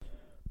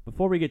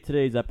before we get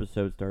today's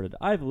episode started,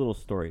 I have a little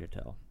story to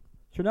tell.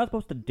 So you're not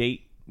supposed to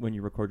date when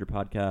you record your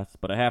podcasts,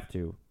 but I have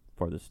to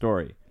for this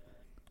story.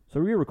 So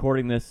we're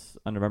recording this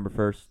on November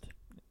 1st,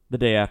 the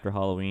day after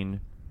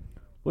Halloween.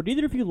 Would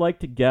either of you like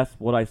to guess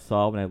what I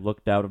saw when I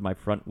looked out of my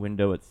front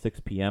window at 6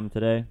 p.m.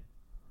 today?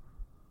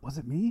 Was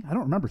it me? I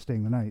don't remember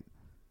staying the night.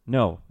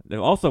 No.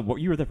 Also,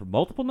 you were there for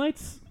multiple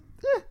nights?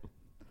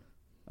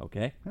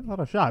 Okay. I had a lot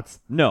of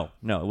shots. No,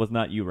 it was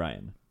not you,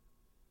 Ryan.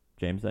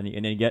 James,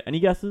 any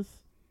guesses?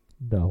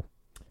 No.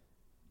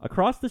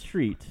 Across the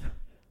street,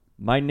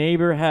 my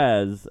neighbor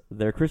has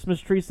their Christmas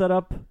tree set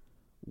up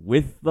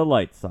with the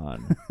lights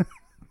on.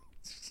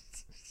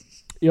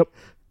 Yep.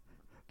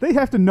 They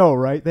have to know,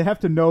 right? They have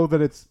to know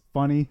that it's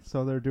funny,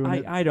 so they're doing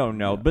it. I don't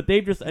know, but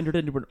they've just entered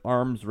into an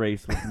arms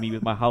race with me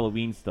with my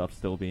Halloween stuff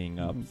still being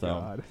up. Oh, So,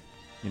 God.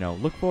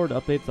 look forward to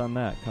updates on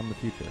that come the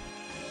future.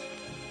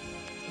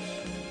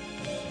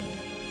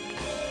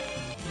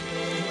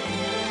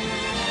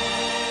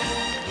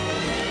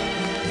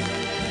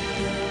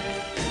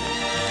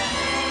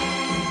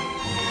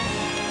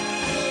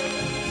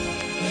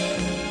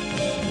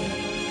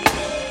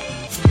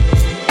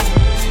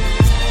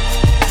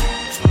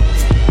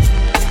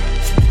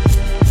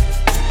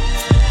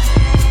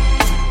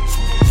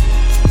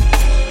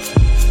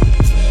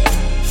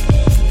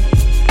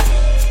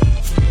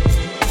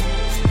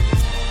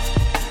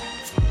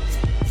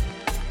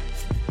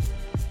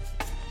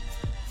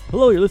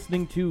 Hello, you're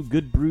listening to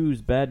Good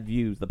Brews, Bad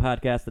Views, the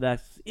podcast that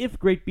asks if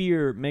great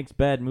beer makes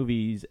bad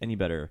movies any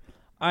better.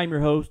 I'm your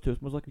host,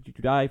 who's most likely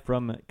to die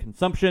from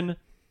consumption,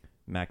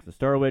 Max the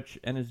Star Witch,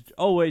 and as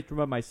always, joined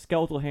by my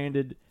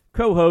skeletal-handed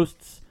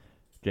co-hosts,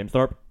 James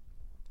Thorpe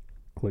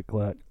Click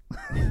clack.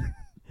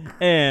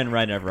 and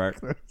Ryan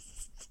Everhart.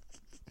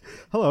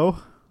 Hello.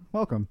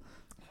 Welcome.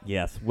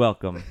 Yes,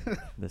 welcome.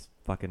 This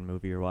fucking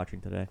movie you're watching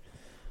today.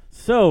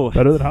 So,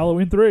 Better than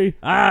Halloween 3.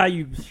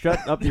 you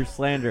shut up your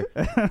slander.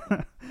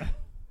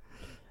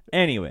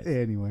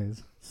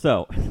 Anyways.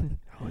 So,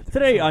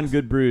 today on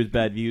Good Brews,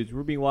 Bad Views,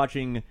 we'll be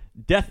watching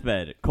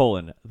Deathbed,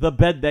 The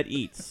Bed That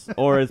Eats,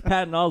 or as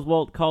Patton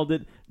Oswalt called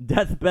it,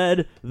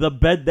 Deathbed, The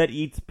Bed That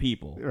Eats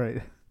People.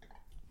 Right.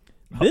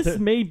 This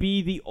may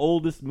be the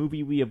oldest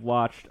movie we have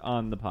watched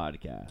on the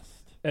podcast.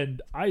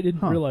 And I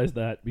didn't realize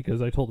that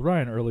because I told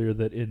Ryan earlier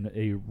that in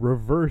a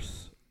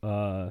reverse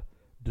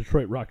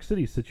Detroit Rock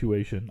City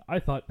situation, I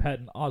thought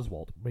Patton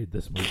Oswalt made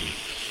this movie.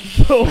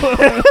 So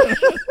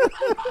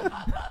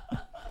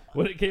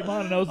when it came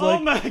on and I was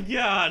like, oh my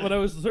God. when I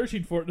was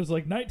searching for it, it was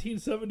like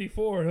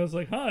 1974, and I was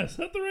like, is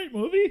that the right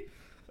movie?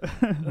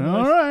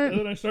 All right. And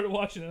then I started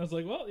watching it, and I was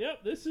like, well, yeah,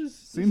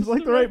 Seems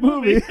like the right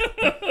movie.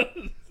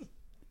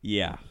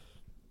 Yeah.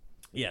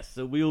 Yes,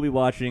 so we will be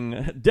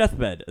watching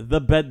Deathbed, The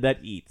Bed That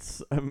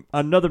Eats,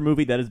 another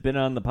movie that has been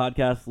on the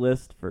podcast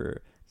list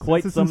for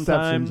quite Since some its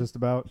inception, time. just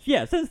about.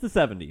 Yeah, since the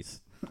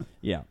 70s.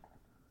 Yeah.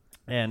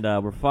 And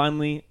we're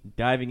finally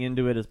diving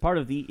into it as part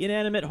of the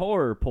inanimate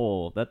horror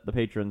poll that the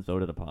patrons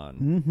voted upon.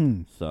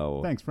 Mm-hmm.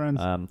 So Thanks,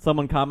 friends.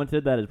 someone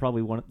commented that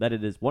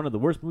it is one of the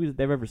worst movies that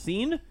they've ever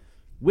seen,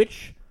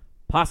 which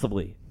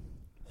possibly.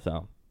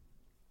 So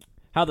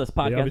how this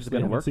podcast is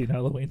going to work? Seen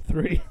Halloween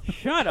 3.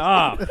 Shut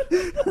up.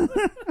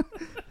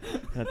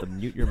 I have to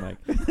mute your mic.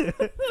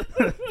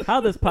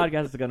 How this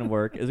podcast is going to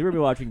work is we're going to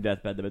be watching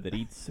Deathbed, The Bed That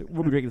Eats.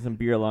 We'll be drinking some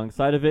beer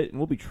alongside of it, and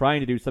we'll be trying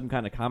to do some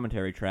kind of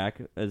commentary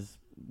track as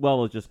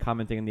well as just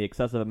commenting on the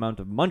excessive amount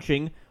of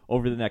munching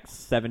over the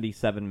next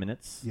 77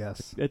 minutes.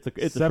 Yes. It's a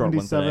short one today.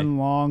 77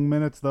 long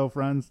minutes, though,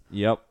 friends.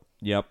 Yep.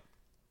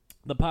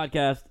 The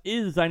podcast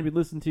is designed to be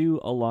listened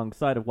to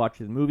alongside of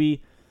watching the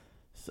movie.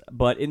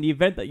 But in the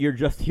event that you're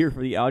just here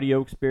for the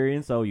audio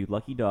experience, oh, you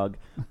lucky dog,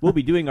 we'll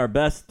be doing our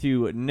best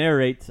to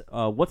narrate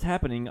what's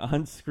happening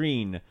on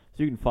screen,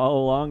 so you can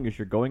follow along as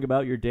you're going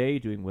about your day,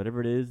 doing whatever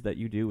it is that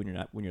you do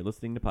when you're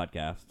listening to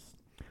podcasts.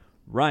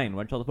 Ryan, why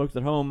don't you tell the folks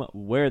at home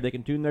where they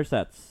can tune their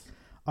sets?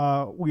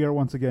 We are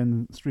once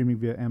again streaming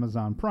via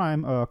Amazon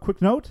Prime.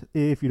 Quick note,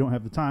 if you don't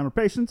have the time or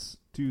patience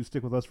to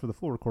stick with us for the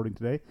full recording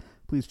today,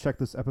 please check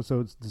this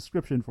episode's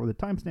description for the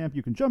timestamp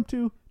you can jump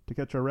to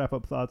catch our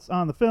wrap-up thoughts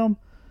on the film,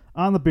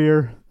 on the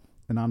beer,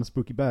 and on the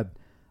spooky bed.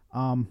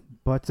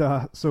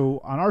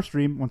 So on our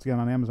stream, once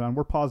again on Amazon,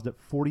 we're paused at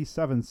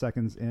 47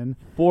 seconds in.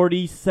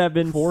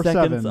 47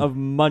 seconds of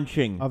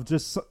munching. Of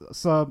just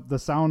the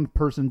sound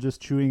person just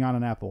chewing on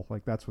an apple.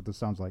 Like, that's what this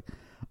sounds like.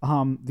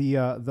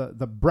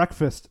 The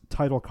breakfast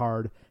title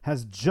card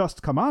has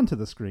just come onto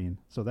the screen,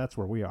 so that's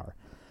where we are.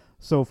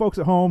 So folks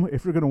at home,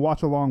 if you're going to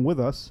watch along with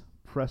us,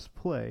 press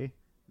play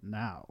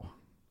now.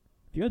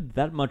 If you had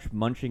that much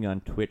munching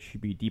on Twitch,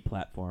 you'd be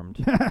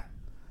deplatformed.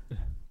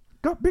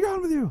 Be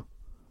gone with you.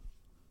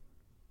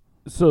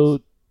 So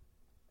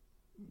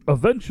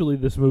eventually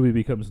this movie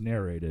becomes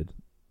narrated,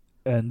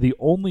 and the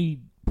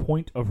only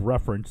point of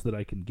reference that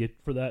I can get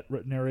for that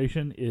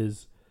narration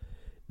is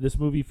this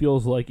movie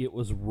feels like it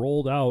was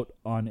rolled out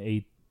on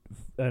a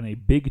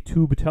big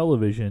tube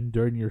television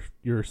during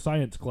your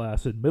science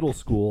class in middle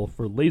school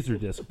for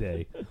Laserdisc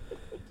Day.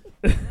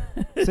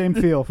 Same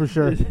feel for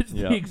sure. It's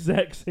the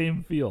exact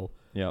same feel.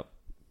 Yep.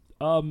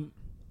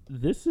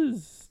 this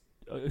is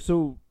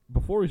so.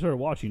 Before we started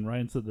watching,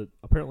 Ryan said that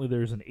apparently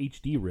there's an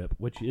HD rip,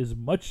 which is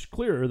much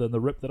clearer than the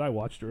rip that I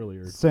watched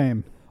earlier.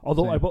 Same.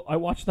 Although Same. I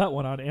watched that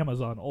one on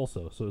Amazon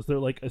also. So is there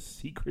like a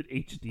secret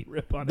HD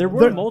rip on There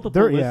Amazon? were multiple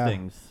there- yeah.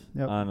 listings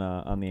Yep.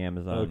 on the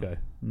Amazon. Okay.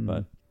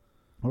 But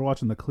We're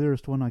watching the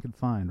clearest one I could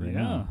find right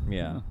now.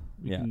 Yeah.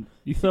 You Yeah. can-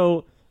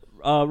 So,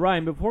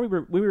 Ryan, before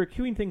we were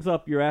queuing things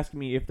up, you're asking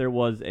me if there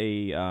was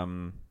a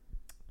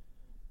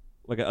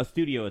like a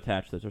studio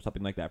attached to this or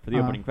something like that for the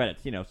opening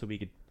credits, so we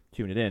could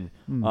tune it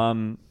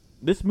in.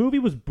 This movie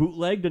was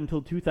bootlegged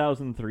until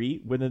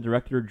 2003 when the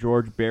director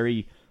George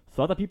Barry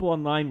saw that people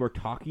online were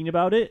talking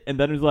about it, and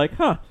then was like,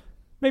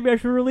 maybe I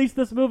should release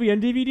this movie on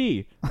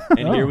DVD.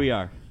 And here we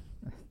are.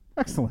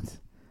 Excellent.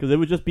 Because it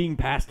was just being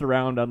passed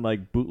around on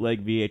like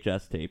bootleg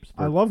VHS tapes.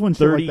 For I love when shit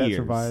 30 like that years.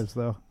 survives,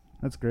 though.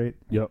 That's great.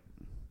 Yep.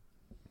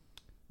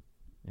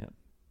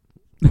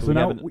 So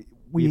now haven't-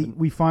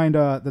 we find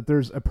that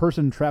there's a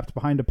person trapped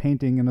behind a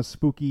painting in a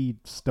spooky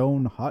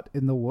stone hut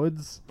in the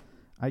woods.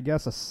 I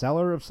guess a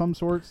cellar of some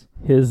sorts.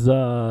 His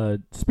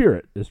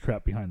spirit is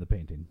trapped behind the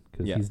painting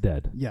because Yeah. he's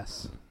dead.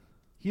 Yes.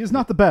 He is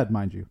not the bed,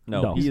 mind you.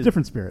 No. He's he a is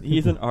different spirit.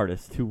 He's an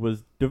artist who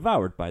was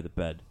devoured by the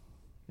bed,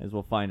 as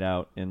we'll find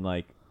out in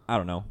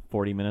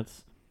 40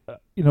 minutes.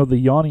 The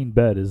yawning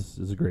bed is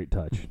a great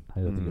touch. I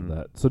didn't think of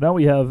that. So now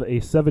we have a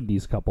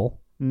 70s couple.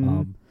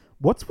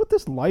 What's with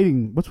this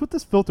lighting? What's with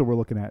this filter we're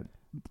looking at?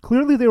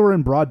 Clearly they were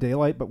in broad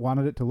daylight but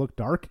wanted it to look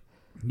dark.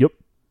 Yep.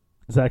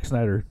 Zack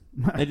Snyder.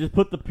 They just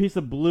put the piece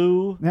of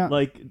blue, Yeah.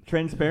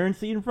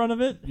 transparency in front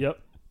of it. Yep.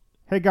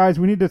 Hey guys,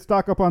 we need to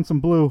stock up on some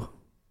blue.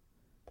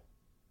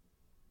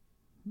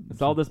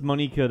 It's all this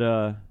money could,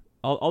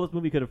 all this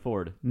movie could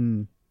afford.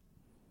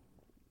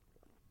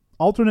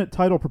 Alternate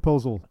title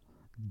proposal: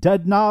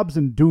 Dead Knobs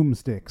and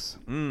Doomsticks.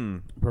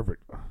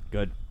 Perfect.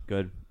 Good.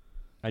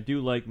 I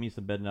do like me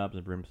some bed knobs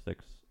and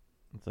broomsticks.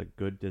 It's a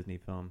good Disney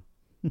film.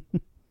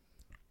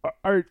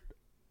 Are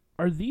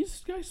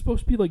these guys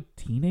supposed to be like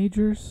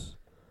teenagers?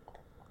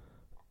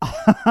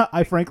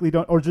 I frankly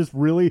don't, or just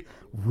really,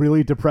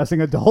 really depressing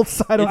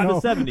adults. I don't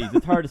It's know. the 70s.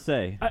 It's hard to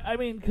say. I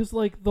mean, because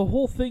like the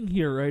whole thing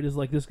here, right, is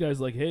like this guy's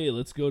like, hey,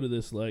 let's go to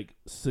this like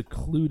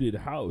secluded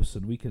house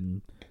and we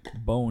can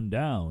bone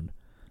down,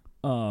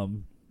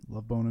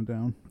 Love boning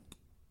down.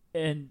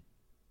 and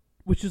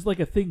which is like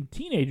a thing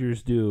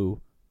teenagers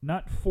do,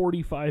 not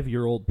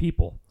 45-year-old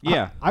people.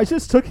 Yeah. I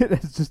just took it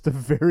as just a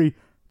very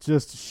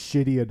just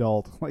shitty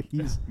adult. Like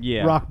he's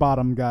Yeah. rock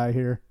bottom guy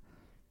here.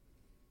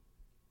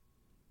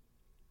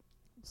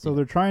 So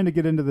they're trying to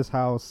get into this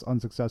house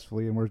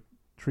unsuccessfully, and we're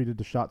treated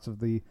to shots of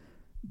the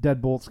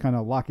deadbolts kind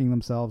of locking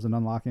themselves and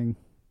unlocking.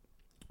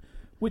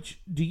 Which,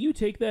 do you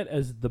take that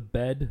as the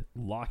bed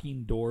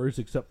locking doors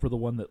except for the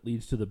one that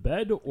leads to the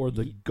bed, or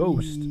the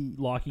ghost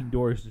locking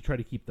doors to try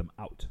to keep them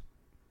out?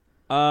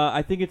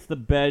 I think it's the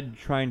bed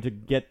trying to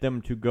get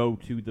them to go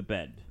to the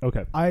bed.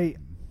 Okay. I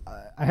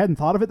hadn't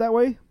thought of it that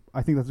way.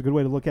 I think that's a good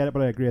way to look at it,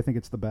 but I agree. I think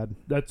it's the bed.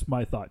 That's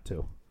my thought,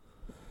 too.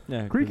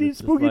 Yeah, 'cause Creaky, it's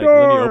just spooky Let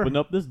door! me open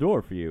up this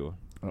door for you.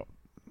 Oh.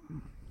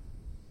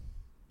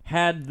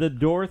 Had the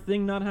door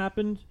thing not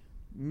happened,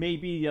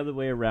 maybe the other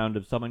way around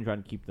of someone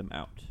trying to keep them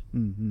out.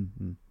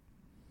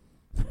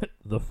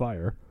 The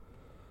fire.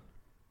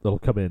 That'll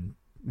come in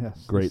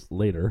Yes. great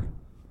later.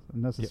 A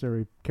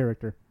necessary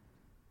character.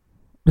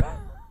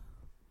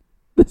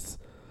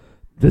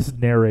 This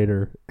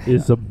narrator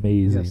is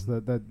amazing. Yes,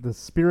 the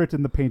spirit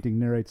in the painting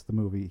narrates the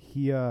movie.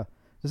 He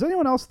does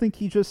anyone else think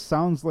he just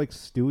sounds like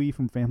Stewie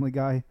from Family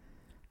Guy?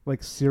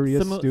 Like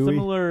serious Stewie?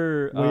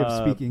 Similar way of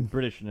speaking.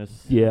 Britishness,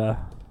 Yeah.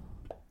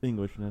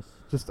 Englishness.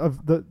 Just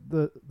of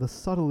the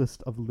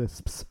subtlest of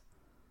lisps.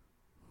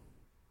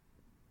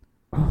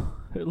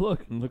 Hey,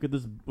 look. And look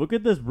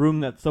at this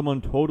room that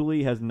someone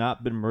totally has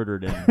not been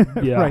murdered in.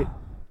 Yeah. Right.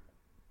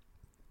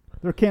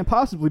 There can't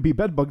possibly be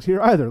bed bugs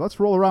here either. Let's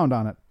roll around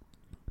on it.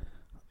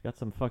 Got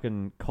some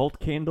fucking cult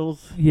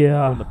candles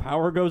Yeah. when the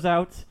power goes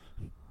out.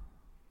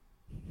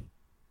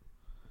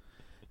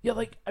 Yeah,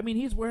 like I mean,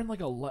 he's wearing like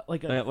a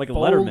Like a faux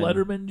Letterman.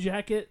 Letterman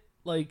jacket,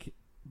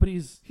 but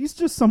he's He's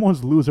just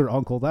someone's loser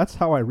uncle. That's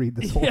how I read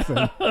this whole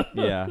thing.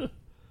 Yeah.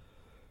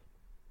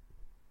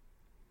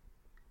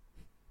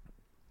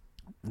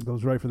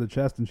 Goes right for the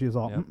chest, and she's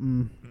all, Yep.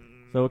 mm-mm.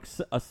 So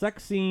a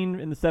sex scene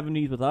in the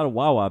 70s without a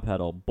wah-wah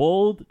pedal.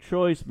 Bold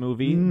choice,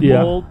 movie.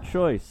 Yeah. Bold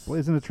choice.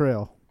 Blazing a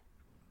trail.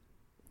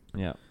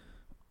 Yeah.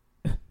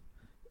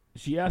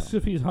 she asks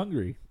if he's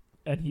hungry,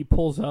 and he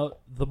pulls out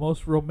the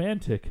most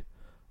romantic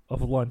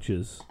of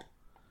lunches,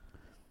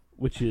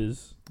 which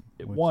is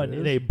one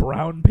in is? a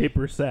brown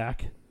paper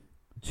sack,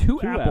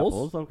 two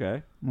apples,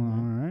 Okay. All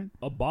right.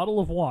 a bottle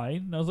of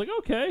wine. And I was like,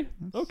 okay,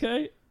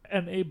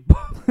 and a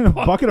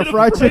Bucket of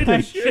fried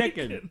chicken.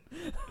 Chicken.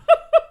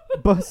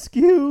 But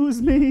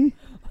excuse me.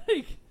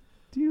 Like,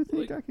 Do you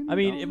think I can? I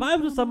mean, if I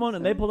was with someone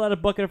and they pulled out a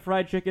bucket of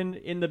fried chicken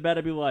in the bed,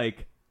 I'd be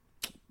like,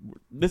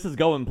 this is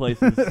going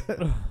places.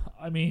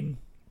 I mean,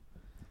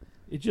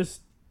 it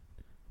just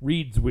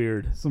reads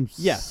weird. some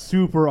Yeah.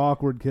 super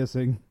awkward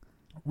kissing.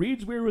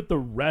 Reads weird with the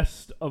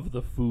rest of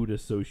the food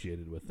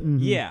associated with it. Mm-hmm.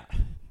 Yeah.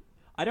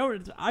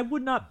 I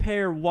would not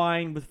pair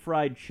wine with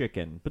fried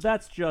chicken, but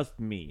that's just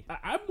me.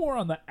 I'm more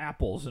on the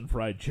apples and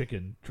fried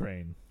chicken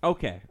train.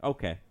 Okay.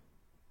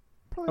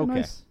 Probably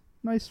Okay.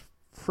 nice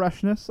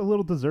freshness, a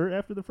little dessert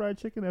after the fried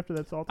chicken, after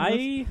that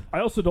saltiness. I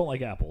also don't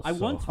like apples. I so.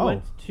 once Oh.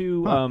 went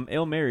to Huh.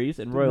 Ale Mary's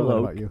in Didn't Royal know that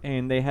Oak, about you.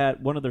 and they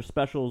had one of their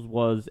specials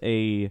was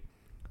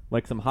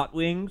some hot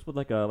wings with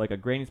like a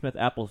Granny Smith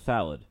apple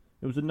salad.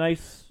 It was a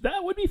nice,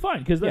 That would be fine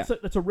because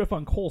that's a riff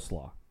on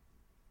coleslaw.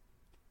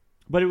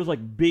 but it was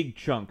like big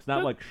chunks, not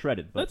That- like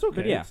shredded. But, That's okay.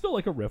 But yeah, It's still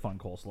like a riff on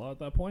coleslaw at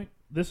that point.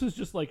 This is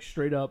just like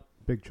straight up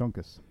Big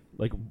chunkus.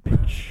 like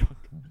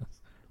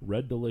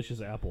red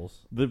delicious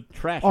apples. the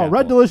trash. Oh, apple.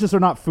 Red Delicious are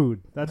not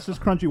food. That's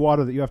just crunchy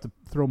water that you have to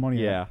throw money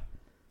at. Yeah,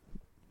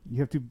 You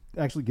have to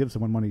actually give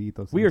someone money to eat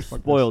those we are things. Fuck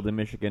this. spoiled in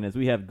Michigan as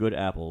we have good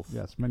apples.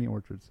 Yes, many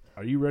orchards.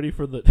 Are you ready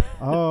for the?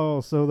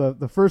 Oh, so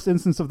the first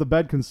instance of the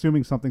bed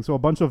consuming something. So a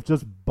bunch of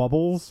just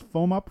bubbles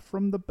foam up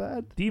from the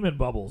bed. Demon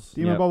bubbles,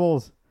 Demon Yep.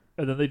 bubbles.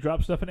 and then they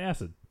drop stuff in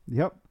acid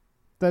Yep.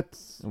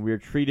 That's And we are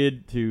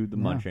treated to the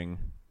Yeah. munching.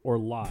 or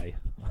lye,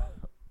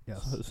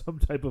 yes. some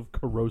type of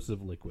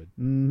corrosive liquid.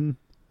 Mm-hmm.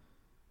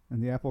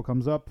 And the apple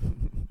comes up,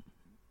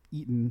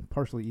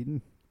 partially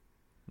eaten.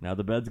 Now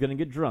the bed's gonna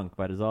get drunk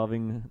by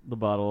dissolving the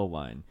bottle of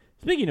wine.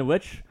 Speaking of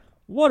which,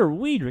 what are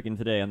we drinking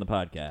today on the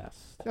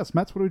podcast? Yes,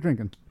 Mets, what are we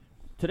drinking?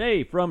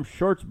 Today, from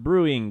Shorts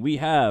Brewing, we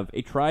have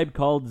a Tribe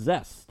Called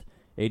Zest,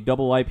 a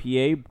double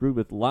IPA brewed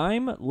with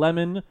lime,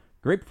 lemon,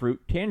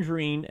 grapefruit,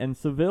 tangerine, and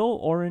Seville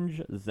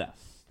orange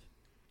zest.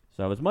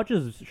 So as much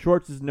as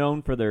Shorts is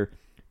known for their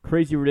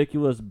crazy,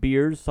 ridiculous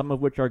beers, some of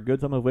which are good,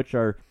 some of which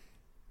are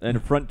an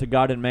affront to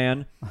God and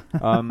man,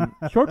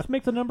 Shorts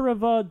makes a number of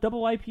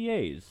double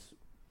IPAs.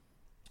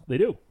 They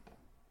do.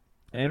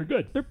 And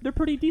They're good. They're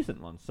pretty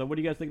decent ones. So what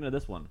are you guys thinking of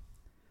this one?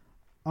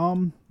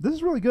 This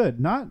is really good.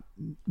 Not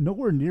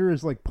nowhere near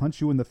as like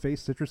punch you in the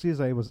face citrusy as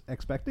I was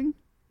expecting,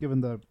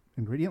 given the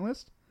ingredient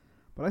list.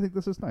 But I think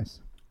this is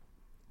nice.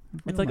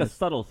 It's like a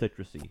subtle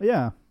citrusy.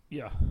 Yeah.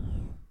 Yeah.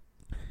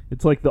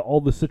 It's like all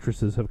the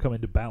citruses have come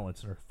into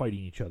balance and are fighting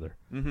each other.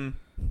 Mm-hmm.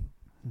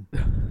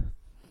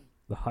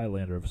 The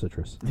Highlander of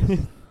citrus.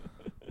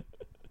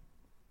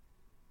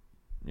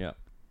 Yeah.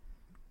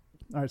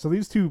 All right, so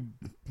these two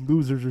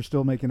losers are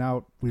still making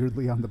out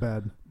weirdly on the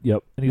bed.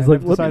 Yep. And he's And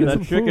like, I've let me decided get That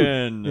some food.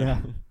 chicken.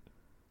 Yeah.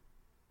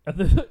 And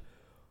then,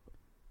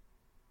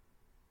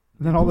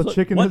 And then all the Look,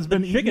 chicken What has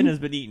been chicken eaten. has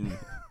been eaten.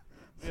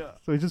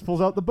 So he just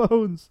pulls out the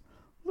bones.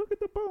 Look at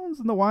the bones,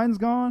 and the wine's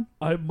gone.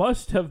 I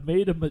must have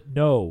made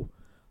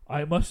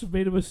I must have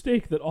made a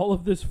mistake that all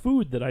of this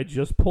food that I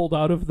just pulled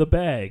out of the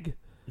bag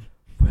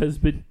has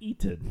been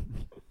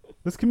eaten.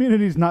 This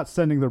community's not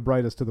sending their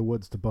brightest to the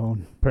woods to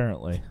bone.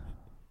 Apparently.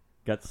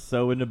 Got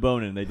so into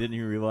boning they didn't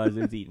even realize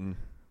it was eaten.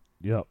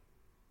 Yep.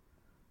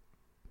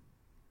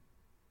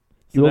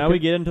 So You now okay? we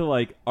get into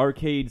like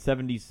arcade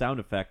 70s sound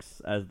effects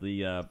as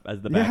the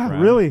background. Yeah,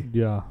 really.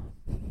 Yeah.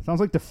 Sounds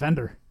like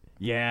Defender.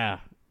 Yeah.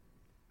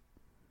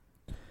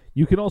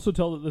 You can also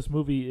tell that this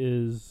movie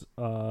is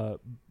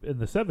in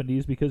the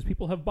 70s because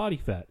people have body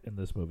fat in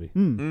this movie.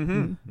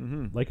 Mm-hmm.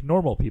 Mm-hmm. Like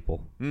normal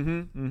people. Mm-hmm.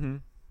 Mm-hmm.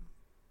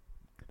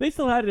 They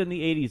still had it in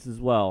the 80s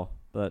as well,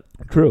 but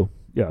True.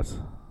 Yes.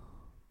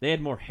 they had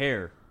more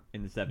hair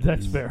in the 70s.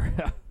 That's fair.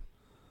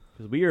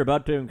 Because we are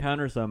about to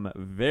encounter some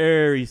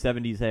very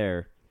 70s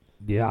hair.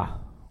 Yeah.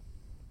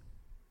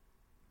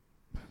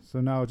 So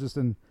now just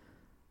in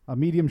a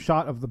medium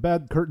shot of the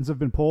bed, curtains have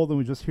been pulled, and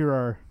we just hear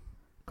our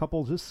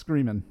couple just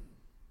screaming.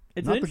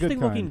 It's Not an the good interesting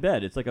looking kind.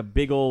 bed. It's like a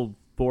big old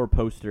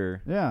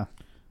 4-poster Yeah.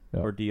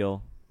 Yep.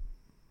 ordeal.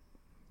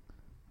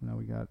 Now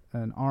we got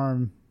an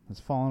arm that's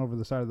fallen over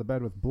the side of the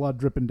bed with blood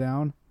dripping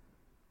down,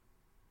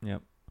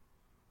 Yep.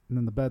 and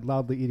then the bed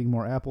loudly eating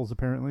more apples,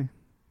 apparently.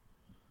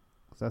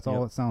 'Cause that's all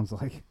Yep. it sounds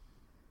like.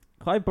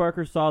 Clive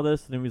Barker saw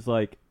this and he was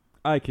like,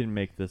 I can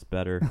make this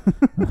better.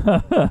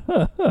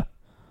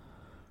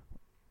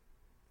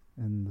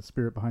 And the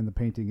spirit behind the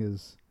painting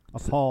is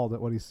appalled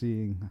at what he's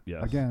seeing.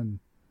 Yes. Again,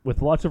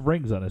 With lots of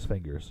rings on his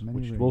fingers, Many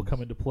which will rings.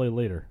 come into play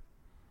later.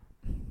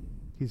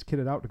 he's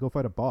kitted out to go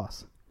fight a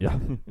boss. Yeah.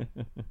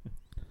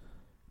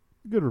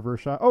 Good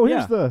reverse shot. Oh,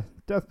 here's Yeah. the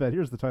deathbed.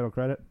 Here's the title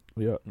credit.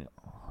 Yeah.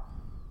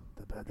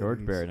 The bed that George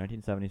eats. Barrett,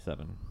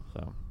 1977.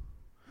 So,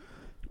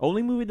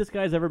 only movie this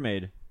guy's ever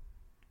made.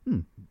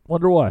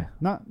 Wonder why.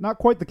 Not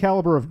quite the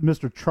caliber of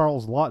Mr.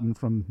 Charles Lawton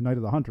from Night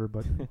of the Hunter,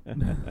 but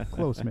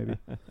close maybe.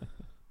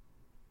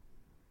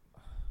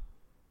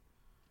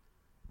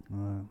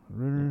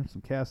 Ritter,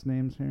 some cast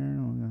names here.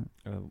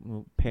 A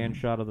little pan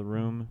shot of the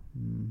room.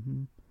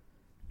 Mm-hmm.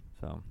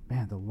 So,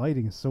 Man, the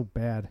lighting is so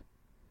bad.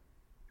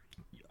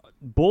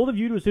 bold of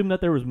you to assume that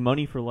there was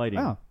money for lighting.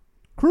 Ah,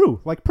 crew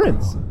like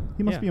Prince.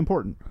 He must Yeah. be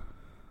important.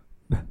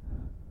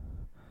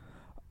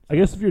 I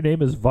guess if your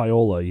name is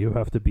Viola, you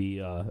have to be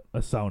a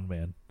sound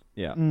man.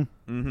 Yeah. Mm.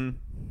 Mm-hmm.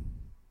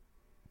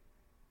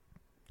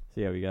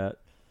 See how we got.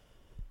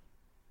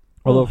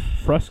 Although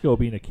Fresco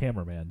being a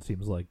cameraman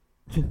seems like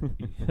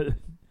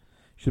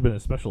should have been a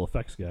special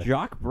effects guy.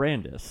 Jock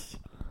Brandis.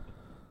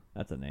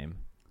 That's a name.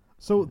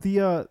 So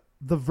the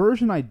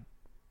version I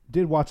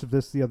did watch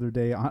this the other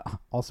day,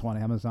 also on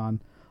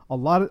Amazon. A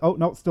lot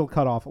of it's still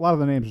cut off. A lot of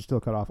the names are still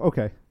cut off.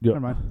 Okay, Yep. never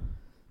mind.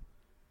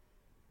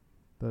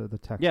 The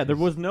text. Yeah, there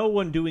is- was no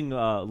one doing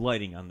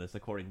lighting on this,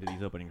 according to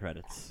these opening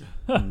credits.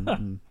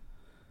 Mhm.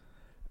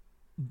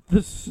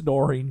 The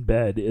snoring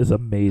bed is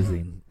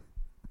amazing.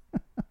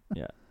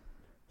 Yeah.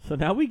 So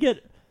now we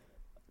get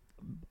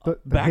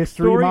the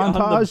history backstory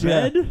montage. on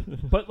Yeah. the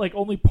bed. But like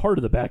only part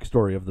of the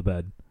backstory of the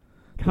bed.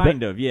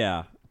 Kind of,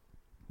 yeah.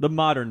 The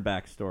modern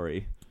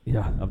backstory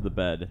Yeah. of the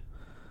bed.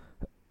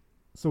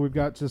 So we've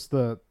got just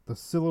the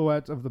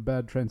silhouette of the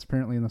bed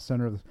transparently in the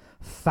center of the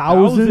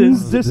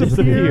thousands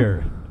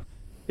disappear.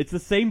 It's the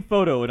same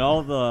photo in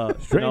all the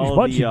Strange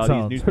munching these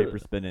sounds. newspaper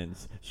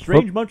spin-ins.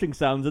 Strange munching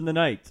sounds in the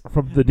night.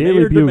 From the Daily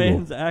Mayor Bugle.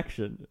 demands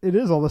action. It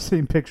is all the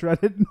same picture. I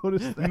didn't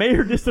notice that.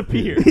 Mayor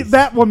disappears.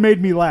 That one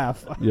made me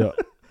laugh. Yeah.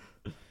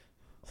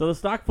 So the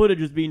stock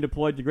footage is being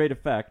deployed to great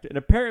effect, and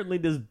apparently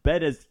this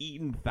bed has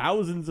eaten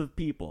thousands of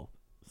people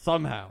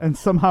somehow. And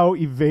somehow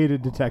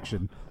evaded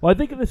detection. Well, I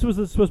think this was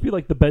supposed to be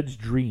like the bed's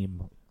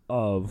dream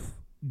of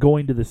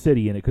going to the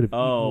city, and it could have eaten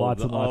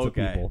lots and lots of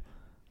people.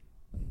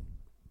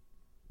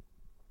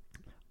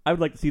 I would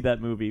like to see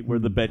that movie where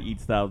the bed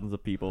eats thousands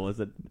of people.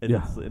 Is it? And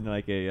Yeah. it's in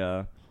like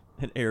an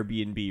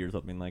Airbnb or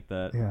something like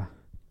that. Yeah.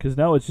 Because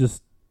now it's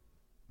just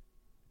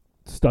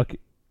stuck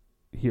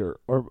here,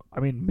 or I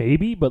mean,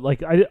 maybe, but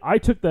like I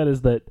took that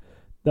as that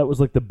was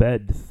like the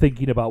bed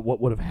thinking about what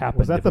would have happened.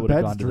 Was that if the it would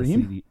have bed's gone to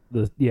dream?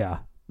 The city.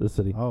 The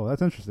city. Oh,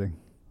 that's interesting.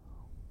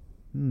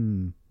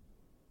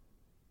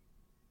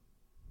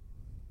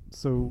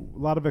 So a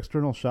lot of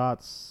external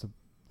shots.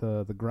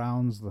 The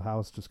grounds, the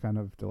house just kind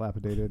of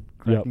dilapidated,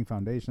 cracking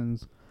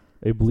foundations.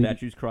 A bleed.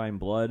 Statues crying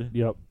blood.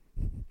 Yep.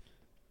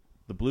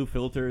 The blue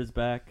filter is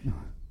back.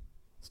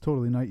 It's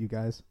totally night, you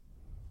guys.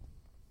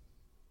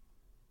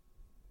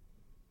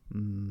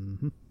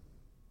 Mm-hmm.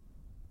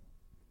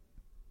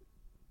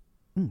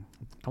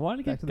 I wanted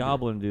to Back get to the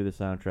Goblin to do the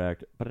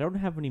soundtrack, but I don't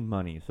have any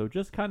money, so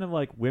just kind of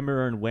like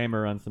Wimmer and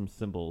Whammer on some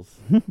cymbals.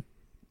 You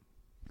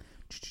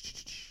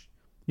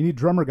need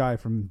drummer guy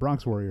from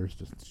Bronx Warriors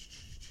just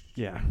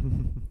Yeah.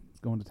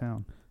 going to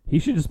town. He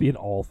should just be in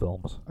all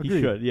films. He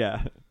Agreed. should,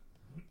 yeah.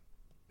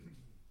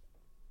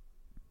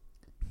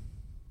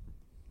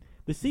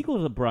 The sequel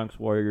to the Bronx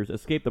Warriors,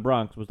 Escape the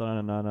Bronx, was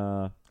done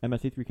on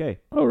MST3K.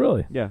 Oh,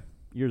 really? Yeah,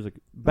 years ago.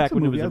 That's Back a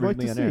when it movie was I'd like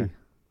originally to on air. see.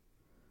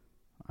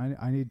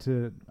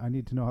 I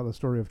need to know how the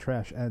story of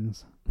Trash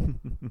ends.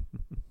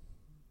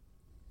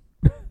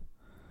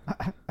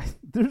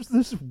 There's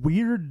this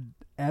weird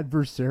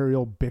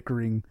adversarial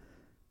bickering.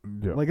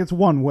 Yeah. Like it's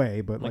one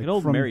way, but Like an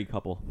old from, married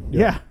couple.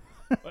 Yeah.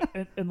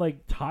 and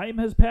like time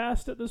has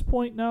passed at this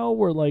point now,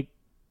 where like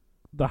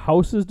the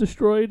house is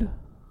destroyed,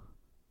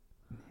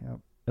 Yep.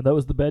 and that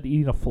was the bed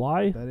eating a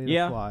fly. That ate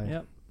Yeah. a fly.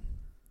 Yep.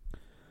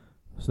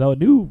 So now a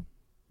new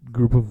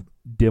group of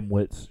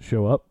dimwits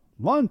show up.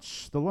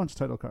 Lunch. The lunch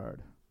title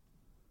card.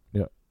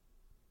 Yeah.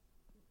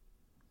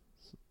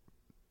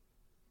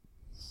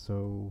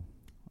 So,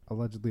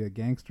 allegedly a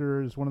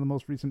gangster is one of the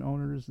most recent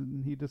owners,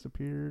 and he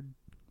disappeared.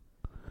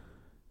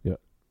 Yeah.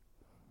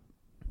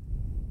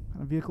 What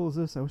kind of vehicle is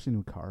this? I wish I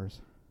knew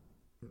cars.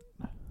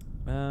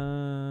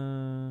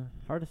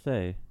 Hard to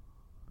say.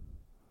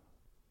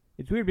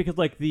 It's weird because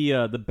like the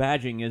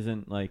badging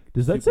isn't like.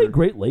 Does that say super-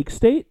 Great Lakes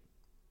State?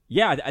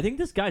 Yeah, I think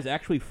this guy's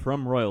actually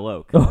from Royal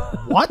Oak.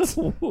 What?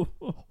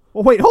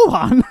 Oh, wait, hold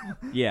on.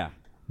 Yeah.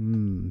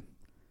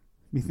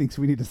 He thinks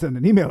we need to send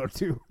an email or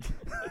two.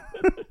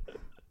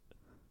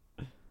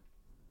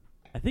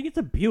 I think it's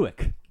a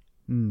Buick.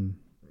 Hmm.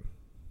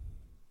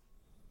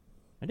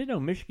 I didn't know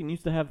Michigan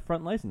used to have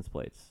front license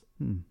plates.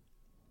 Now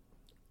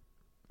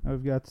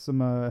we've got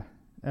some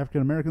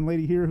African American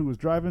lady here who was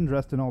driving,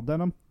 dressed in all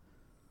denim,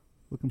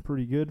 looking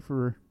pretty good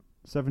for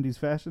 70s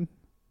fashion.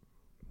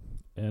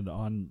 And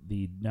on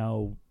the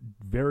now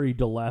very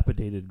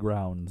dilapidated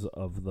grounds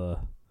of the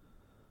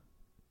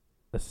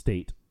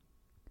estate,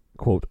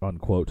 quote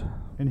unquote.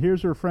 And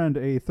here's her friend,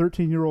 a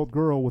 13-year-old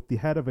girl with the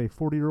head of a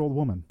 40-year-old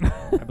woman.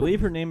 I believe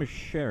her name is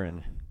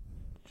Sharon.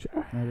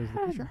 That is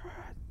the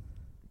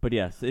But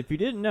yes, if you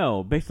didn't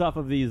know, based off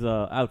of these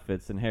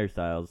outfits and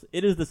hairstyles,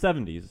 it is the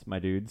 70s, my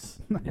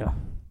dudes. Yeah.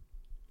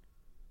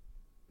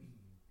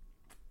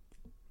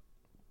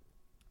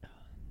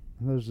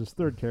 And there's this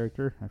third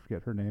character. I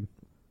forget her name.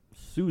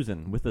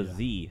 Susan with a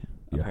Z,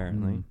 Yeah.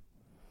 apparently.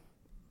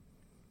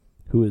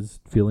 Who is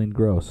feeling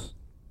gross.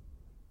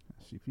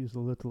 She feels a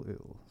little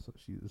ill, so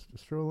she's just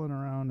strolling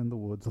around in the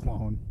woods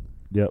alone.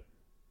 Yep.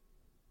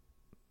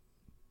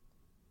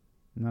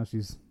 Now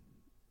she's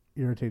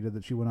irritated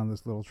that she went on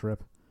this little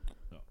trip.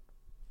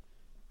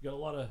 You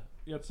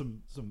got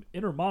some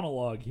inner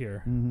monologue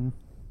here. Mm-hmm.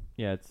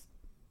 Yeah, it's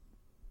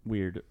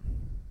weird.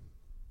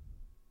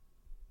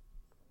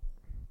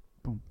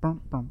 Boom,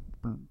 boom, boom,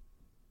 boom.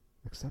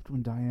 Except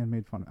when Diane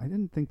made fun. I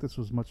didn't think this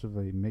was much of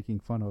a making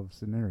fun of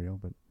scenario,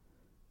 but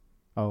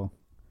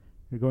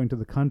you're going to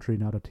the country,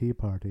 not a tea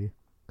party,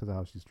 because of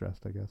how she's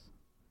dressed, I guess.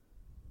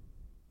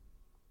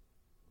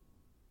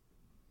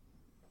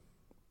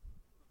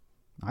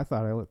 I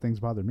thought I let things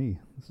bother me.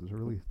 This is a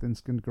really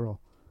thin-skinned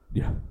girl.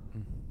 Yeah.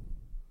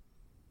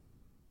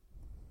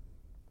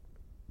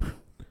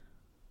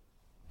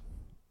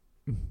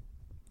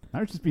 Now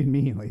you're just being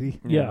mean,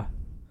 lady. Yeah.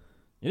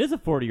 It is a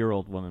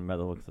 40-year-old woman by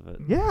the looks of it.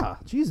 Yeah,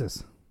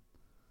 Jesus.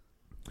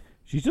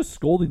 She's just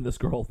scolding this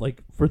girl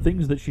like for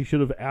things that she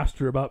should have asked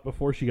her about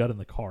before she got in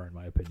the car, in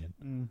my opinion.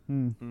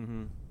 Mm-hmm.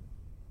 Mm-hmm.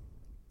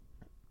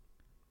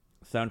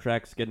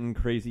 Soundtrack's getting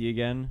crazy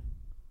again.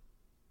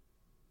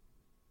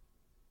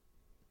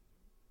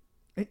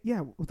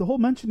 Yeah, with the whole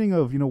mentioning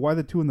of, why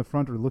the two in the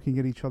front are looking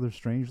at each other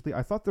strangely,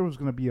 I thought there was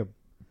going to be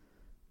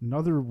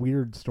another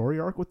weird story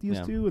arc with these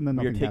two, and then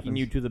we are nothing taking happens.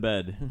 you to the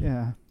bed.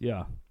 Yeah.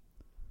 Yeah.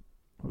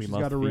 We She's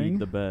must got a feed ring.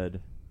 the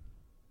bed.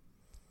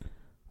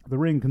 The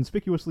ring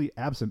conspicuously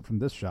absent from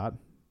this shot,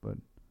 or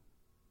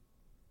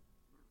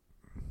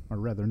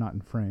rather not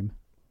in frame.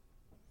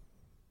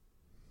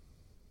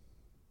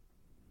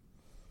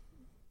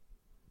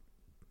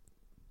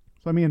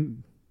 So, I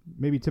mean,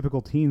 maybe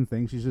typical teen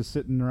thing. She's just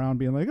sitting around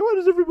being like, why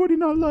does everybody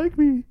not like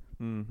me?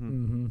 Mm-hmm.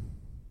 Mm-hmm.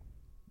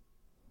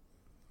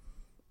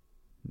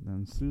 And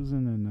then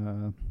Susan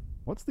and,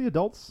 what's the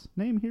adult's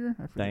name here?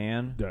 I forget.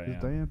 Diane. Is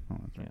it Diane? Oh,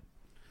 that's right.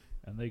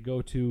 And they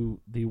go to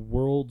the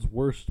world's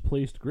worst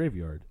placed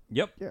graveyard.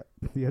 Yep. Yeah,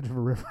 the edge of a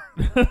river.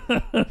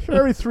 Sure,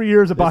 every 3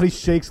 years a body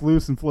shakes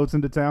loose and floats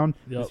into town.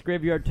 Yep. This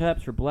graveyard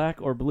taps for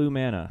black or blue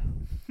mana.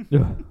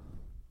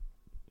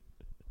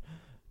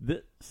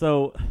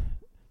 So,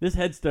 this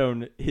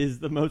headstone is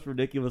the most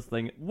ridiculous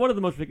thing. One of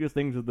the most ridiculous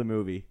things of the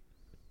movie.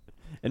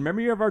 In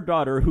memory of our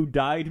daughter who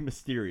died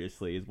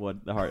mysteriously is what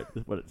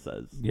it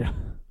says. Yeah.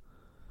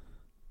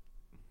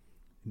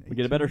 We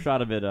get a better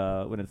shot of it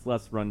when it's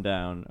less run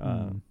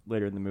down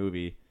later in the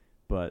movie,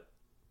 but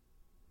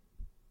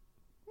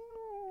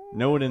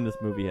no one in this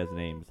movie has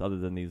names other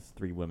than these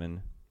three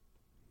women.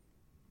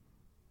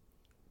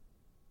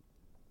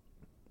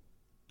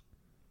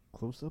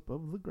 Close up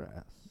of the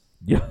grass.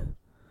 Yeah.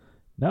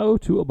 Now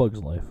to A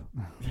Bug's Life.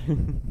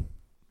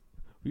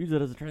 We use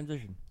it as a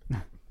transition. So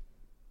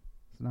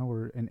now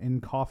we're an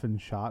in-coffin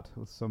shot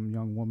with some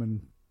young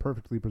woman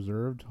perfectly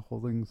preserved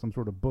holding some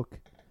sort of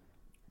book.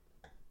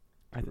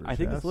 I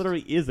think this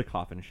literally is a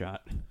coffin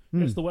shot.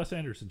 It's the Wes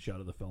Anderson shot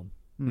of the film.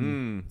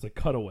 Mm. It's a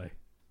cutaway.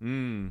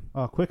 Mm.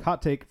 Quick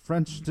hot take.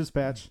 French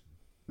Dispatch.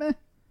 Meh.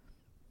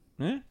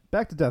 Eh?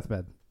 Back to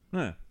deathbed.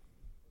 Huh.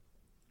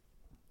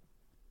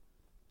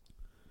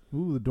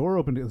 Ooh,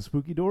 the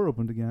spooky door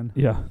opened again.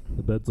 Yeah.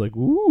 The bed's like,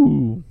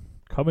 ooh,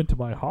 come into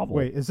my hovel.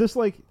 Wait, is this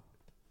like...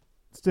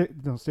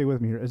 Stay with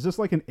me here. Is this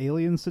like an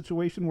alien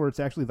situation where it's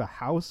actually the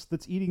house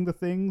that's eating the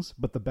things,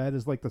 but the bed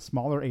is like the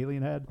smaller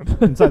alien head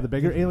inside the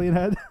bigger alien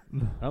head?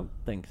 I don't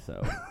think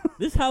so.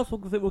 This house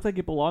looks like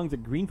it belongs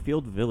at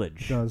Greenfield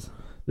Village. It does.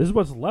 This is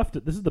what's left.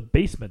 This is the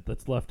basement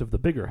that's left of the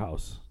bigger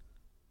house.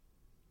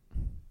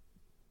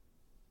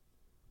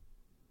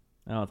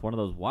 Oh, it's one of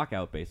those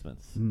walkout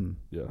basements.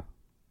 Yeah.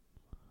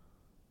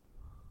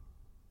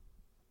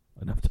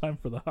 Enough time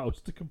for the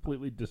house to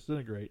completely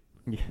disintegrate.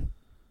 Yeah.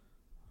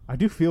 I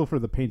do feel for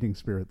the painting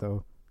spirit,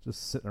 though.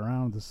 Just sitting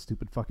around this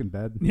stupid fucking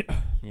bed.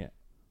 Yeah. Yeah.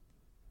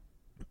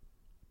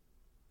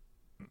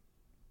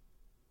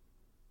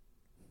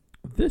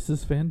 This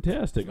is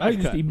fantastic. Smash I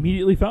just cut.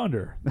 immediately found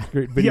her.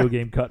 Great video Yeah.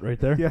 game cut right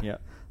there. Yeah. Yeah.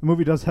 The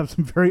movie does have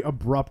some very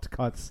abrupt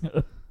cuts.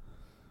 I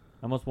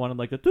almost wanted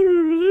like the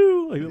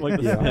like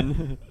the Yeah.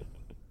 spin.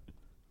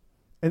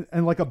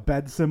 and like a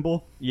bed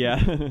symbol.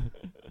 Yeah.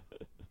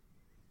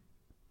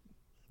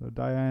 So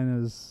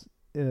Diane is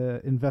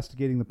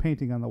investigating the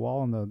painting on the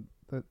wall, and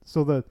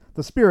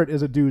the spirit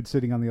is a dude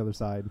sitting on the other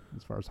side,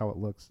 as far as how it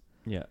looks.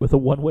 Yeah. With a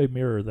one-way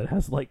mirror that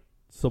has like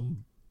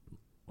some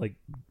like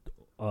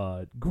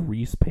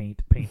grease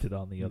paint painted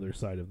on the other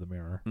side of the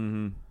mirror.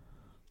 Mm-hmm.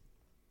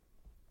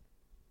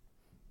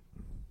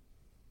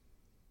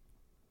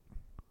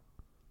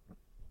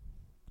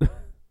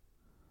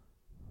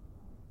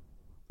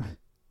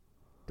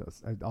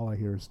 All I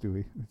hear is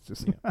Stewie. It's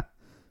just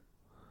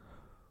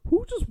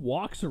Who just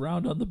walks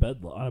around on a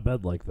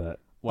bed like that?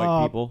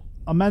 White people.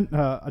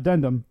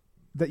 addendum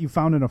that you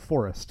found in a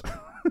forest.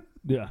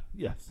 Yeah.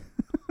 Yes.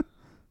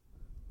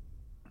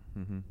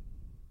 Mm-hmm.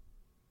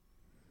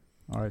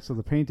 All right, so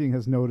the painting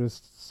has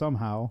noticed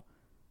somehow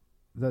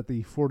that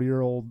the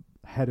 40-year-old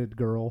headed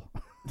girl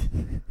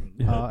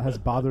has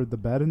bothered the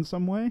bed in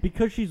some way.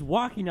 Because she's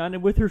walking on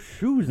it with her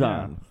shoes Yeah.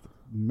 on.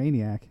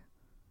 Maniac.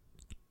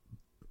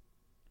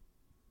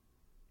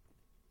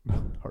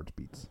 Heart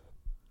beats.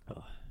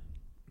 Ugh.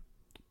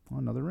 Oh,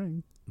 another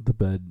ring. The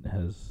bed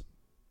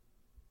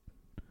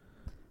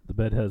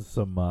has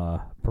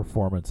some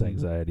performance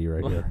anxiety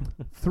right here.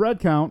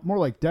 Thread count, more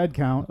like dead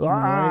count. Am I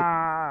right?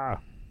 Ah!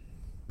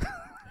 I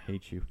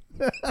hate you.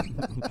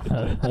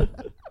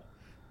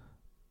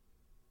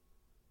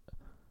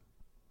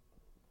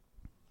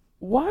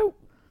 Why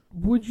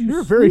would you?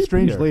 You're a very sleep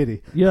strange here?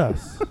 lady.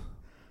 Yes.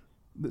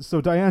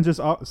 So Diane just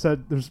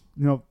said, "There's,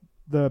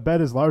 the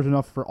bed is large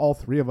enough for all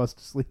three of us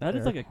to sleep." That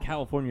there. is like a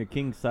California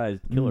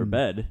king-sized killer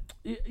bed.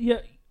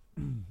 Yeah.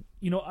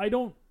 I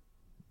don't.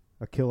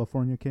 A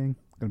California king.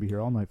 Gonna be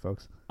here all night,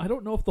 folks. I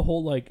don't know if the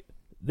whole like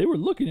they were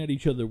looking at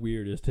each other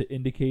weird is to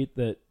indicate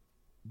that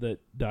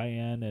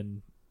Diane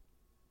and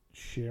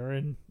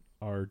Sharon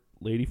are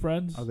lady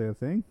friends. Are they a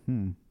thing?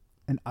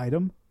 An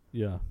item?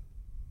 Yeah.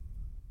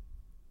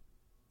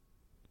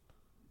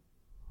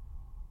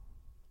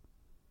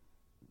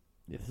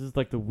 Yeah, this is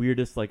like the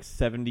weirdest like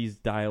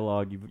 70s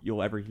dialogue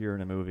you'll ever hear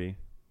in a movie.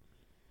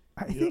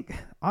 I think,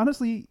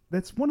 honestly,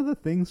 that's one of the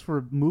things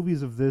for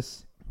movies of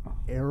this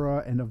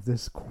era and of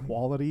this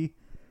quality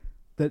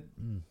that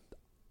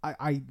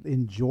I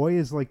enjoy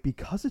is like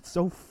because it's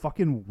so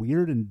fucking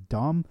weird and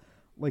dumb,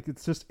 like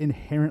it's just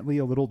inherently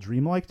a little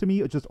dreamlike to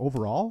me, just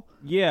overall.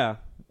 Yeah,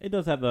 it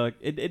does have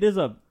it is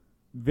a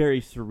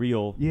very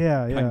surreal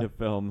kind of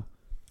film.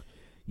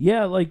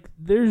 Yeah, like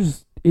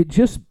it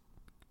just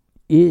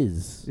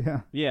is.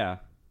 Yeah. Yeah.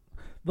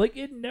 Like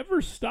it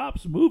never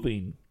stops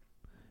moving,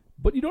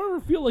 but you don't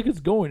ever feel like it's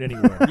going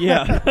anywhere.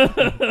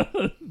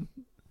 Yeah.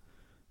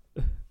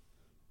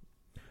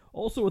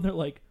 Also, when they're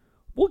like,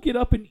 "We'll get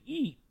up and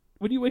eat.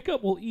 When you wake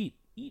up, we'll eat.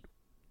 Eat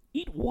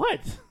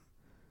what?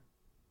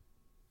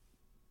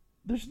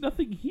 There's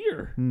nothing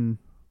here."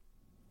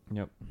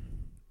 Yep.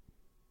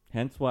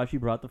 Hence why she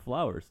brought the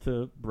flowers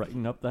to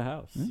brighten up the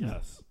house.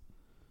 Yes.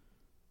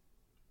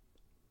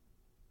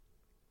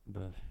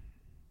 But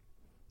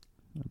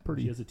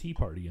Pretty. She has a tea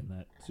party in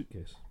that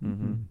suitcase.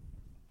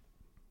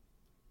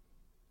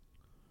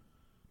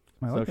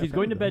 So she's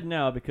going to bed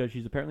now because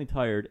she's apparently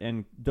tired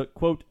and,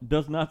 quote,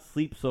 does not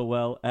sleep so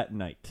well at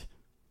night.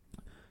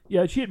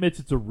 Yeah, she admits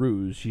it's a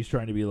ruse. She's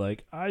trying to be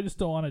like, I just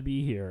don't want to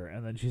be here.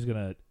 And then she's going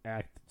to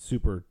act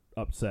super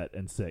upset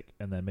and sick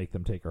and then make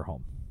them take her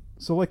home.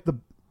 So, like,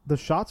 the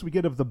shots we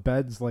get of the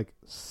bed's, like,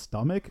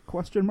 stomach,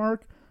 question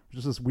mark,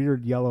 just this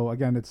weird yellow.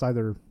 Again, it's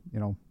either,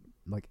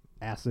 like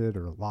acid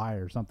or lye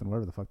or something,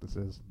 whatever the fuck this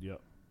is. Yep.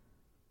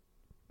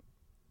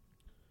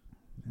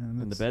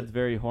 And the bed's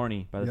very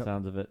horny by the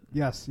sounds of it.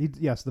 Yes,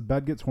 yes, the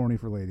bed gets horny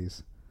for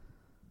ladies.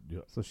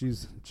 Yep. So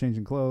she's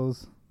changing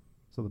clothes.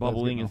 So the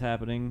bubbling is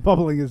happening.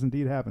 Bubbling is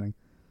indeed happening.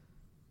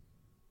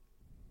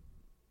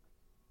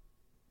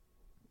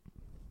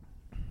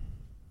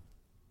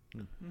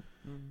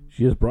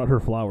 She has brought her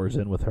flowers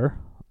in with her,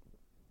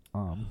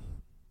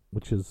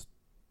 which is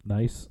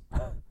nice.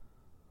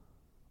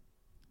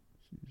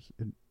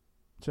 She's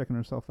checking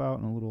herself out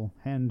in a little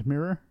hand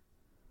mirror.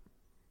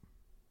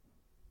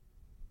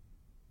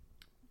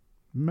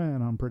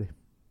 Man, I'm pretty.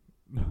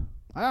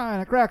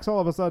 And it cracks all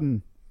of a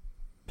sudden.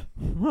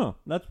 Huh.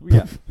 That's,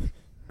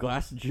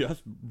 glass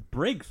just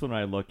breaks when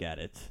I look at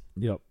it.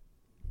 Yep.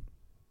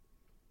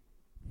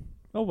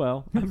 Oh,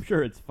 well. I'm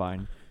sure it's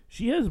fine.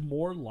 She has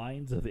more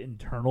lines of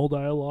internal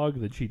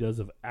dialogue than she does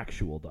of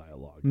actual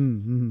dialogue.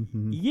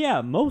 Yeah,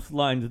 most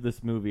lines of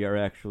this movie are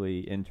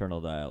actually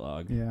internal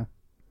dialogue. Yeah.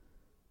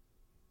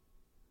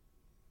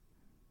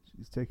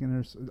 She's taking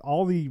her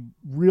all the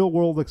real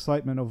world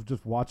excitement of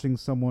just watching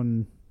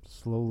someone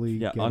slowly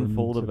get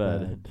unfold a into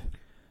bed.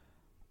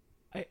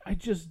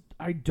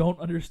 I don't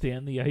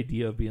understand the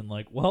idea of being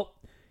like, well,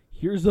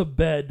 here's a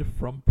bed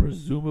from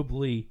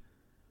presumably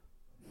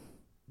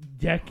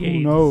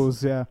decades. Who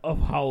knows? Yeah. Of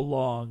how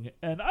long,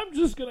 and I'm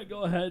just gonna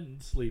go ahead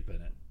and sleep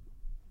in it.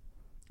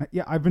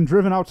 Yeah, I've been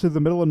driven out to the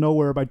middle of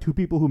nowhere by two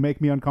people who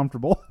make me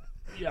uncomfortable.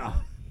 Yeah.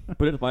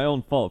 But it's my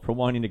own fault for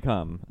wanting to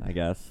come, I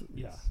guess.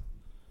 Yeah.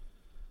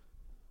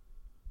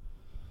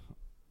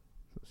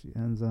 So she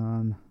ends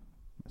on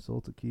my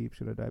soul to keep.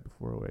 Should I die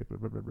before awake? Blah,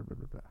 blah, blah, blah,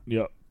 blah, blah.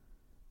 Yep.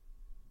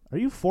 Are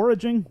you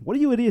foraging? What are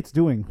you idiots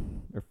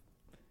doing?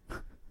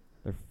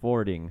 They're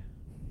fording,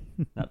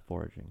 not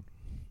foraging.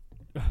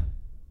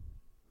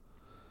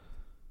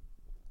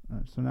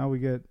 So now we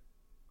get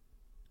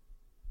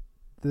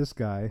this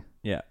guy.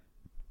 Yeah.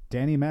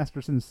 Danny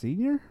Masterson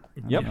Sr.?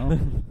 Yep.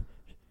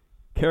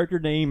 Character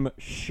name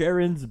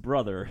Sharon's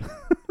brother.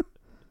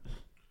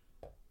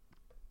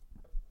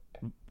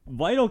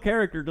 Vital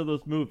character to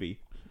this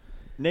movie.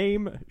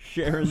 Name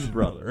Sharon's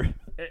brother.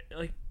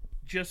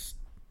 Just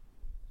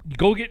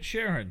go get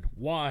Sharon.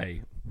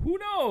 Why? Who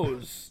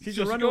knows? She's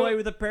a runaway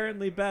with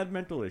apparently bad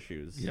mental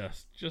issues.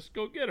 Yes, just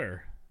go get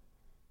her.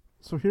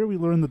 So here we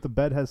learn that the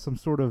bed has some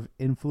sort of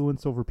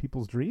influence over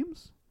people's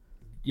dreams?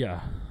 Yeah.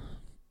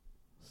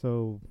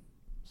 So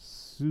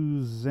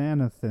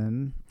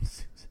Susanathan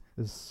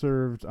is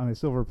served on a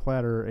silver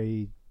platter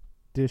a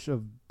dish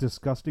of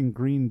disgusting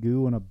green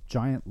goo and a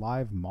giant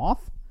live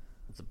moth?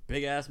 It's a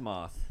big-ass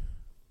moth.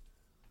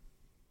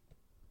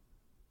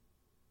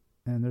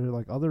 And there are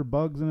like other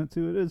bugs in it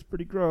too. It is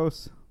pretty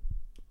gross.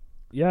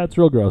 Yeah, it's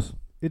real gross.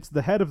 It's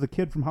the head of the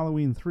kid from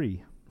Halloween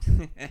 3.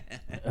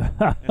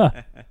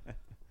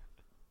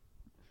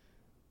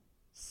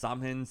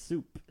 Samhain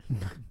soup.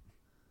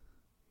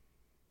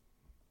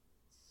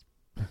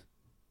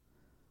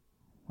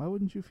 Why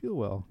wouldn't you feel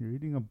well? You're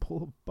eating a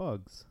bowl of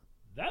bugs.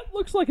 That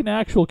looks like an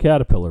actual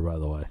caterpillar, by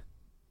the way.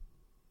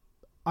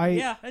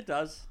 Yeah, it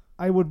does.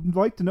 I would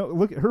like to know.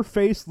 Look, her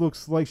face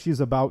looks like she's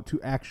about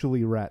to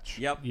actually retch.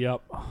 Yep.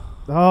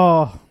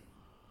 Oh,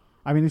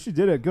 I mean, if she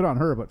did it, good on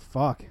her. But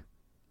fuck,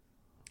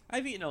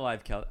 I've eaten a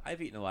live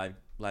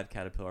black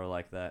caterpillar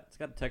like that. It's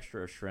got the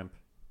texture of shrimp.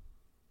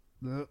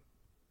 No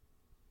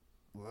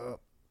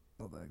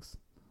thanks.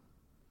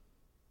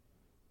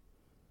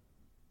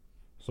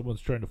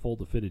 Someone's trying to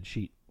fold a fitted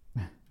sheet.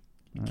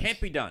 It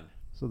can't be done.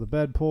 So the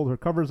bed pulled her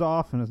covers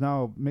off and is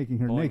now making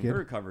her Pulling naked.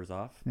 her covers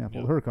off. Yeah,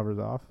 pulled Yep. her covers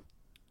off.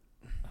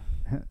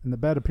 And the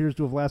bed appears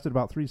to have lasted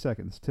about 3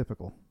 seconds.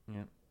 Typical.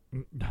 Yeah.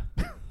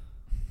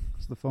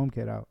 So the foam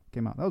came out.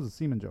 That was a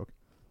semen joke.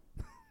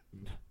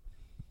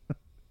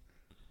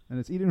 And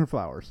it's eating her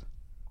flowers.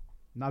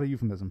 Not a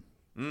euphemism.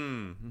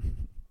 Mm.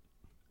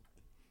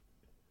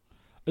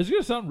 It's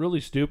going to sound really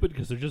stupid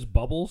because they're just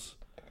bubbles,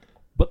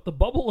 but the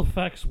bubble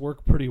effects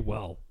work pretty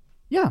well.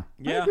 Yeah, I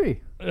Yeah.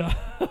 agree.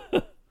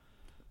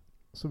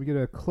 So we get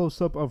a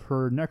close-up of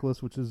her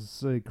necklace, which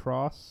is a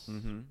cross,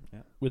 Mm-hmm.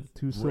 Yeah. With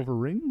 2 silver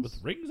rings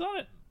with rings on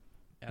it?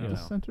 I at don't the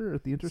know. center,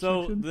 at the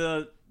So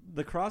intersection.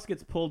 the cross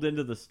gets pulled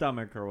into the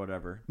stomach or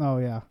whatever, Oh,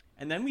 yeah.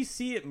 and then we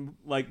see it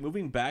like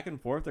moving back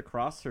and forth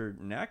across her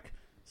neck.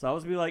 So I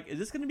was be like, is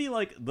this going to be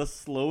like the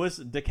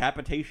slowest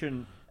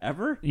decapitation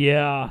ever?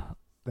 Yeah.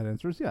 That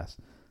answer is yes.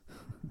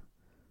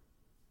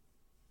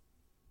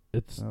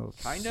 It's So,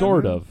 Kind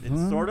sort of.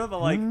 It's sort of a,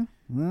 like, Huh?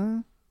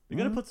 you're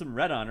going to put some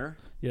red on her.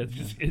 Yeah, it's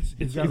just it's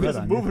got giving, red It's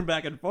on you. moving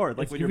back and forth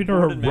like it's when you're giving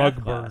her a bored in math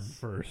rug burn class.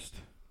 first.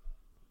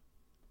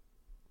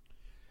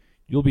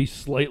 You'll be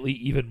slightly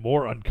even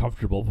more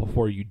uncomfortable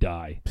before you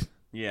die.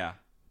 Yeah.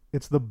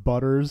 It's the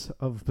butters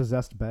of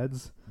possessed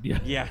beds. Yeah.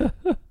 Yeah.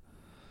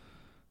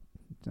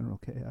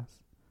 General chaos.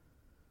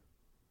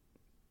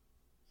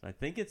 So I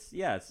think it's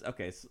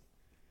okay.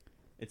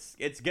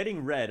 It's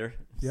getting red or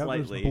Yeah,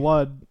 slightly. there's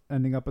blood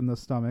ending up in the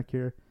stomach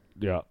here.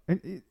 Yeah.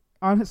 And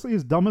honestly,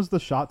 as dumb as the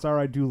shots are,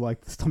 I do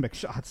like the stomach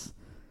shots.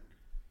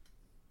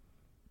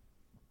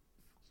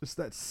 Just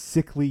that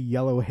sickly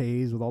yellow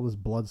haze with all this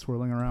blood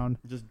swirling around.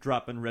 Just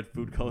dropping red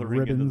food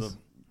coloring into Ribbons. the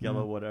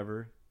yellow Yeah.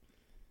 whatever.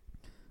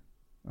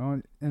 Oh,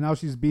 and now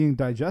she's being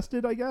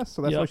digested, I guess.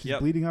 So that's why Yep. she's Yep.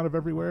 bleeding out of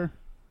everywhere.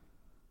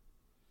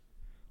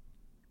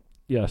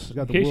 Yes. She's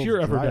got In the case world's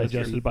you're ever driest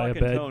digested teeth. by a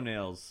Fucking bed,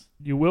 toenails.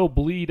 you will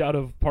bleed out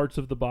of parts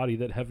of the body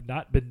that have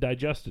not been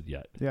digested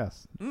yet.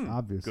 Yes,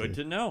 obviously. Good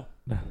to know.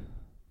 Now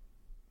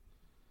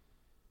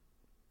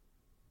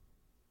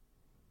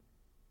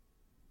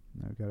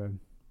we've got a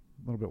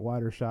little bit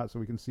wider shot so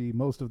we can see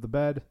most of the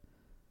bed.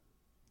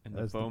 And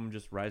the As the- foam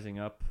just rising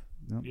up.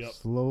 Yep.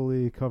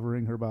 Slowly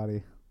covering her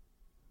body.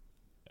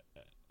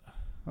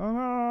 Oh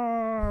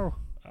no!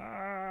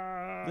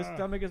 This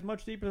stomach is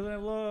much deeper than it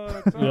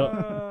looks. Yep.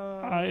 Ah.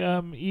 I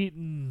am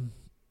eaten.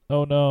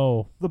 Oh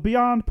no. The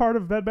Beyond part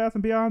of Bed Bath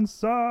 & Beyond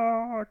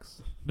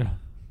sucks. The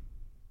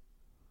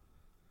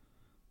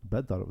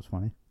bed thought it was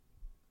funny.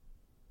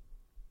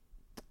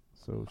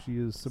 So she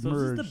is So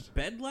submerged. is this the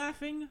bed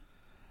laughing?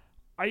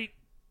 I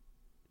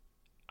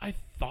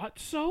thought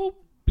so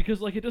because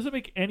like it doesn't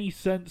make any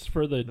sense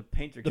for The the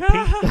painter. the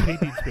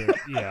painting spirit.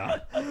 Yeah.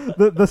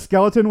 the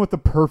skeleton with the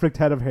perfect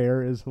head of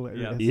hair is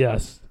hilarious.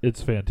 Yes,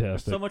 it's There's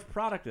fantastic. so much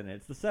product in it.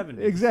 It's the 70s.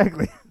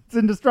 Exactly. It's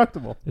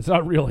indestructible. It's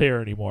not real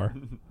hair anymore.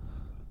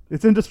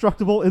 It's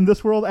indestructible in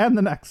this world and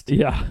the next.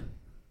 Yeah.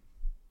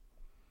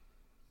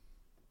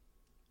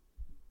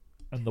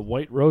 And the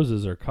white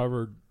roses are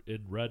covered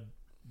in red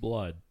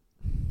blood.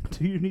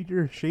 Do you need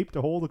your shape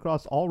to hold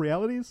across all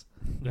realities?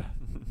 And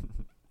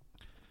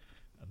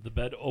the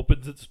bed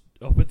opens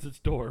its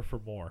door for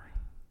more.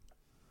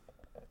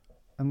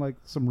 And like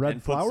some red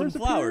And put flowers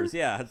some appear? flowers.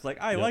 Yeah, it's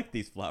like, I Yep. like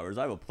these flowers.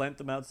 I will plant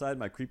them outside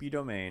my creepy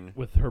domain.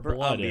 With her For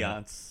blood in it.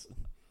 ambiance.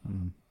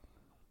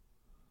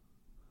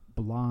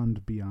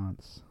 Blonde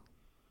Beyonce.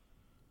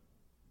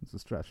 It's a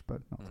stretch,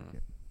 but I'll take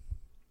it.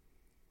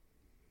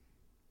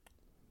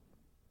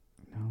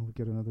 Now we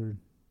get another.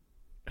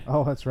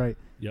 Oh, that's right.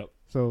 Yep.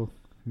 So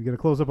we get a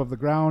close up of the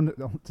ground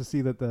to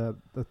see that the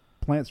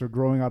plants are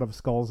growing out of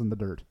skulls in the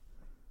dirt.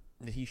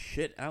 Did he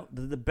shit out?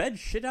 Did the bed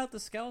shit out the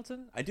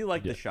skeleton? I do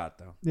like Yeah. the shot,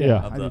 though. Yeah.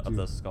 Of I the do of too.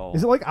 the skull.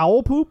 Is it like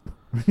owl poop?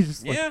 He's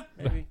just like, Yeah,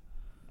 maybe.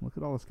 look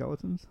at all the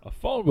skeletons. A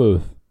phone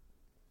booth.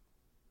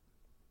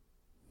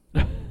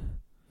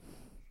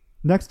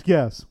 Next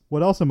guess.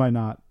 What else am I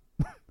not?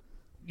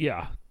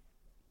 Yeah.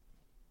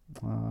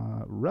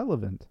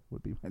 Relevant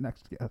would be my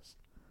next guess.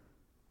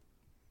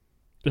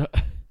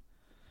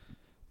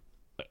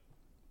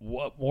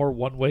 What more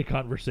one-way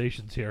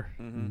conversations here?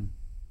 Mm-hmm.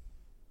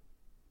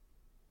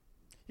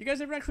 You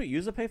guys ever actually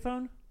use a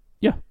payphone?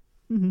 Yeah.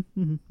 Mm-hmm,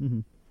 mm-hmm, mm-hmm.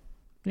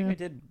 I think Yeah. I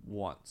did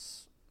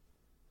once.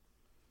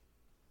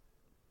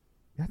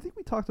 I think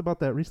we talked about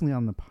that recently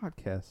on the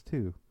podcast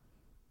too.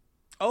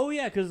 Oh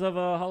yeah, because of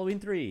Halloween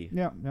 3.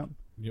 Yeah. Yep.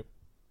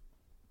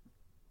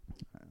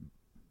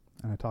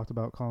 And I talked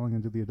about calling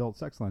into the adult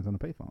sex lines on a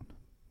payphone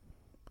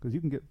because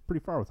you can get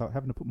pretty far without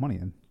having to put money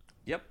in.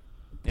 Yep.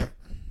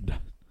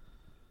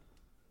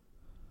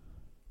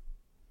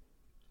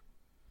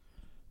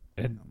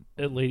 And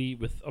a lady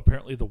with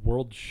apparently the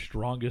world's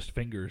strongest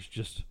fingers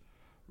just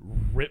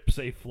rips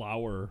a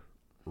flower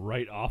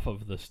right off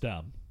of the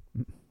stem.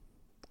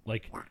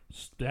 Like,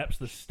 snaps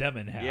the stem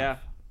in half. Yeah.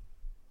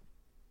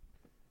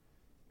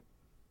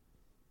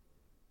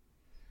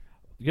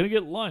 Gonna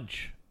get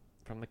lunch,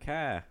 From the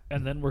car.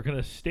 and then we're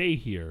gonna stay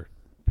here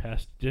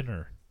past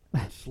dinner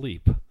and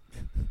sleep.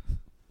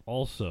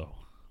 Also,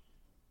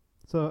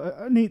 So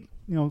a neat,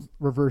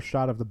 reverse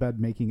shot of the bed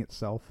making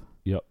itself.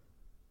 yep.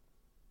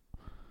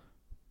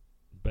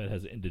 Bed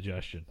has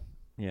indigestion.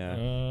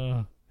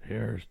 Yeah.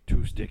 Hair's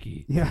too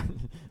sticky. Yeah.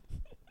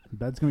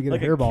 Bed's gonna get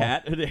Like a hairball.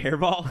 cat with a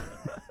hairball.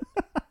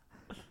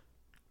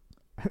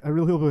 I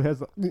really hope it has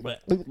Bleh,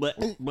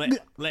 bleh, bleh,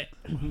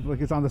 bleh. like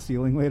it's on the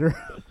ceiling later.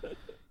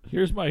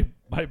 Here's my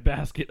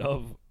basket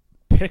of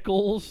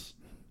pickles,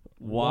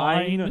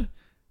 Wine.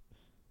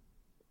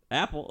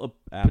 Apples.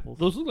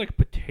 Those look like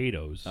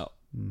potatoes. Oh.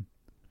 Mm.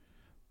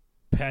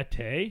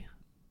 Pate.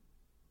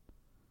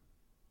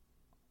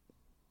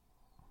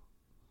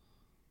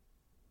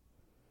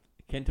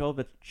 Can't tell if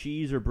it's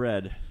cheese or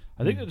bread.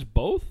 I think it's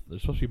both.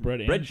 There's supposed to be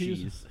bread and Bread cheese.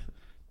 cheese.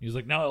 He's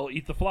like, now I'll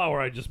eat the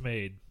flour I just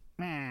made.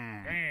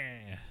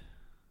 Eh.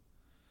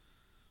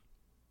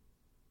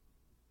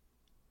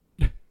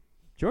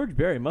 George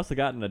Barry must have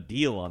gotten a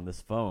deal on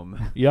this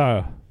foam.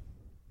 Yeah.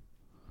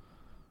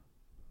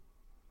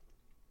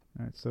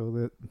 All right,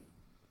 so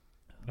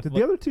did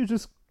the other two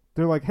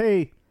they're like,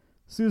 hey,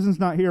 Susan's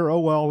not here. Oh,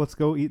 well, let's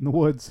go eat in the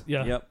woods.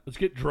 Yeah. Yep. Let's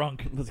get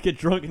drunk. Let's get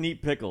drunk and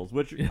eat pickles,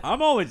 which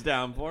I'm always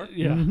down for.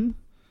 Yeah. Mhm.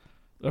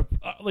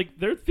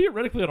 They're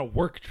theoretically on a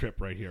work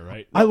trip right here,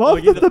 right? I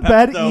love get that the the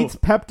bed Pepto. eats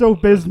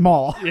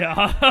Pepto-Bismol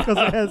Yeah. because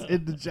it has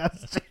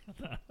indigestion.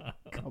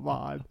 Come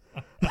on.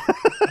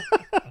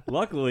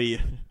 Luckily,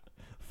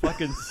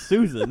 fucking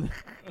Susan.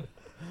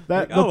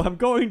 That Like, I'm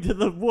going to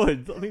the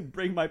woods. Let me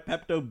bring my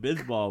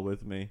Pepto-Bismol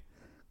with me.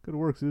 Good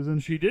work, Susan.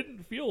 She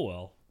didn't feel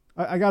well.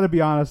 I got to be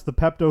honest. The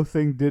Pepto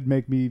thing did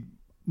make me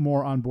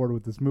more on board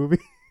with this movie.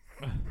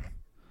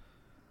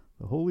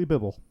 The Holy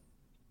Bible.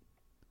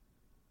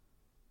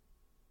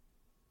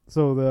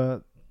 So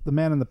the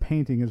man in the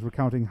painting is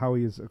recounting how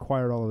he has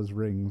acquired all of his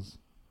rings,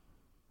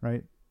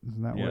 right?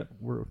 Isn't that Yeah. what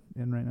we're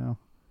in right now?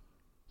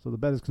 So the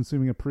bed is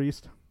consuming a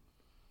priest.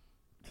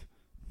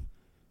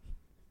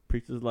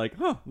 Priest is like,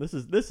 this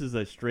is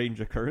a strange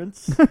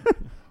occurrence.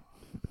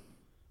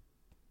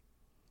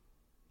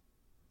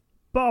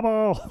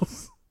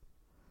 Bubbles.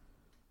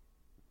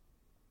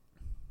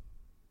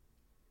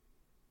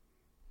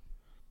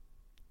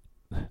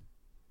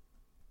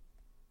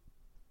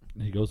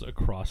 He goes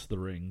across the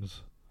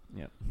rings.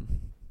 Yep.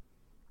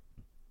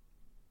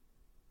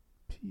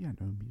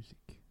 Piano music.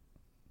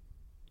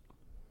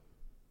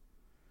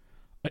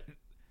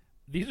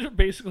 These are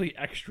basically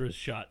extras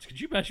shots.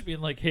 Could you imagine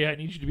being like, hey, I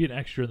need you to be an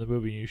extra in the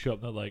movie, and you show up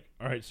and they're like,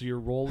 all right, so your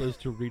role is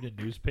to read a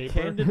newspaper?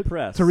 Candid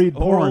press. To read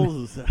porn.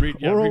 Orals,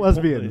 Read Oral read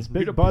lesbians, porn, big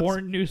read a butts,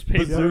 porn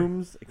newspaper,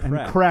 bazooms, and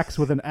cracks. cracks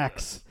with an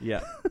X.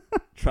 Yeah.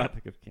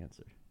 Tropic of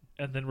Cancer.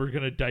 and then we're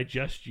going to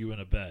digest you in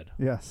a bed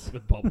Yes.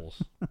 with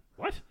bubbles.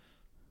 What?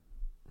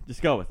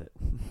 Just go with it.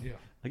 Yeah.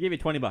 I'll give you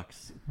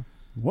 $20.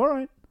 All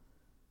right.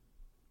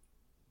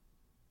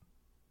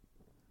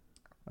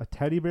 A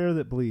teddy bear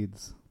that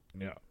bleeds.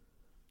 Yeah.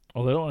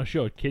 Oh, they don't want to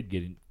show a kid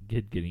getting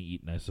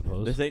eaten, I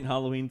suppose. This ain't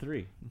Halloween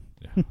 3.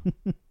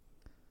 A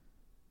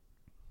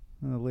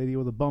lady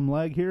with a bum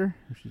leg here.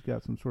 She's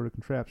got some sort of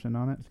contraption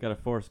on it. It's got a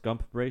Forrest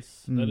Gump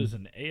brace. That is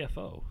an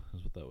AFO,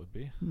 is what that would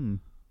be.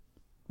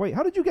 Wait,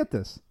 how did you get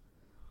this?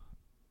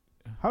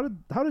 How did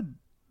Well,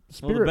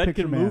 Spirit the bed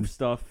Picture can Man move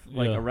stuff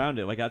like Yeah. around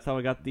it. Like that's how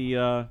I got the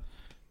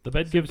The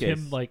bed gives him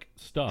Suitcase. like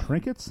stuff.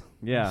 trinkets?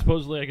 yeah.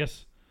 Supposedly, I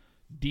guess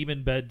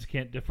demon beds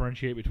can't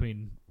differentiate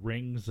between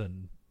rings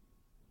and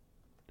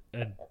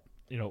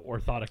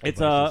orthotic It's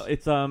devices.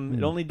 it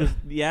only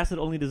the acid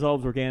only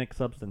dissolves organic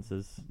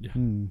substances. Yeah.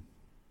 Hmm.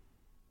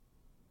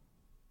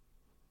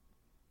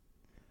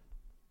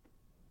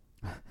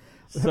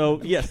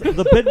 So yes,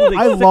 the bed was a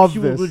I love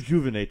sexual this.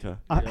 rejuvenator.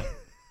 Yeah.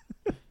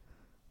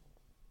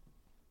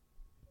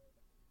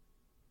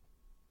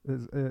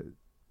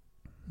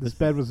 This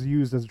bed was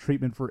used as a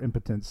treatment for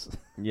impotence.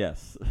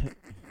 Yes.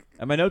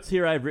 And my notes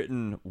here, I've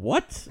written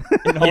what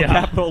in all Yeah.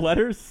 capital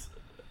letters.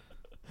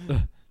 This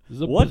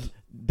is a What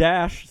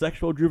dash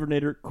sexual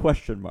rejuvenator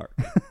question mark.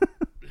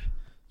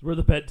 where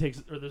the bed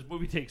takes, or this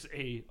movie takes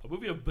a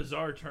movie of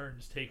bizarre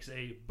turns takes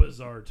a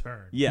bizarre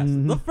turn. Yes,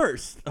 Mhm. the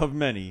first of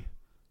many.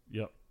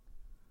 Yep.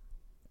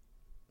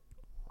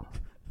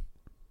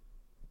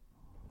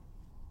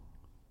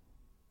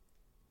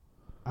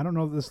 I don't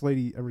know if this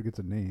lady ever gets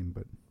a name,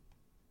 but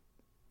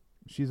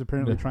she's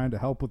apparently Yeah. trying to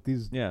help with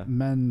these Yeah.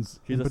 men's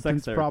She's a sex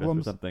impotence therapist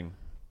problems. or something.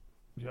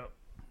 Yep.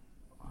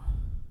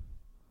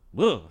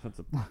 Ugh, that's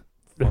a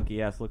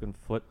funky ass looking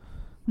foot.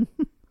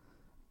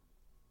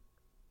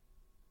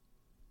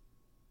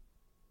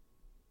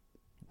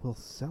 We'll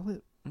sell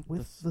it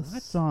with the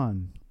What?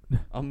 sun.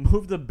 I'll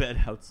move the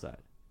bed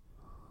outside.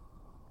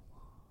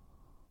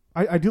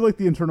 I do like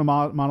the internal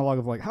monologue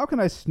of like, how can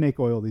I snake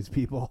oil these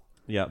people?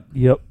 Yep.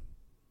 Yep.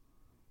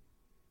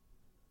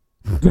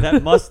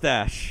 That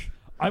mustache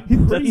I'm He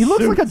pretty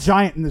looks sure like a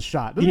giant in this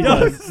shot. Doesn't He he?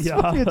 does. He's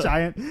supposed to be a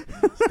giant.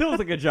 still looks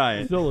like a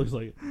giant. still looks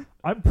like.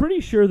 I'm pretty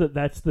sure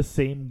that's the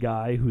same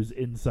guy who's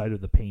inside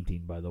of the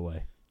painting. By the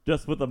way,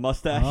 Just with a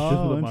mustache. Oh.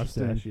 just with a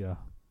interesting. mustache. Yeah.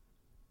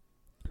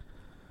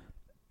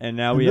 And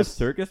now And we have this-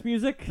 circus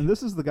music? And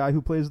this is the guy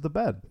who plays the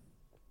bed.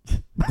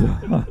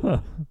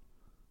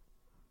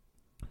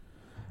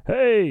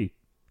 Hey,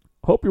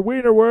 hope your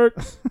wiener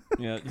works.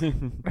 Yeah.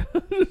 Good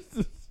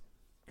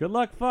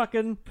luck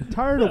fucking.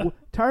 Tired of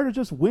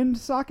just wind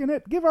socking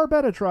it? Give our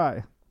bed a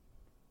try.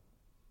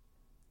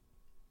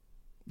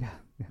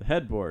 The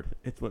headboard.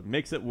 It's what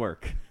makes it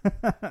work.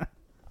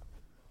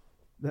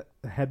 The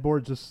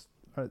headboard just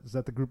is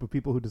that the group of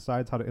people who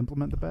decides how to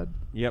implement the bed?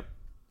 Yep.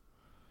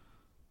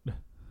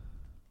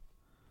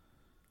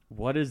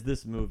 What is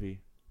this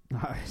movie?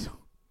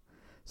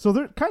 So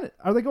they're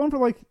are they going for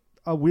like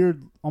a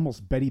weird,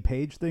 almost Betty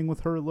Page thing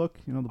with her look?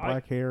 You know, the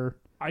black hair.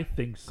 I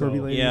think so.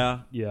 Curvy lady. Yeah.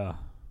 Yeah.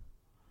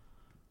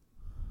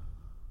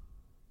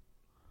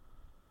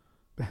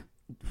 They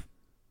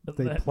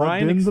That- plugged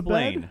Brian, in the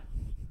explain. bed.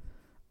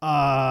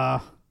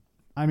 I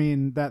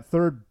mean that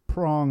third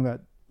prong,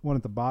 that one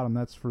at the bottom.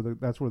 That's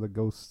where the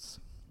ghosts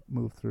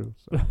move through.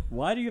 So,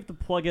 Why do you have to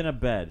plug in a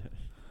bed?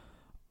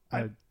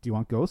 do you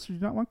want ghosts or do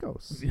you not want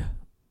ghosts? Yeah.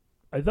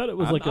 I thought it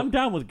was I'm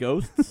down with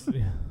ghosts.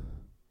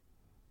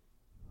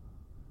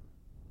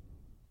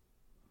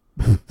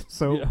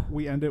 So Yeah.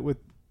 we end it with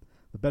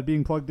the bed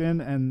being plugged in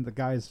and the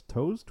guy's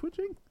toes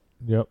twitching.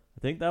 Yep. I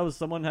think that was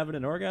someone having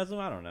an orgasm.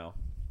 I don't know.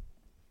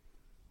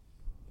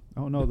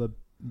 Oh no,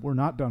 we're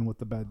not done with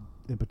the bed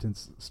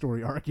impotence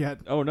story arc yet.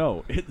 Oh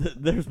no,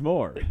 there's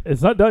more.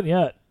 It's not done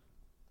yet.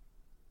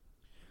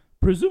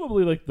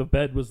 Presumably, like the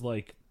bed was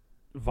like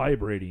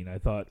vibrating. I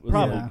thought. Was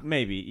Probably, Yeah.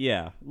 maybe,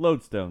 yeah,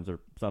 lodestones or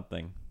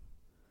something.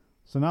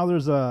 So now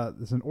there's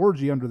an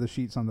orgy under the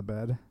sheets on the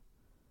bed.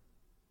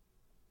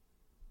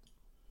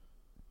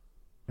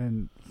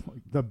 And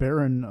the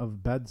Baron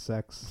of bed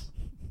sex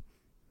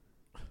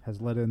has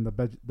let in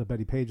the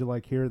Betty Page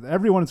alike here.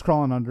 Everyone is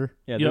crawling under.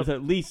 Yeah, Yep. there's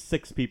at least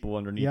 6 people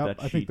underneath Yep, that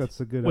sheet. I think that's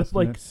a good with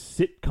estimate. like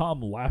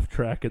sitcom laugh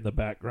track in the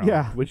background.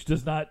 Yeah. Which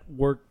does not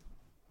work.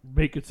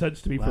 Make it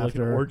sense to me for like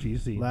an Laughter, orgy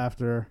scene.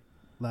 laughter.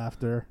 I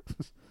and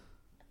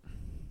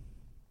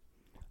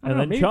don't know,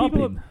 then maybe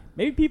chomping.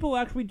 Maybe people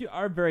actually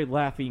are very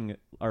laughing,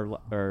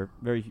 are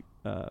very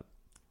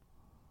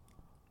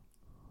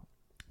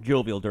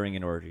jovial during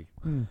an orgy.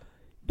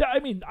 Yeah, I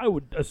mean, I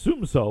would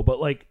assume so, but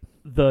like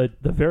the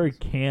very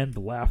canned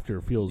laughter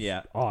feels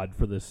Yeah. odd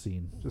for this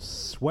scene.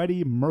 Just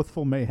sweaty,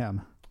 mirthful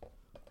mayhem.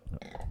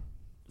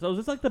 So is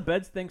this like the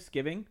bed's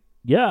Thanksgiving?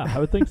 Yeah, I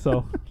would think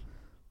so.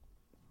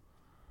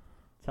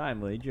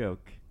 Timely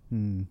joke.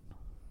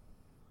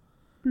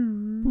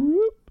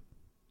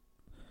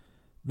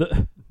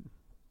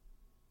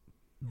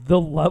 The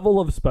level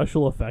of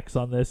special effects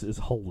on this is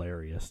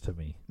hilarious to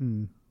me.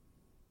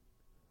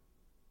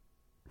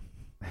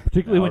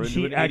 Particularly Now when we're into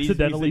she an 80s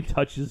accidentally music.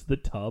 touches the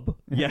tub.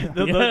 Yeah,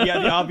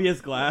 the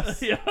obvious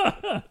glass.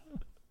 Yeah.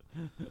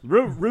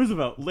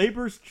 Roosevelt,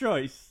 labor's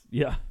choice.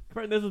 Yeah.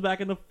 This was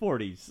back in the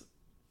 40s.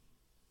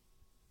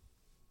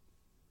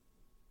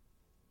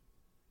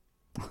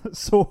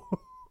 So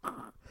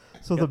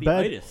the Got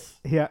bed, itis.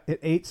 yeah, it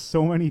ate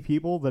so many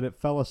people that it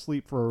fell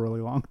asleep for a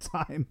really long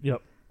time.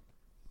 Yep.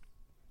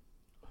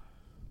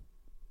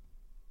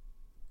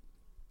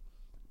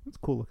 That's a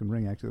cool looking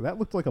ring, actually. That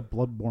looked like a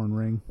Bloodborne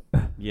ring.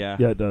 Yeah.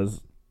 Yeah, it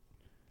does.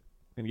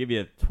 Gonna give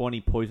you a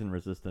 20 poison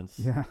resistance.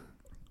 Yeah.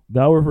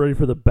 Now we're ready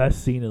for the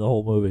best scene in the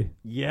whole movie.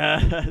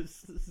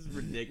 Yes. This is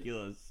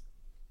ridiculous.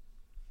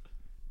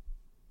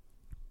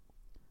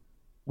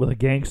 With a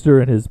gangster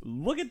and his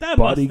Look at that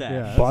Body- mustache.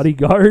 Yeah.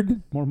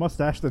 bodyguard. More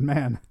mustache than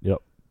man. Yep.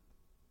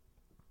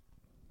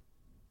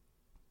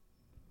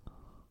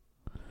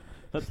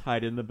 Let's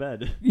hide in the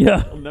bed.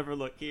 Yeah. I'll never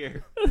look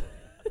here.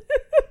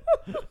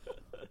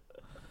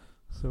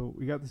 So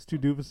we got these two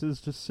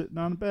doofuses just sitting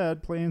on a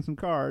bed playing some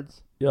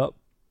cards. Yep.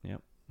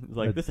 It's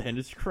like, this hand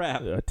is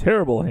crap. A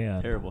terrible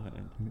hand. Terrible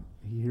hand.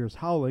 He hears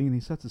howling and he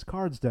sets his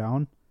cards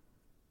down.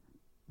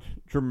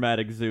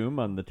 Dramatic zoom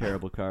on the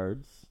terrible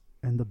cards.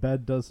 And the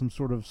bed does some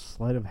sort of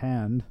sleight of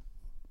hand.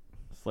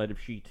 Sleight of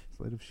sheet.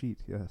 Sleight of sheet,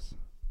 yes.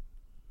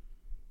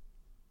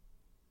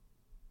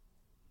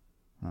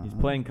 He's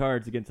playing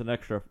cards against an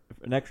extra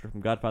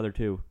from Godfather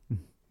 2.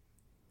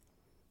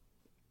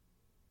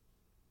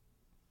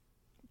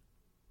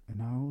 And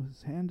now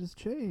his hand has It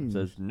changed.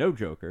 says no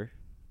Joker.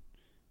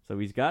 So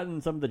he's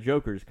gotten some of the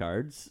Joker's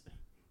cards.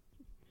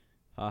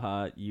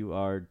 Haha, you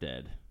are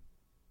dead.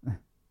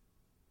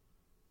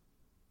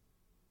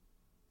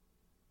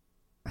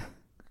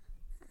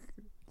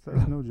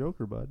 Says no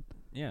Joker, bud.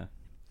 Yeah.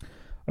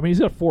 I mean, he's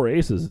got 4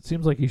 aces. It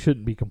seems like he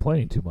shouldn't be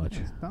complaining too much.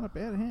 It's not a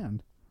bad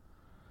hand.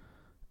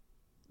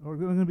 There are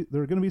going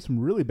to be some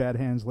really bad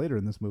hands later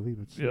in this movie,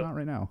 but Yep. not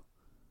right now.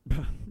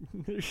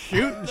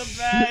 Shoot the Shoot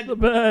bed. the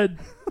bed.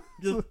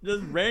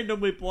 just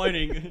randomly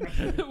pointing.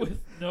 With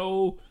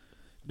no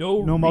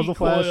muzzle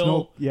flash,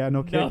 no kick,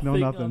 nothing no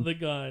nothing. on the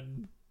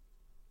gun.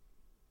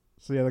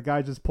 So yeah, the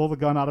guy just pulled the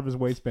gun out of his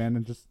waistband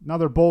and just now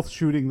they're both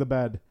shooting the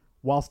bed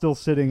while still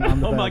sitting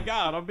on the Oh bed. my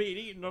god, I'm being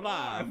eaten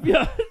alive.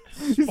 Yeah,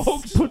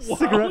 smokes puts while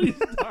cigarette- he's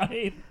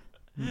dying.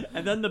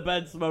 And then the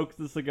bed smokes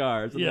the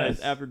cigars. A Yes.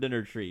 nice after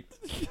dinner treat.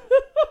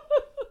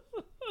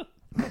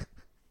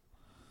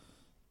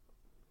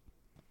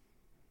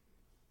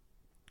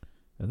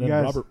 And then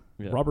Yes.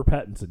 Robert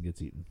Pattinson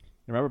gets eaten.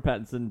 And Robert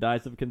Pattinson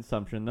dies of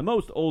consumption, the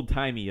most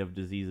old-timey of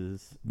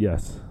diseases.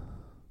 Yes.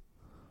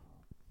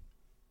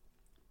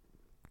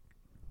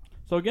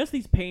 So I guess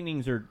these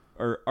paintings or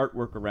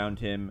artwork around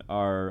him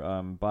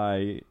are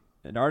by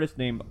an artist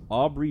named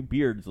Aubrey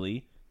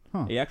Beardsley,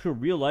 Huh. a actual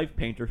real-life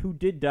painter who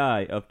did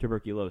die of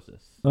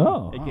tuberculosis,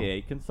 Oh.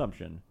 a.k.a.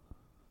 consumption.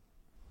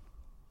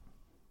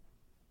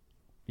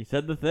 He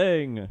said the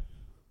thing.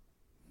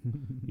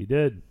 He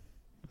did.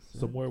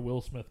 Somewhere Will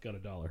Smith got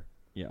 $1.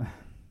 Yeah.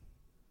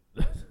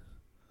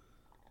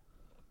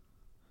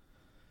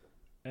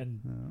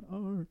 And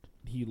Art.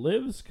 he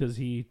lives because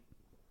he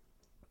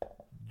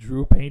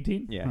drew a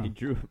painting. Yeah, Huh. he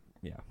drew.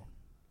 Yeah.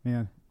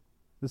 Man,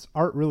 this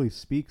art really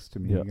speaks to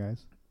me, Yeah. you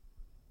guys.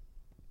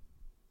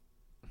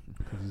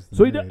 'Cause he's the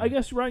So I narrator.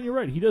 guess Ryan, you're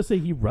right. He does say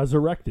he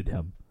resurrected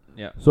him.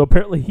 Yeah. So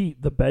apparently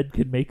the bed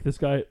could make this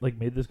guy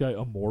made this guy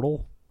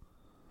immortal.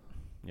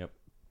 Yep.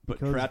 But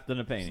Because trapped in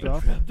a painting.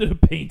 stuff- Trapped in a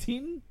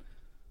painting.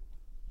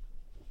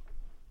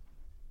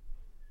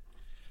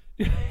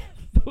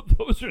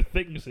 Those are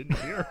things in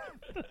here.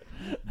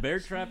 Bear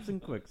traps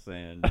and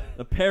quicksand.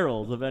 The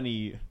perils of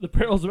any. The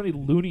perils of any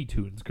Looney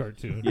Tunes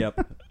cartoon.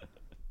 Yep.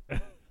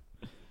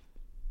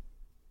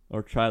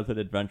 Or childhood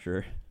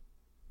adventure.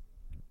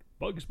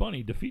 Bugs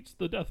Bunny defeats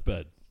the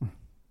deathbed.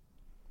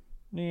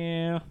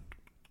 Yeah.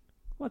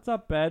 What's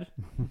up, bed?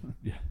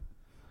 Yeah.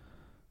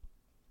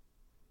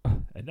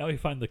 And now we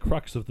find the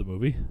crux of the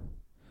movie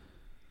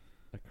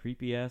A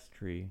creepy ass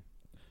tree.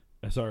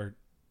 as our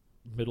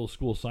middle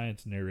school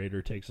science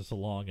narrator takes us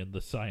along in the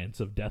science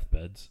of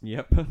deathbeds.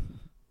 Yep.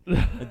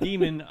 A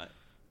demon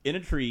in a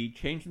tree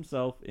changed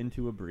himself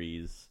into a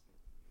breeze.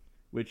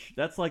 Which,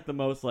 that's like the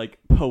most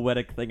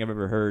poetic thing I've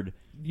ever heard.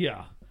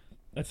 Yeah.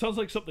 That sounds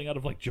like something out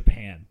of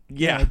Japan.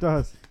 Yeah, it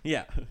does.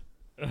 Yeah.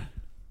 I'm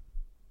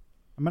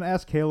going to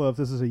ask Kayla if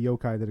this is a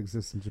yokai that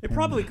exists in Japan. It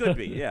probably could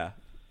be, yeah.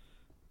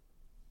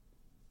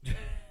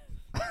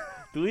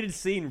 Deleted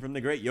scene from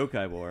the Great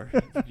Yokai War.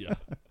 Yeah.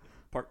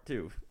 Part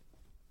 2.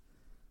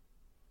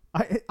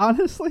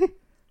 Honestly,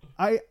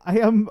 I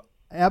am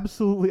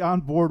absolutely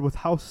on board with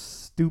how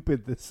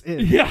stupid this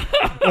is. Yeah.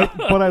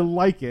 But I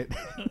like it.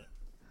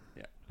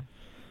 Yeah.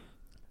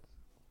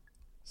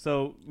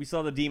 So, we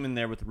saw the demon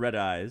there with red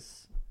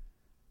eyes.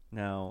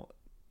 Now,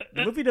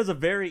 the movie does a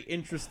very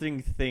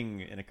interesting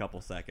thing in a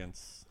couple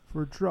seconds.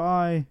 For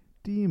dry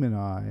demon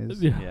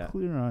eyes, Yeah.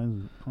 clear eyes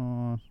is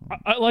awesome.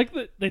 I like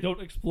that they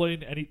don't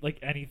explain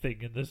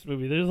anything in this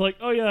movie. They're just like,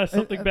 oh yeah,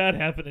 something bad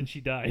happened and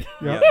she died.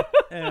 Yep.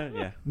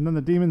 Yeah. And then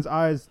the demon's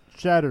eyes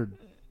shattered,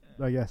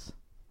 I guess.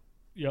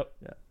 Yep.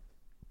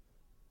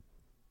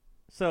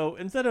 So,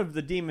 instead of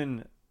the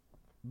demon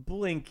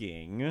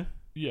blinking...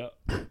 Yeah.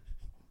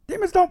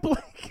 Demons don't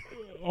blink!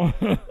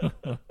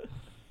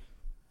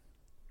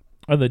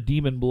 And the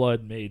demon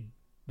blood made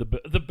the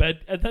bed,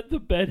 and then the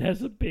bed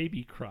has a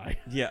baby cry.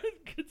 Yeah.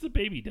 It's a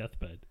baby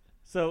deathbed.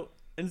 So,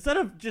 instead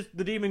of just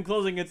the demon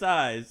closing its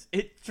eyes,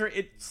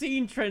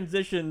 scene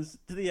transitions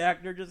to the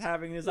actor just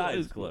having his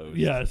eyes closed.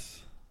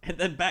 Yes. And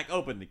then back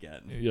open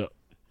again. Yeah.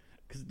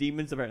 Because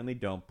demons apparently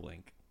don't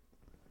blink.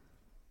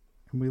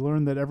 And we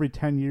learned that every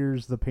 10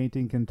 years the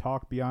painting can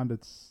talk beyond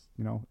its,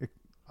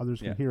 others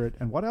can Yeah. hear it.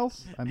 And what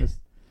else? I missed.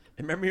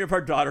 In memory of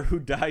our daughter who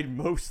died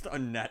most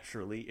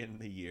unnaturally in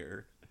the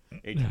year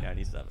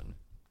 1897.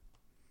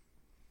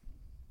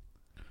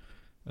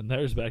 And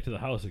there's back to the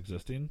house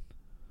existing.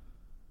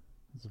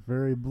 It's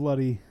very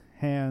bloody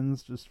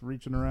hands just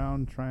reaching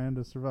around trying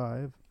to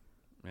survive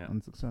Yeah.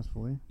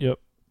 unsuccessfully. Yep.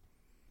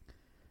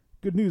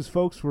 Good news,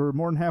 folks. We're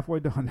more than halfway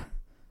done.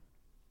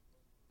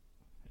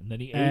 And then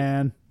he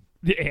And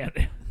ate.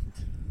 And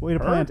way to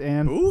Her? plant,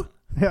 Anne. Who?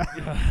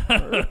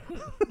 Yeah.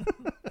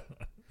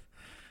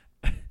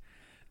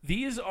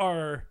 these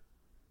are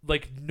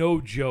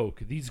no joke.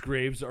 These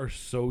graves are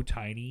so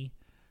tiny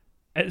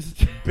as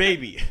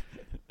Baby.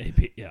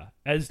 yeah,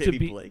 as Baby to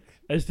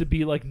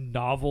be Blake.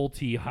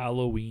 novelty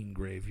Halloween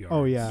graveyards.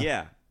 Oh, yeah.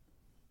 Yeah.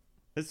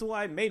 This is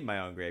why I made my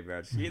own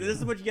graveyards. This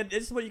is what you get.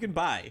 This is what you can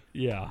buy.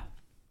 Yeah.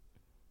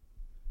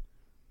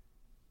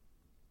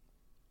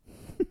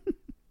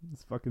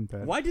 It's fucking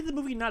bad. Why did the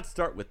movie not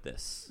start with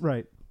this?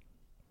 Right.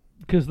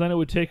 Because then it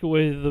would take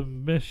away the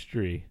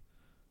mystery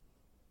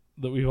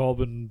that we've all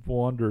been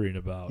wondering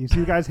about. You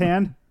see the guy's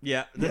hand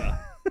Yeah.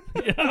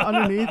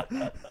 underneath?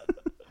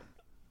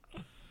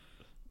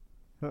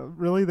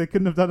 Really? They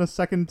couldn't have done a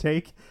second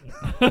take?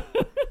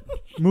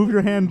 Move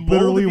your hand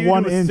literally Bold of you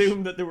 1 to inch.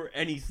 assume that there were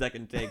any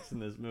second takes in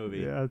this movie.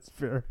 Yeah, it's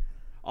fair.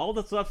 All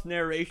the stuff's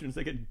narrations.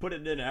 They could put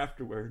it in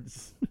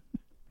afterwards.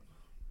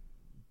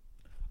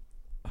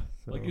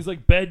 So. He's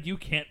like, Bed, you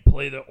can't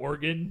play the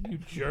organ, you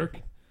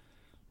jerk.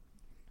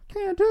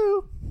 Can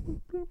do.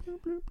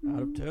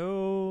 Out of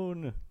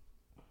tone.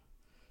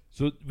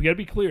 So we gotta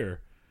be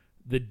clear.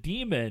 The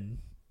demon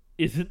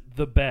isn't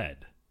the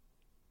bed.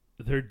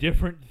 They're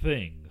different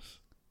things.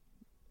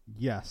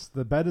 Yes,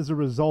 the bed is a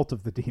result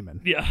of the demon.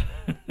 Yeah.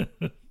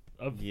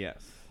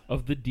 Yes.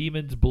 Of the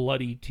demon's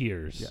bloody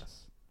tears.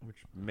 Yes.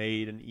 Which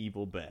made an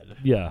evil bed.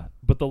 Yeah.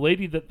 But the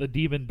lady that the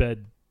demon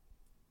bed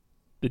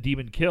the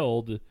demon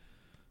killed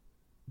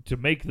to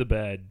make the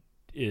bed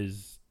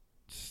is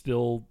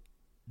still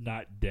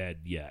not dead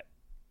yet.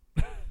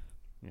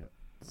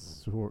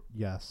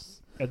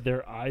 Yes. And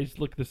their eyes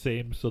look the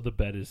same, so the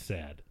bed is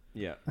sad.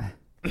 Yeah.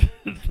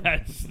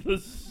 That's the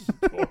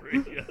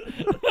story.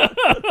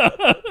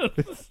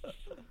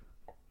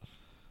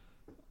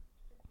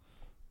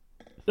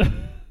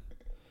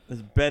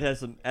 This bed has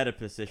some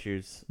Oedipus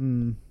issues.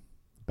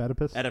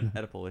 Oedipus?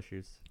 Oedipal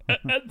issues.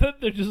 And then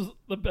they're just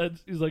the bed.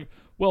 He's like,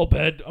 "Well,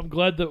 bed, I'm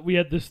glad that we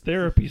had this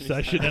therapy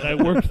session and I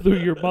worked through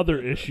your mother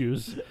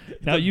issues.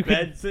 Now the you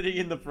bed can, sitting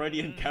in the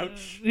Freudian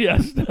couch.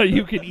 yes, now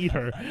you can eat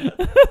her."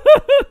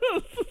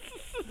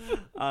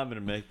 I'm gonna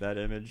make that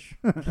image.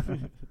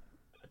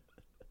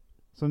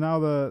 So now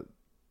the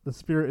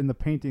spirit in the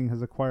painting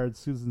has acquired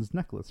Susan's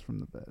necklace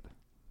from the bed.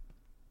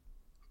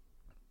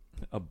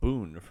 A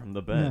boon from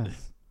the bed.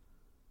 Yes.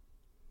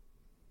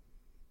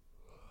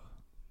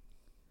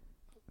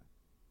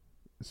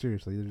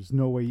 Seriously, there's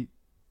no way,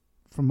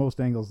 from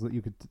most angles, that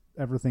you could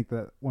ever think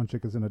that one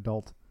chick is an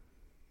adult.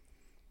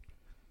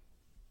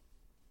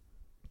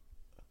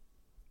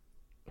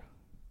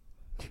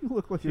 You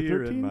look like you're Here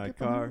 13. in my Get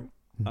the car, hell-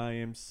 I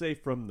am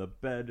safe from the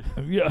bed.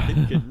 Yeah.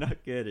 It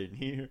cannot get in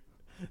here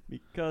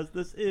because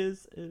this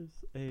is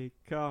a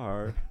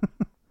car.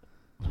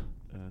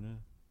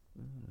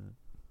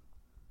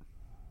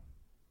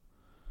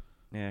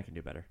 Yeah, I can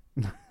do better.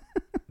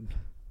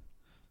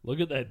 Look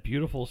at that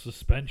beautiful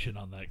suspension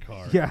on that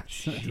car. Yeah.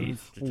 Jeez.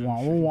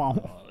 Wow,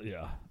 wow.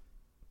 Yeah.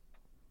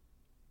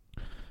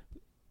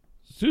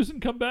 Susan,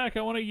 come back.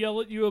 I want to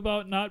yell at you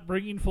about not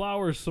bringing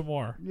flowers some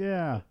more.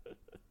 Yeah.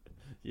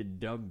 You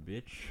dumb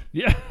bitch.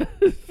 Yeah.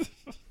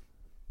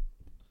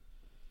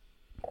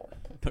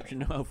 Don't you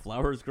know how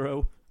flowers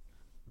grow?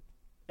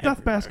 Death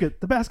Everywhere.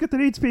 basket. The basket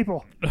that eats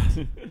people.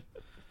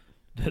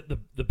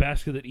 the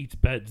basket that eats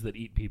beds that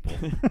eat people.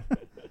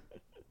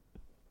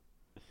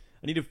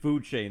 I need a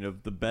food chain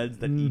of the beds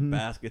that eat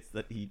baskets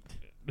that eat.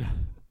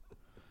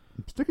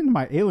 I'm sticking to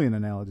my alien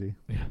analogy.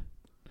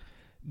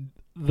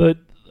 The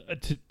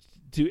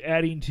to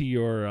adding to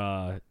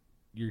your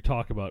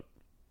talk about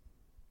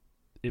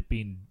it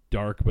being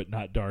dark but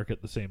not dark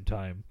at the same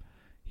time.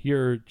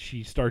 Here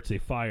she starts a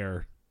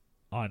fire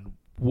on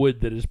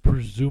wood that is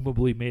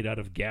presumably made out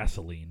of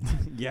gasoline.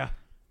 Yeah.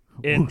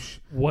 In Whoosh.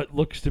 what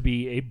looks to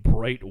be a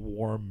bright,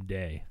 warm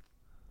day.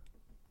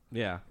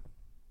 Yeah.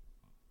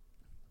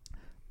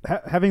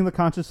 Having the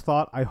conscious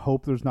thought, I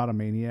hope there's not a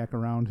maniac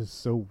around, is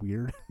so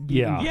weird.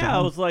 Yeah. Yeah,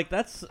 I was like,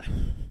 that's...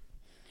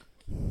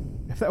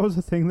 If that was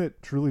a thing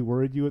that truly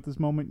worried you at this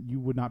moment, you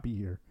would not be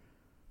here.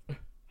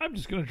 I'm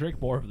just going to drink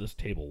more of this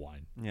table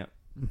wine. Yeah.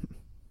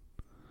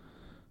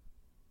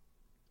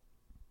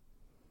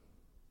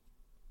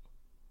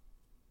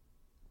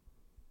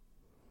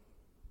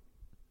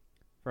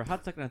 For a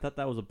hot second, I thought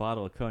that was a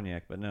bottle of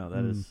cognac, but no,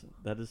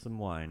 that is some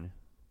wine.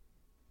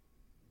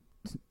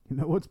 You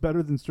know what's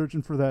better than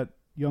searching for that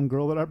young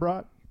girl that I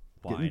brought?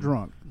 Wine. Getting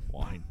drunk.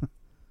 Wine.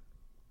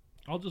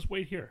 I'll just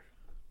wait here.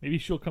 Maybe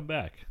she'll come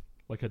back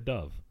like a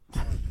dove.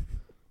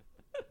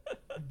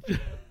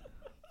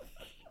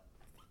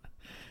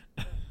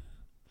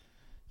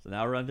 So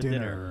now we're on to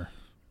dinner.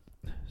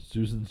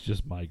 Susan's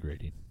just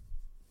migrating.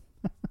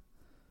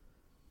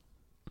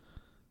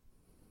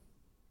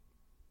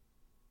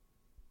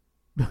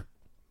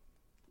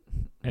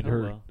 And Oh,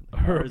 her well. The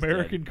her car is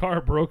American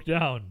car broke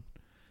down.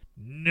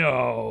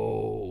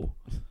 No.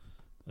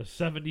 A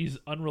 70s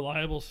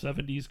unreliable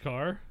 70s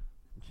car.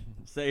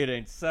 Say it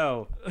ain't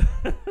so.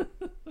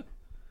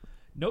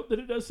 Note that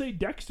it does say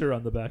Dexter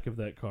on the back of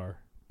that car,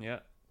 Yeah.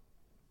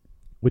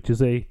 which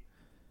is a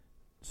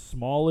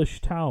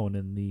smallish town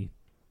in the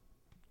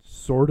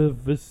sort of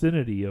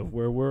vicinity of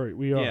where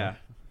we are. Yeah.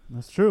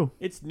 That's true.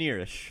 It's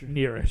nearish.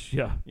 Nearish,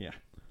 yeah. Yeah.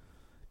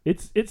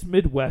 It's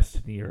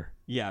Midwest near.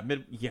 Yeah.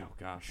 Yeah. Oh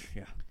gosh.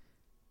 Yeah.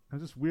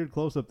 And just weird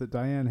close up that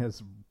Diane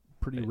has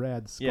pretty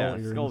rad skull Yeah.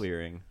 earrings. Skull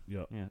earring.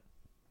 Yeah. Yeah.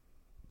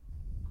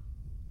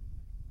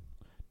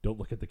 Don't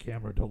look at the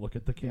camera. Don't look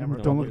at the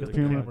camera. Don't look at the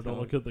camera. Don't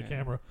look at the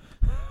camera.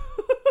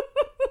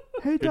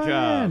 Hey, Good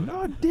Diane!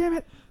 job. Oh, damn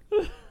it!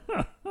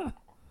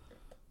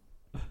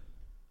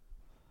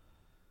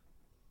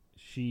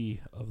 She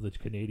of the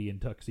Canadian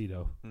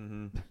tuxedo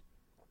Mm-hmm.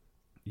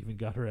 even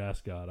got her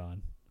ascot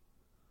on.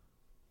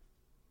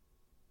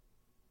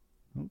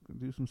 Oh, can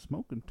do some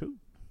smoking too.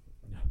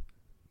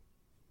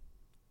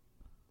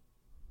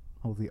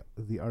 Oh,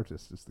 the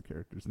artist is the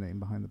character's name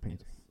behind the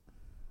painting.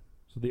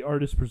 So the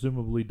artist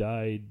presumably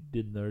died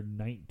in the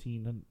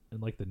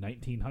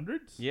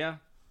 1900s. Yeah.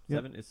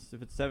 Yep. If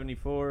it's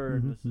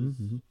 74, this is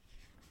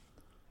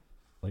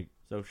Like-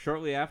 so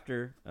shortly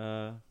after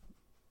the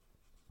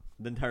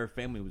entire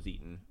family was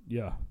eaten.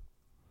 Yeah.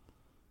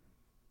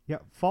 Yeah,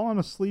 falling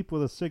asleep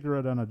with a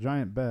cigarette on a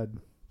giant bed.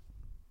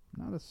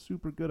 Not a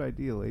super good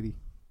idea, lady.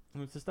 It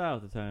was the style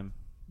at the time.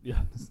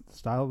 Yeah. The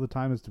style of the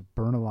time is to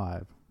burn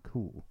alive.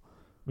 Cool.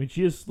 I mean,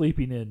 she is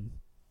sleeping in,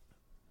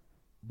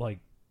 like,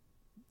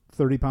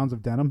 30 pounds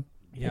of denim.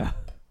 yeah,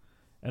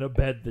 and a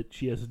bed that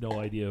she has no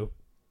idea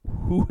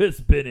who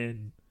has been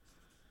in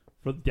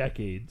for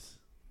decades.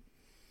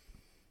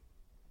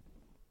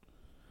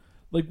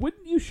 Like,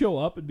 wouldn't you show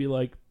up and be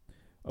like,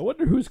 I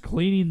wonder who's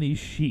cleaning these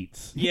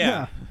sheets?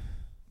 Yeah.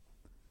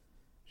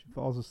 She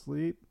falls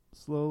asleep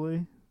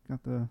slowly.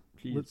 Got the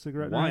She's lit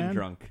cigarette in her wine hand.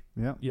 drunk.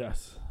 Yep.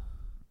 Yes.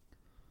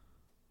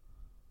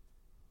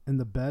 And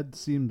the bed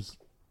seems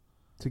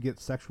to get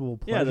sexual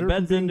pleasure. Yeah, the from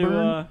bed's being into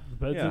burned.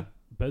 The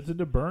bed's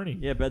into burning.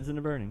 yeah, bed's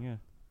into burning. Yeah.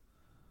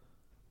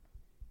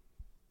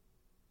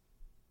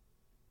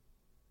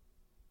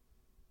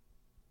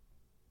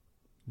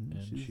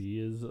 And She's she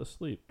is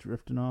asleep.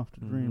 drifting off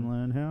to Mhm.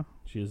 dreamland. Yeah,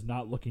 She is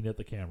not looking at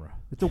the camera.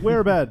 it's a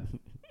werebed.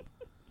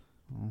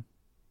 Oh.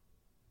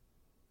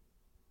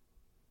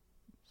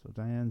 So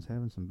Diane's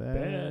having some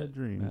bad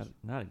dreams.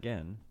 Not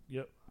again.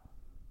 Yep.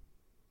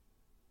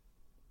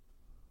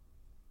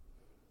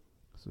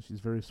 So she's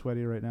very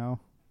sweaty right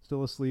now.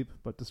 Still asleep,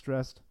 but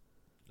distressed.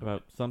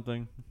 About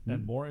something.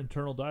 And more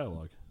internal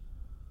dialogue.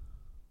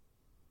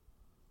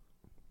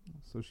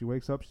 So she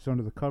wakes up. She's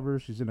under the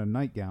covers. She's in a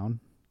nightgown.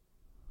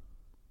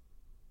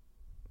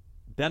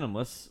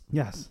 Denimless.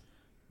 Yes.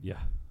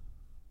 Yeah.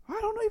 I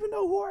don't even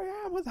know who I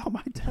am without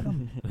my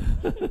denim.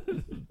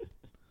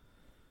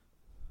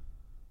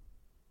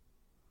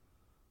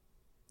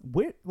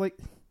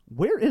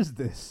 Where is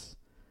this?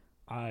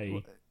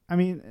 I I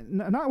mean,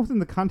 not within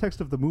the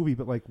context of the movie,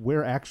 but like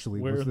where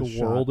actually where was in this the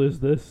shot? world is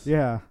this?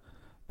 Yeah,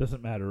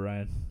 Doesn't matter,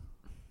 Ryan.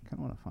 kind of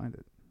want to find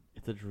it.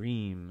 It's a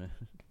dream.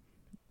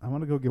 I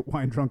want to go get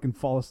wine drunk and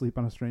fall asleep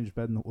on a strange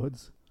bed in the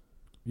woods.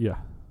 Yeah.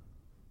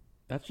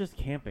 That's just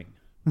camping.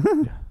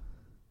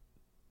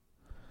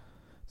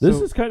 This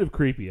So- is kind of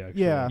creepy,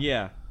 actually. Yeah.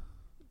 Yeah.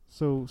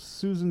 So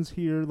Susan's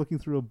here looking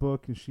through a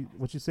book, and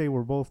what'd she say?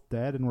 We're both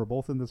dead, and we're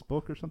both in this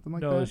book, or something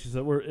like No, that. she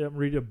said I'm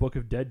reading a book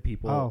of dead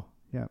people. Oh,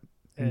 yeah,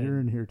 and you're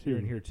in here too. You're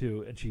in here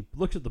too. And she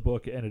looks at the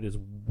book, and it is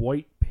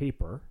white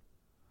paper,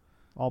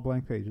 All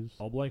blank pages.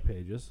 all blank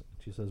pages.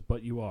 She says,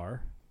 "But you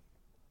are."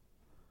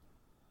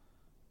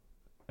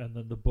 And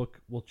then the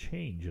book will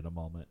change in a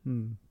moment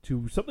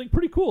to something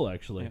pretty cool,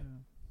 actually. Yeah.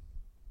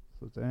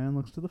 So Dan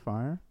looks to the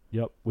fire,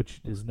 Yep,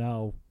 which is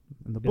now.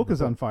 and the In book the is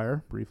book. on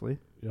fire briefly.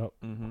 Yep,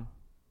 Mm-hmm.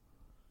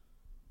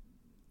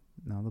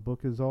 Now the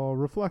book is all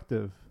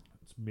reflective.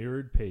 it's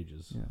mirrored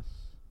pages,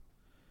 Yes.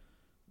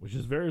 which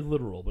is very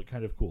literal but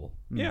kind of cool.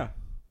 Mm. Yeah.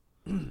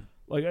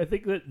 Like, I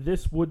think that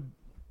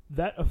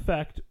that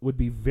effect would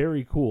be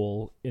very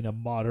cool in a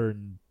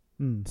modern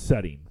Mm.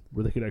 setting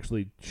where they could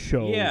actually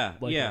show. Yeah.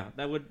 like, Yeah.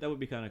 That would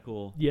be kind of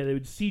cool. Yeah, they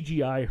would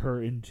CGI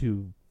her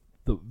into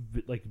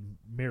like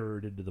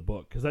mirrored into the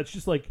book, because that's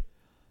just like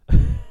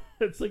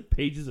it's like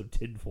pages of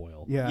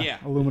tinfoil. Yeah. Yeah.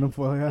 Aluminum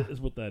foil. Yeah. Is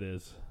what that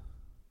is.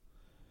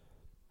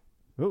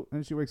 Oh,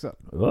 and she wakes up.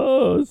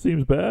 Oh, it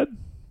seems bad.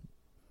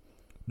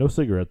 No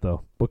cigarette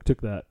though. Book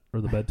took that, or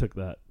the bed took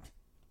that.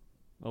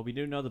 Well, we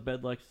do know the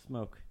bed likes to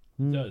smoke.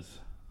 Mm. Does.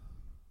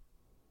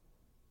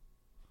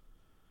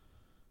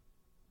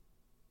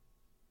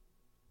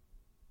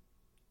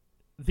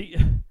 The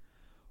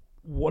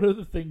one of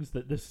the things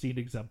that this scene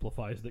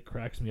exemplifies that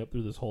cracks me up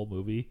through this whole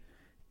movie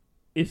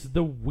is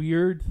the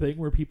weird thing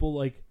where people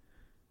like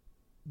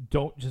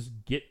don't just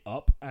get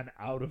up and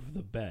out of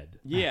the bed.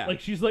 Yeah. Like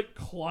she's like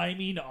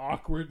climbing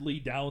awkwardly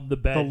down the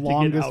bed The to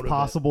longest get out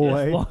possible of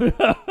way. it.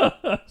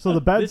 Yes, So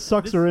the bed This-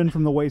 sucks this- her in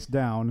from the waist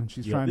down, and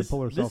she's Yeah, trying to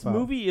pull herself This out.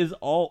 movie is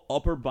all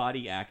upper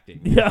body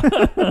acting. yeah.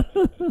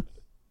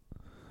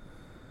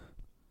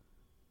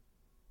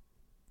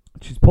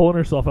 She's pulling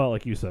herself out,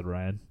 like you said,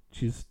 Ryan.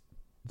 She's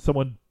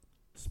someone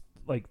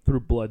like threw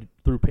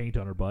paint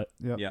on her butt.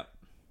 Yep. Yeah.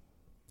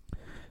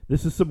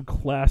 This is some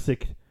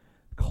classic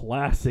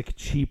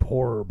cheap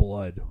horror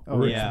blood. Oh,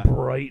 where yeah. it's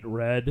bright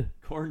red.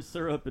 Corn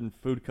syrup and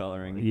food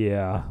coloring.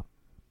 Yeah.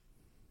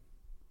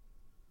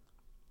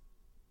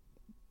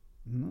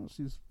 No,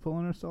 she's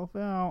pulling herself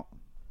out.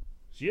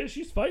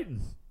 She's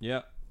fighting.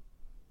 Yeah.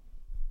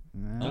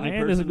 Nah. Only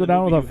Diane person doesn't in go the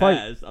down movie with a who fight.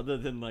 has, other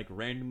than like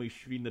randomly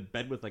shooting the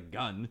bed with a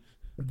gun.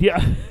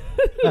 Yeah.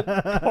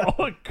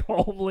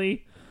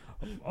 Calmly.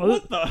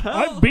 What the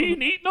hell? I'm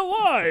being eaten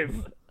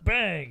alive.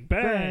 Bang,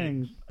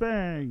 bang. Bang,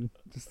 bang.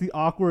 Just the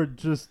awkward,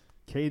 just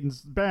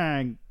cadence.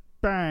 Bang,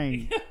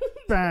 bang,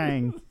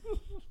 bang.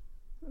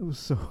 It was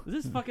so. Does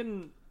this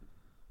fucking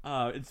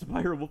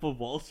inspire Wolf of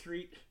Wall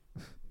Street?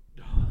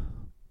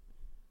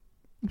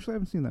 Actually, I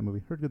haven't seen that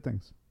movie. Heard good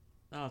things.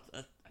 Oh,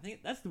 I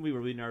think that's the movie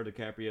where Leonardo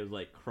DiCaprio is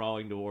like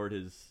crawling toward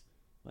his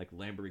like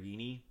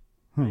Lamborghini.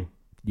 Hmm.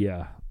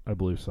 Yeah, I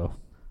believe so.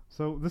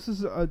 So this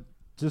is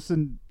just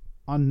an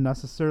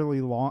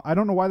unnecessarily long. I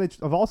don't know why they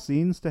of all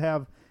scenes to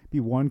have be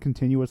one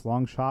continuous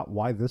long shot.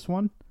 Why this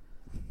one?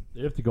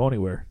 They have to go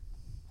anywhere.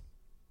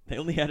 They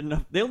only had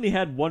enough. They only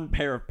had one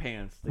pair of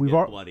pants to We've get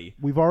al- bloody.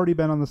 We've already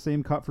been on the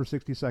same cut for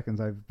 60 seconds.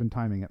 I've been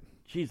timing it.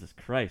 Jesus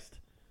Christ!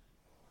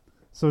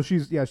 So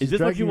she's Is this what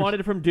dragging you her-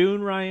 wanted from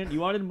Dune, Ryan? You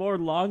wanted more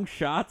long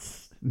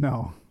shots?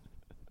 No.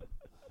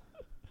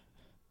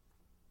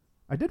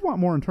 I did want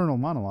more internal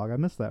monologue. I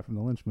missed that from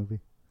the Lynch movie.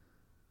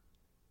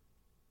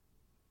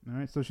 All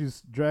right, so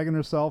she's dragging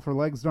herself. Her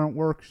legs don't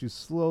work. She's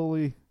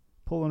slowly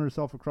pulling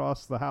herself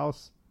across the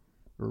house,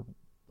 or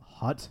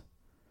hut,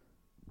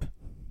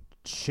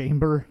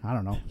 chamber. I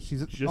don't know.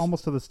 She's Just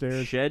almost to the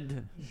stairs.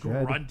 Shed.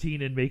 Shed.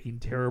 grunting and making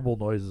terrible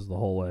noises the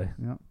whole way.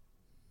 Yep.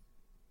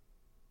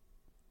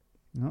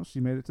 No, she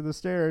made it to the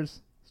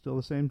stairs. Still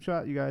the same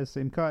shot, you guys.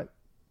 Same cut.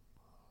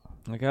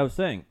 Like I was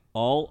saying,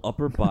 all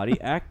upper body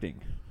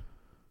acting.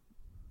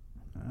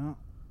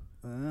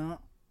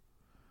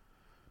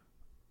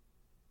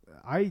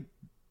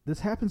 This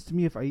happens to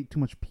me if I eat too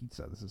much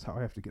pizza. This is how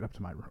I have to get up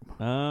to my room.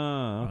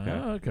 Oh,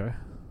 okay. Okay.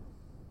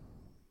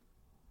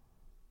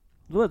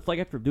 Well, it's like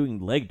after doing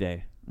leg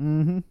day.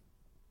 Mm-hmm.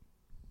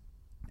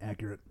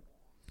 Accurate.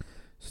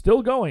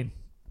 Still going,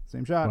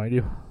 Same shot. mind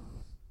you.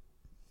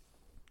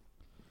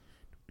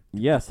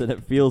 Yes, and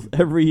it feels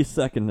every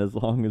second as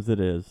long as it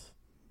is.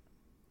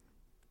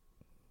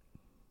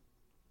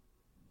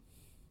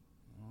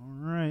 All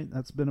right,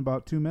 that's been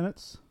about 2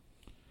 minutes.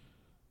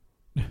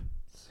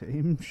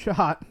 Same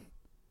shot.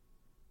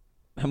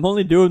 I'm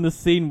only doing this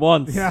scene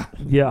once. Yeah,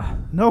 Yeah.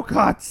 no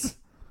cuts.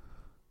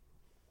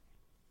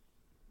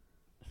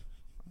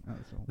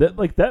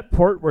 That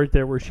part right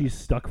there where she's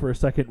stuck for a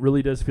second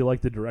really does feel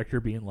like the director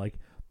being like,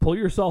 "Pull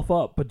yourself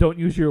up, but don't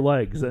use your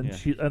legs." And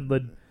Yeah.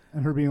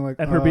 And her being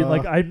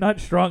like, "I'm not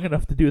strong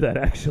enough to do that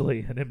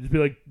actually," and him just be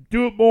like,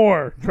 "Do it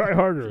more, try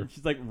harder."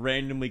 She's like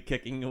randomly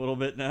kicking a little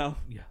bit now.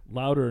 Yeah,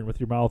 louder and with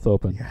your mouth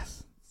open.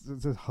 yes,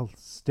 it's a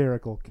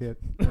hysterical kid.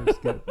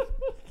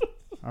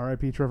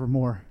 R.I.P. Trevor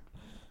Moore.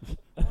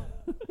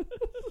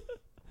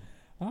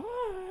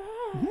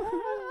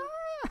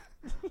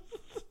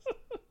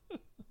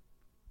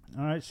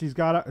 All right, she's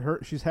got her.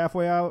 She's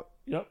halfway out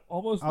Yep,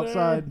 almost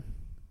outside.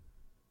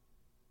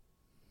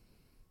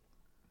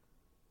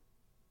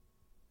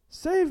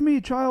 Save me,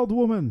 child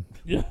woman.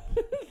 There.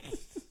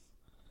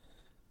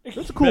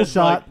 That's a cool Bed's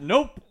shot. like,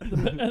 nope.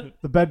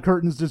 The bed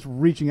curtains just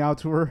reaching out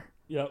to her.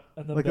 Yep,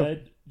 and the Like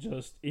bed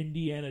just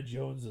Indiana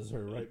Joneses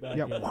her right back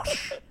Yeah. in.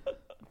 Whoosh.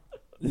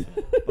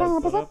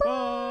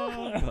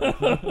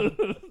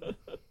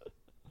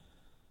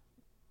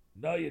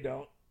 No, you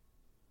don't.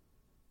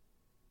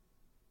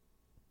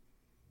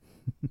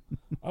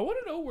 I want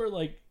to know where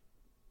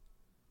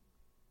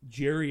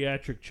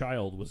geriatric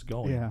child was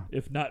going. Yeah.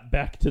 If not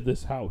back to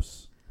this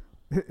house.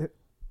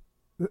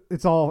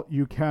 It's all,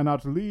 you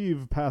cannot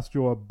leave past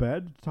your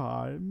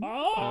bedtime.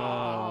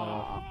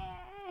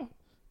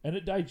 And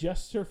it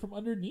digests her from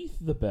underneath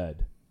the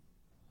bed,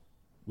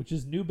 which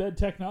is new bed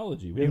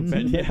technology. We New haven't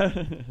bed, seen, yeah.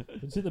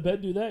 haven't seen the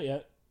bed do that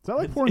yet. Is that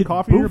like It's- pouring it's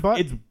coffee in your boof- butt?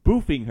 It's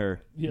boofing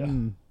her. Yeah.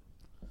 Mm.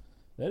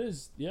 That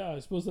is, I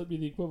suppose that'd be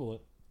the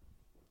equivalent.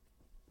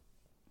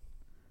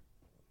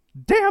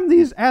 Damn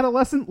these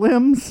adolescent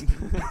limbs.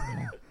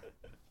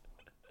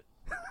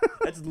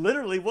 That's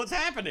literally what's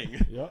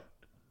happening. Yep.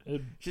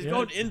 She's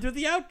going into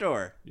the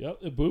outdoor. Yep,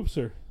 it boops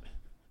her.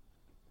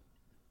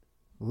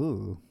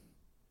 Ooh.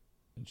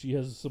 And she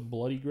has some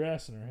bloody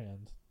grass in her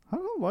hand. I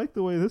don't like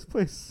the way this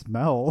place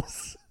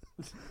smells.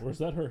 Or is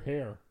that her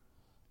hair?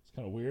 It's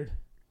kind of weird.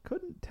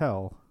 Couldn't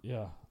tell.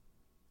 Yeah.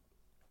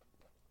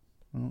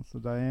 Well, so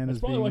Diane That's is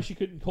probably being... why she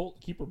couldn't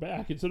keep her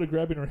back. Instead of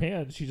grabbing her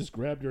hand, she just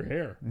grabbed her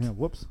hair. Yeah,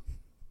 whoops.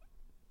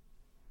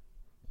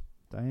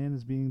 Diane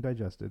is being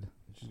digested.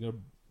 She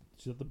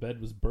thought the bed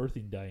was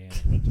birthing Diane.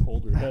 She went to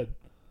hold her head.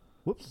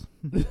 Whoops.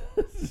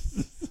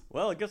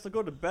 Well, I guess I'll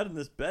go to bed in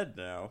this bed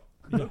now.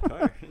 I'm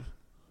tired.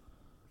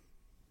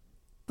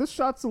 This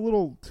shot's a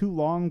little too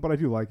long, but I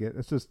do like it.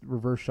 It's just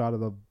reverse shot of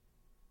the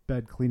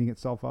bed cleaning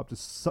itself up.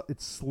 Just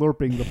it's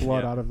slurping the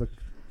blood Yeah. out of the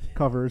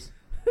covers.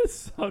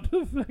 Sound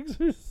effects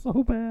are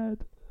so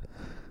bad.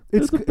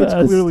 It's They're the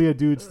best. clearly a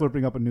dude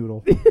slurping up a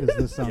noodle. Is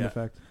this sound Yeah.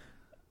 effect?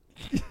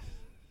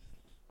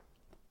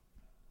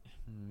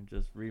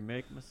 Just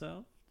remake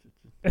myself.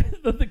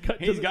 Then the cut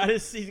to He's the, got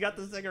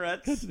the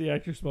cigarettes. cut to the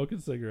actor smoking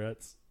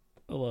cigarettes.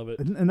 I love it.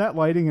 In that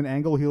lighting and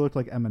angle, he looked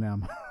like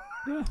Eminem.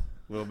 Yeah.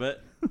 A little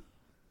bit. And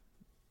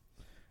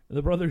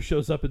the brother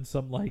shows up in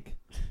some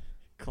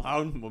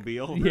Clown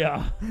mobile.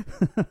 yeah.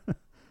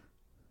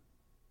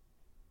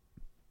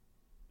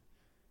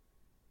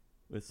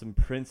 With some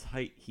Prince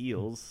height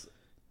heels.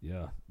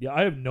 Yeah. Yeah,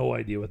 I have no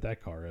idea what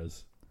that car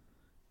is.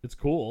 It's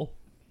cool.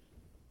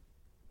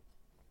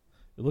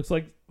 It looks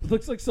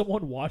like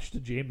someone watched a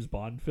James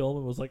Bond film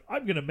and was like,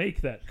 "I'm going to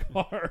make that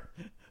car."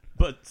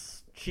 But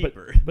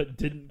cheaper. But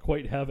didn't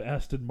quite have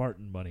Aston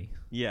Martin money.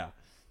 Yeah.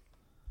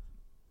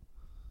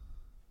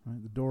 All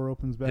right, the door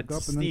opens back It's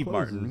up and Steve then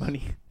closes. Martin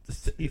money.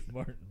 Steve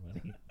Martin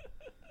money.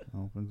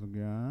 Opens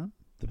again.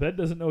 The bed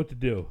doesn't know what to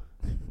do.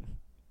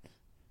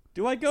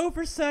 Do I go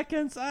for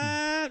seconds?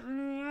 I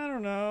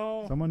don't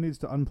know. Someone needs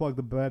to unplug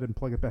the bed and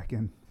plug it back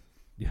in.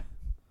 Yeah.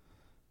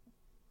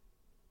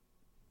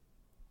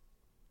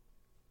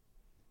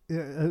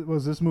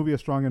 Was this movie a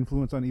strong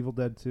influence on Evil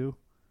Dead 2?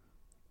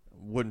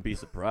 Wouldn't be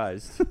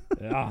surprised.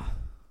 Yeah.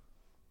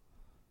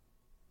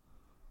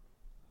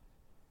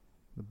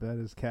 The bed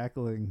is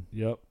cackling.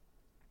 Yep.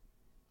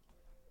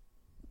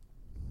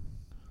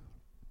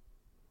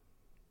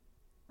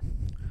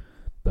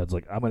 Bed's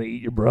like, "I'm going to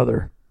eat your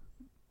brother."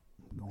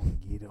 I'm going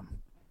to get him.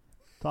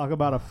 Talk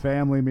about a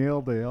family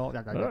meal deal.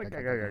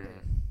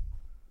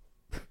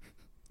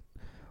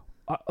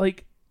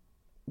 like,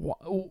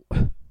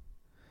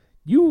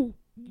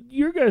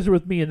 you guys are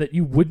with me in that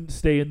you wouldn't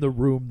stay in the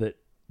room that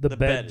the The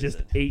bed bed just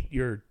is in. ate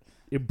your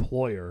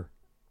employer.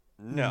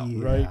 No.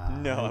 Yeah, Right?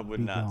 No, I I'd would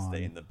be not gone.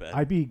 stay in the bed.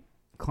 I'd be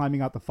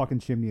climbing out the fucking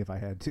chimney if I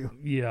had to.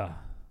 Yeah.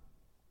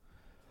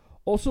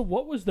 Also,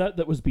 what was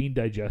that was being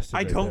digested? I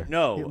right don't there?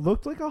 know. It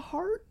looked like a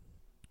heart,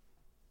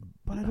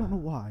 but I don't know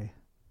why.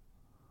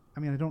 I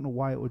mean, I don't know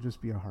why it would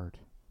just be a heart.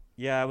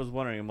 Yeah, I was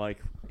wondering. I'm like,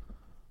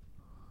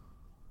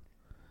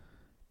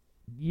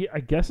 Yeah, I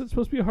guess it's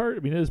supposed to be a heart. I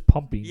mean, it is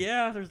pumping.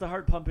 yeah, there's the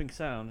heart pumping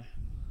sound.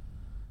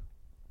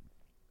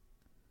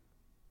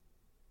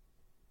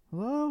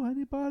 Hello,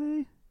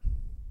 anybody?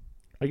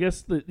 I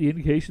guess the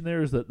indication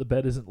there is that the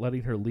bed isn't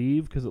letting her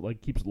leave because it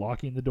like keeps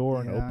locking the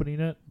door and Yeah. opening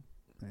it.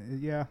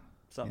 Yeah.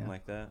 Something Yeah.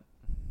 like that.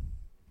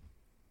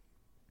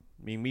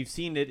 I mean, we've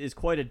seen it is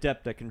quite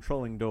adept at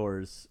controlling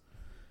doors.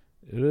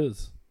 It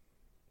is.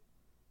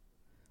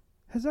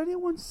 Has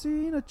anyone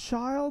seen a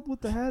child with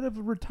the head of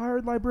a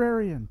retired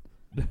librarian?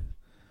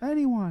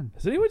 Anyone?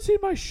 Has anyone seen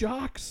my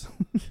shocks?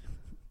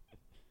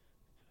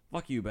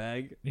 Fuck you,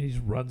 bag. And he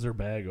just runs her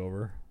bag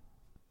over.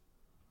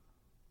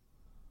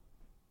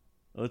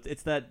 Well,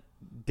 it's that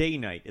day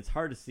night. It's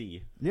hard to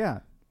see. Yeah.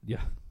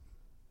 Yeah.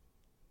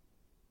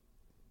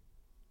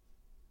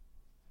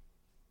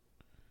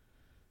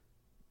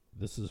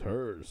 This is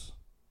hers.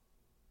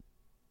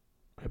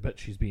 I bet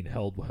she's being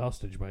held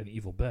hostage by an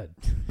evil bed.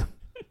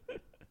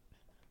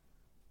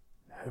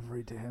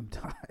 Every damn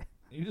time.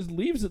 He just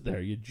leaves it there,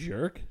 you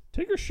jerk.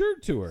 Take her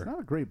shirt to He's her. not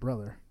a great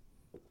brother.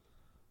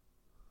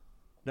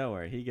 Don't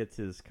worry, he gets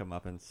his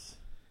comeuppance.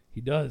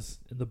 He does,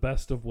 in the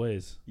best of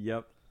ways.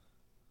 Yep.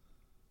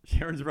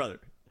 Sharon's brother.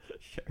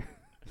 Sharon.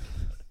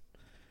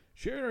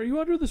 Sharon, are you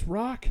under this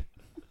rock?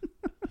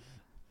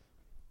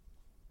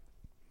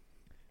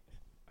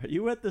 Are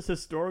you at this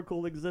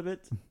historical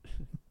exhibit?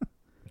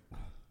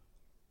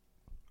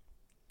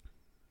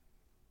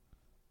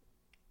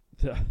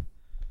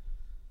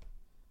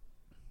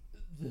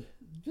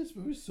 This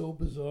movie's so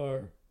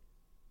bizarre.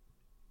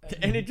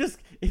 And it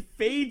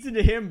fades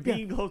into him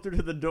being closer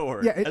to the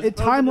door. Yeah, as it opposed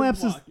to time him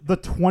lapses walking. the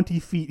 20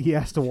 feet he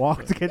has to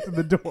walk to get to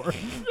the door.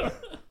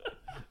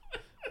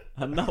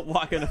 I'm not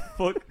walking a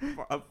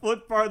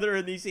foot farther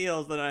in these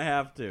heels than I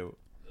have to.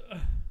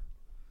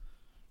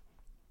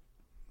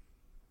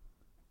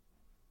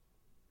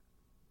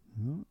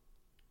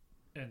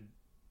 And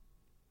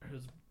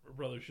his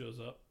brother shows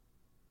up.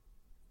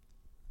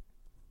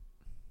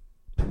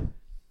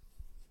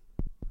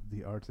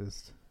 The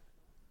artist.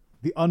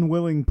 The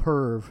unwilling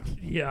perv.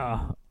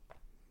 Yeah.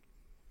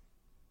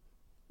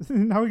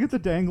 Now we get the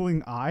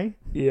dangling eye.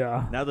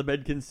 Yeah. Now the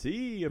bed can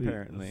see,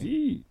 apparently.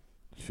 See,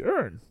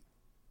 Sharon.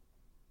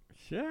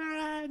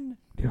 Sharon!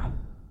 Yeah.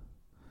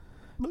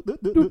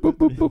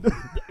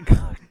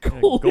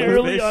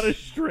 Clearly Goldfish. on a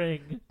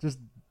string. Just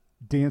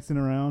dancing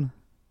around.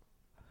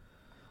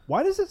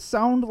 Why does it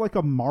sound like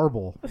a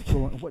marble?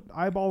 What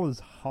eyeball is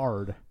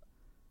hard?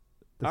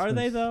 That's Are been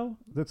they, s- though?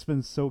 That's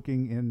been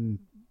soaking in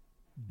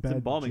bed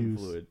embalming juice.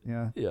 fluid.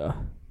 Yeah. Yeah.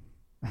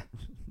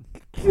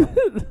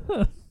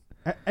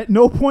 At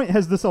no point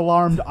has this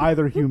alarmed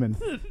either human.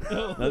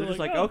 No, They're just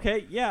like, "Oh."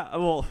 okay, yeah,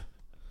 well,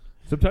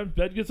 Sometimes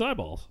bed gets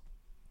eyeballs.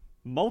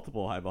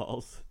 multiple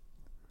eyeballs.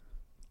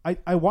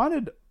 I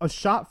wanted a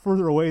shot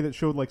further away that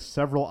showed like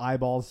several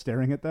eyeballs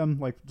staring at them,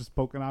 like just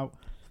poking out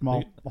from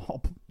all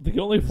They can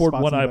only afford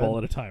Spots one in the eyeball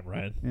bed. at a time,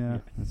 Ryan. yeah,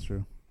 that's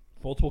true.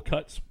 Multiple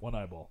cuts, one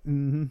eyeball.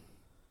 Mm-hmm.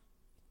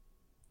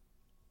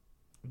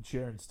 And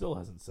Sharon still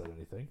hasn't said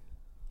anything.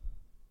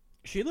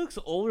 She looks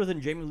older than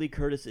Jamie Lee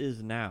Curtis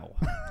is now.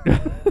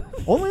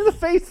 Only in the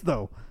face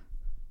though.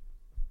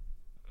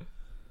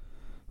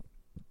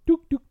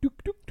 Dook, dook,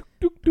 dook, dook, dook,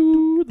 dook,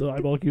 dook. The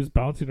eyeball keeps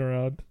bouncing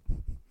around.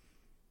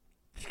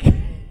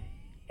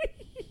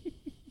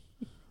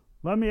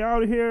 Let me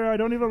out of here. I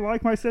don't even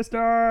like my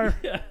sister.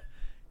 Yeah.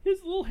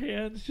 His little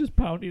hands just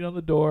pounding on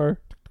the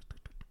door.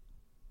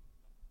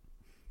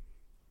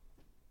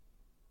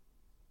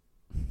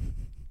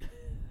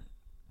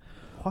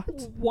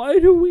 What? Why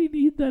do we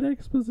need that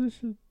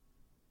exposition?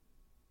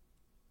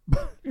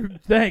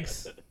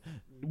 Thanks.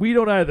 We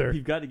don't either.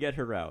 You've got to get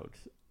her out.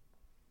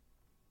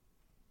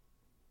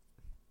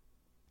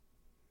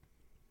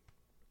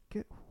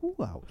 Get who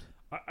out?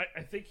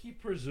 I think he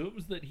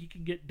presumes that he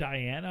can get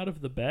Diane out of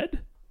the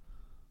bed.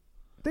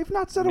 They've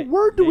not said a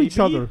word to each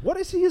maybe. other. What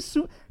is he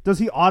assume? Does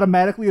he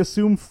automatically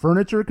assume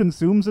furniture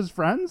consumes his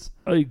friends?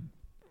 I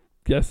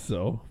guess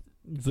so.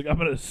 He's like, I'm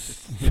gonna.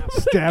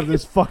 Stab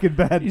this fucking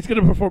bed. He's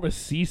gonna perform a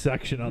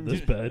C-section on this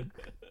bed.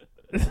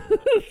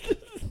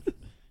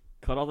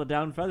 Cut all the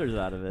down feathers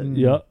out of it. Mm.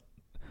 Yep.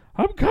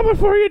 I'm coming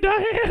for you,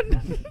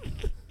 Diane.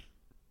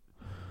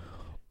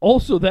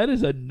 Also, that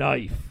is a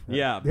knife.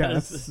 Yeah. Yeah,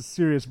 that's a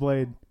serious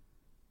blade.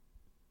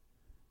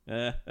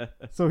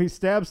 that's So he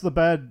stabs the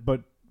bed,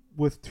 but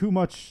with too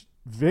much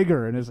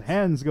vigor, and his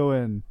hands go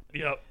in.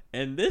 Yep.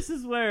 and this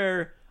is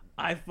where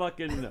I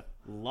fucking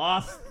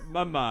lost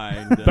my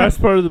mind.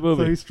 Best part of the So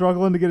movie. he's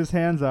struggling to get his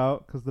hands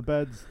out because the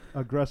bed's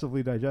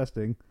aggressively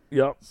digesting.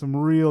 Yep. Some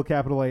real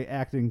capital A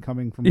acting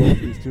coming from both of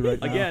these two right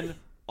now. Again,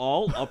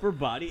 all upper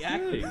body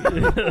acting.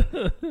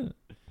 You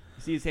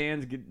see his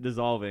hands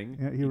dissolving.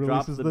 Yeah, he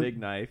drops releases the the big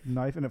knife.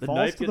 Knife, and it The falls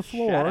knife to the gets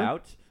floor. shat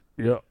out.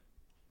 Yep.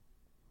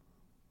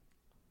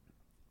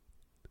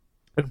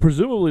 And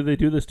presumably they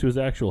do this to his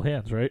actual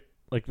hands, right?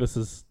 Like this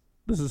is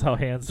how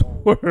hands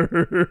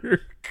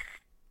work.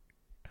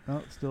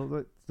 Oh, still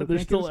But can't they're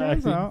get still his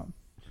hands acting. out.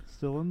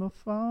 Still in the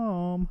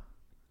foam.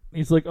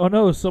 He's like, "Oh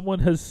no, someone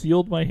has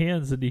sealed my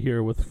hands into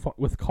here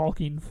with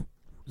caulking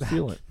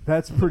sealant."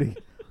 That's pretty.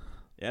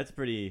 Yeah, that's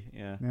pretty.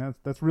 Yeah. Yeah,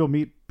 that's real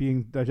meat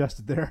being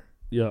digested there.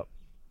 Yep.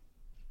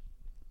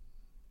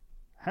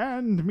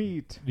 Hand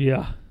meat.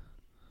 Yeah.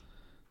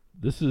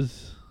 This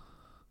is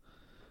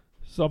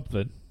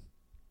something.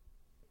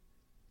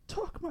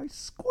 Took my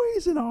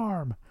squeezing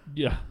arm.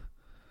 Yeah.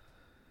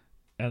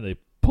 And they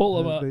pull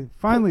him up.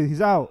 Finally,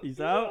 he's out. He's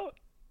out.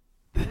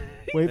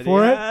 Wait And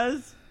for he it.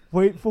 has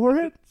Wait for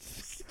it.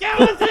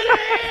 skeleton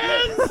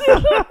hands.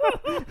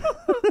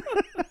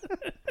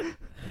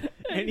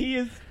 And he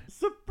is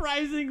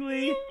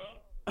surprisingly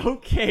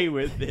okay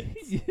with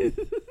it.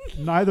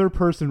 Neither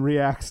person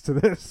reacts to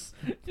this.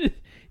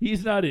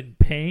 He's not in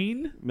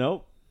pain.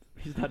 Nope.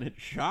 He's not in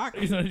shock.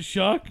 He's not in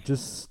shock.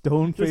 Just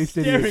stone-faced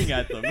Just staring idiots.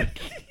 at them.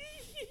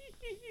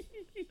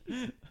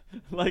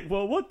 Like,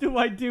 well, what do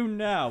I do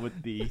now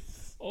with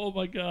these? Oh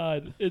my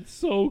god, it's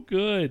so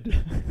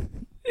good.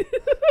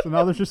 So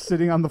now they're just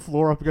sitting on the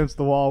floor up against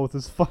the wall with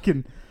his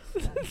fucking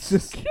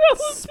just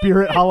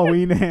spirit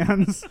Halloween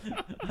hands.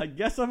 I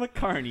guess I'm a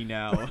carny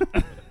now.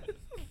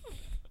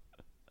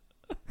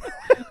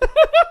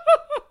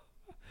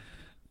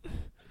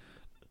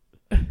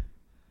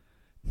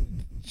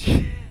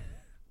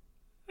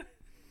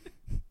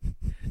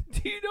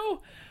 Do you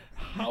know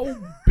how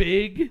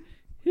big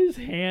his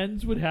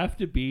hands would have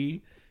to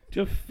be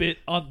to fit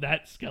on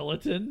that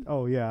skeleton?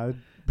 Oh yeah,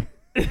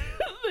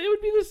 They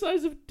would be the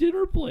size of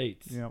dinner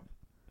plates. yep.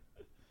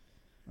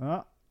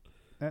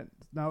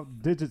 Now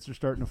digits are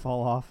starting to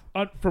fall off.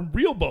 From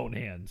real bone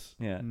hands.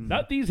 Yeah. Mm.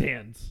 Not these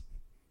hands.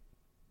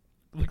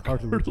 The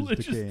Cartilage cartilage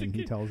is decaying.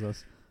 He tells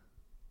us.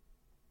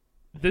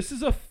 This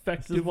is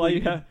effectively...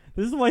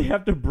 This is why you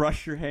have to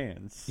brush your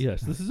hands.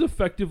 Yes, this is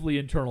effectively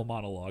internal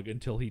monologue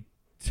until he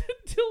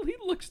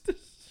looks to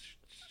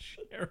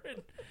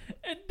Sharon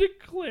and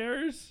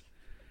declares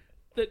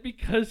that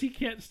because he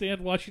can't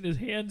stand watching his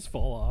hands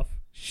fall off,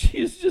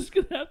 she's just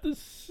going to have to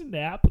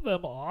snap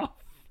them off.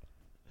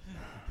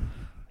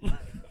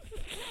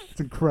 It's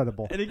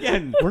incredible. And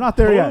again, We're not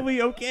there yet.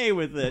 totally okay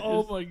with it.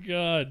 Oh my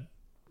god.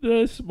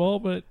 This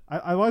moment.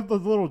 I like the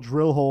little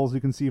drill holes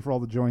you can see for all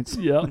the joints.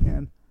 Yeah.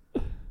 Man.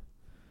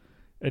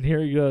 And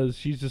here he goes.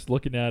 She's just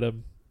looking at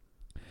him.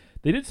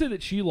 They did say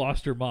that she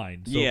lost her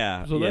mind. So,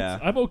 Yeah, So yeah.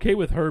 I'm okay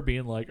with her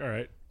being like, all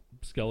right,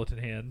 skeleton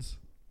hands.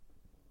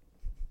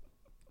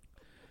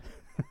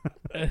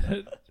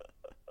 And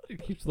he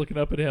keeps looking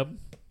up at him.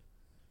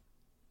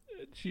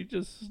 And she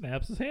just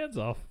snaps his hands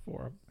off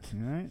for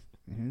him. All right.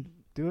 Here,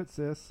 do it,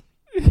 sis.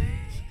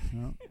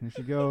 Well, here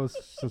she goes.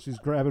 So she's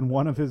grabbing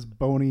one of his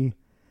bony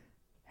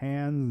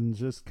hands and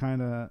just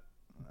kind of...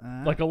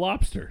 Like a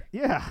lobster.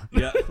 yeah.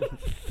 Yeah.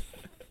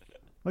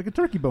 Like a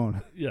turkey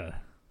bone. Yeah.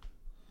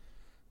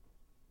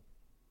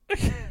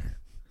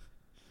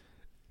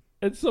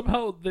 And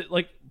somehow that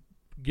like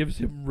gives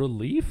him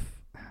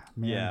relief.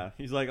 Man. Yeah.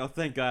 He's like, oh,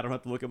 thank God I don't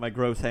have to look at my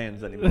gross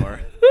hands anymore.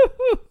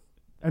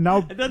 And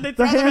now And then they the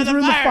throw them hands in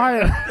are the in the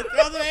fire. fire. They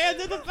throw the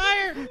hands in the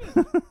fire.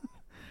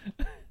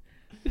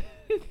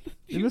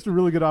 You missed a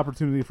really good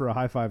opportunity for a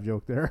high five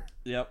joke there.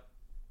 Yep.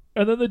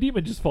 And then the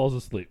demon just falls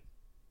asleep.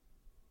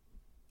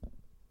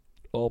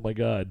 Oh my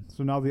god.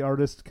 So now the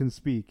artist can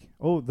speak.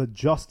 Oh, the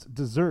Just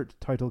Dessert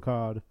title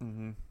card.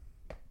 Mm-hmm.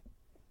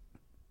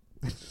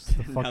 It's just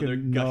the Now they're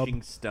fucking nub.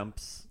 gushing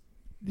stumps.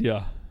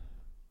 Yeah.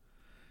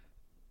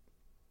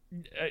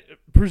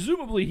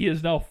 Presumably he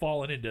has now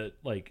fallen into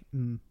like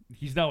Mm.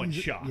 he's now in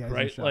He's- shock, yeah, he's in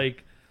right? shock.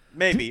 Like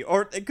Maybe.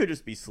 Or it could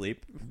just be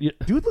sleep.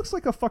 Dude looks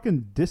like a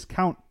fucking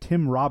discount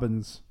Tim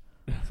Robbins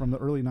from the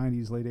early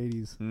 90s, late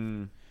 80s.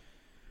 Mm.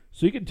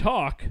 so he can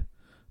talk,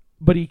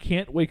 but he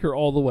can't wake her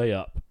all the way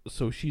up.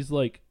 So she's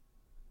like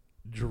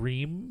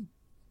dream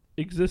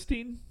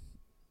existing.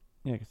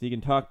 Yeah, because he can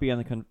talk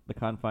beyond the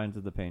confines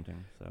of the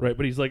painting. So. Right,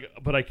 but he's like,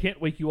 but I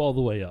can't wake you all the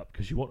way up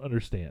because you won't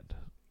understand.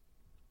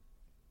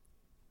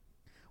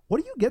 What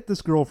do you get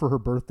this girl for her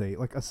birthday?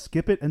 Like a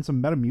Skip It and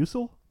some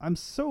Metamucil? I'm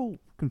so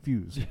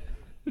confused.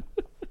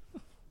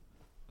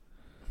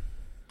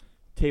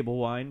 Table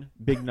wine,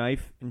 big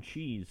knife, and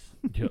cheese.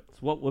 Yep.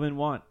 It's what women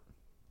want.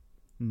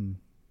 Hmm.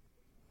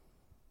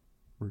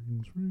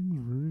 Rings,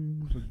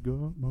 rings, I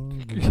got my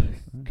birthday.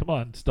 Come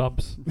on,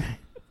 Stumps.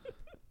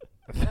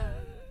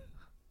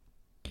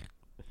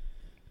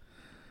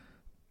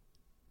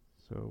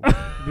 So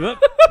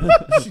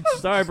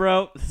Sorry,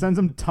 bro. sends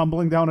him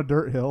tumbling down a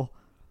dirt hill.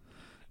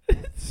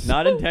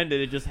 Not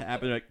intended. It just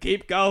happened. Like,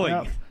 keep going.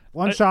 Yep.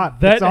 One shot.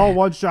 that- It's all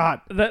one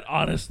shot. That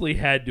honestly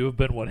had to have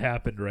been what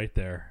happened right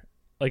there.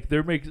 Like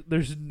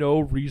there's no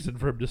reason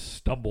for him to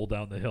stumble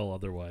down the hill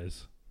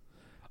otherwise.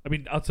 I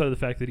mean, outside of the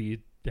fact that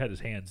he had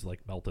his hands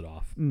like melted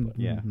off, but-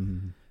 Yeah.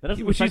 Mm-hmm. That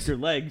doesn't Which affect is- your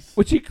legs.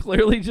 which he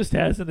clearly just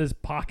has in his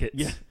pockets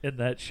Yeah. in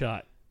that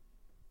shot.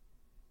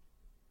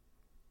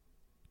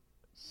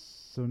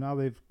 So now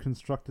they've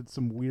constructed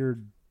some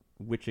weird.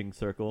 Witching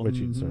circle.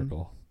 Witching Mhm.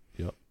 circle.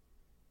 Yep.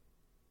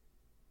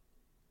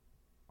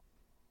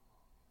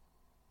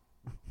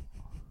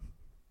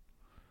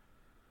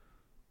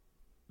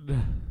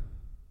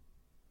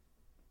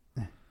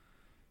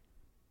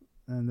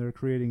 And they're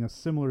creating a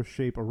similar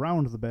shape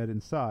around the bed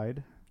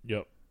inside.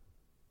 Yep.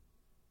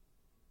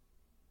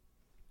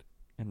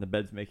 And the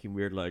bed's making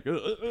weird, like... The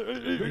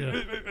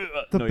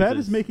bed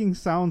is noises. making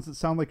sounds that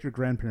sound like your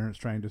grandparents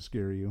trying to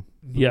scare you.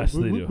 Yes,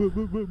 they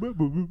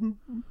do.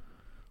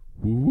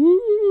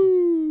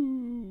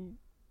 Woo!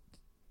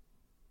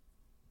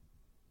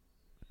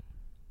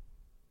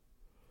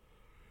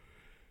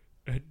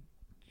 And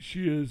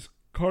she is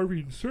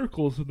carving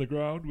circles in the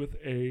ground with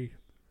a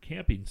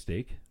camping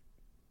stake.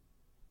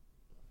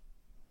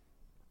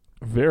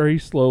 Very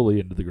slowly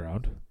into the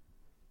ground.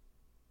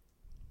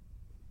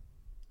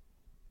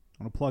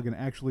 I want to plug an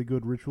actually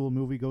good ritual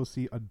movie. Go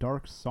see A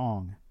Dark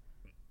Song.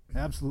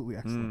 Absolutely Mm.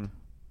 excellent.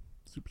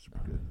 Super, super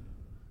good.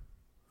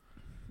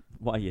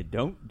 Why you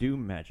don't do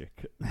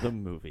magic, the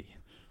movie.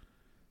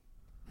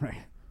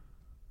 Right.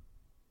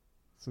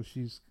 So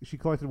she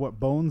collected what,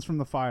 bones from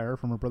the fire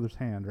from her brother's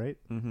hand, right?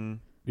 Mm-hmm.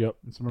 Yep.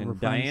 And some of her And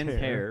friend's Diane's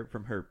hair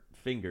from her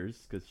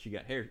fingers, because she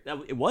got hair.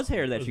 It was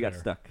hair that was she got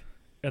hair. stuck.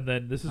 And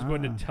then this is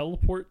going to Ah.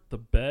 teleport the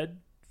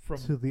bed from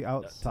to the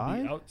outside.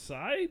 To the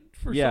outside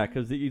for Yeah, some-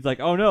 because he's like,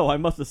 oh no, I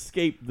must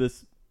escape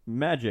this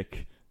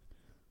magic.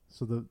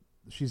 So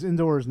she's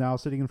indoors now,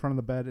 sitting in front of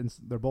the bed, and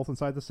they're both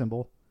inside the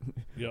symbol.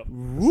 Yep.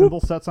 The symbol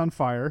sets on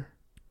fire.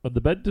 But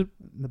the bed. And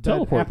the bed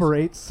Teleports.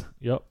 apparates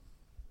Yep.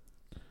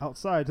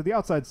 outside to the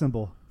outside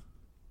symbol.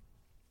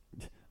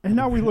 And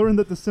now we learn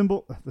that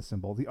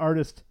the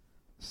artist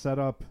set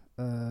up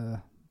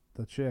the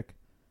chick.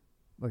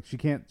 Like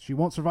she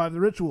won't survive the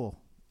ritual.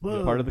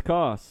 Part of the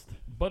cost.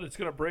 But it's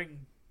gonna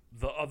bring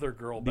the other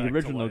girl The back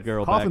original to life.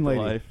 girl Coffin back lady.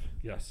 to life.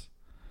 Yes.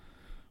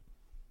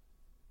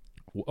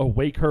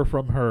 Awake her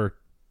from her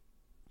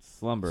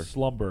Slumber.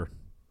 slumber.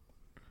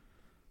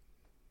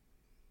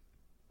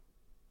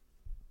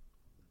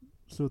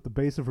 So at the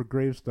base of her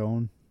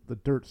gravestone, the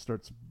dirt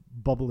starts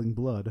bubbling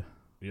blood.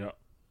 Yep.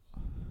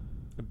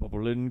 The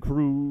Bubbling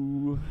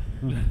Crew.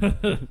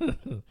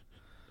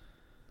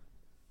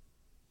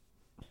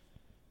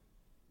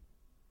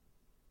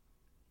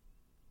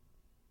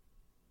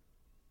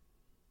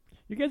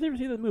 You guys ever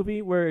see that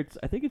movie where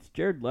I think it's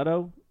Jared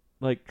Leto,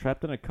 like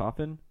trapped in a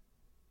coffin?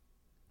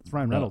 It's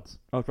Ryan No. Reynolds.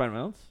 Oh, it's Ryan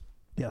Reynolds?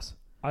 Yes.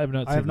 I have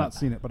not. I have seen not that.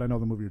 seen it, but I know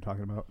the movie you're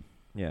talking about.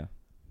 Yeah.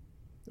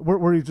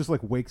 Where he just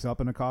like wakes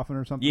up in a coffin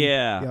or something.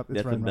 Yeah. Yep, it's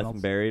that's Ryan that's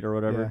Reynolds. buried or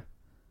whatever. Yeah.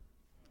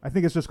 I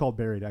think it's just called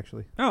Buried,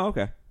 actually. Oh,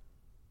 okay.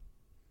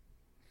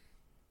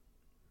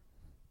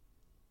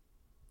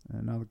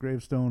 And now the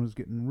gravestone is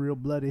getting real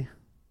bloody.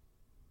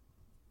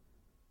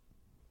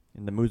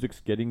 And the music's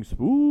getting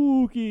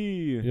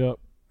spooky. Yep.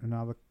 And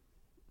now the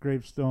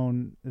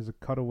gravestone is a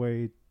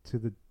cutaway to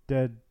the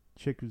dead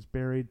chick who's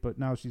buried, but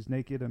now she's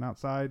naked and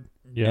outside.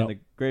 Yeah. And the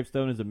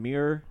gravestone is a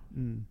mirror,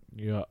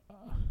 Yeah.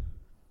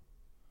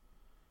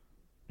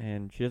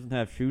 and she doesn't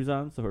have shoes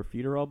on, so her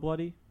feet are all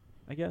bloody,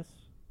 I guess.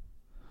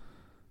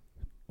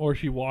 Or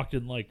she walked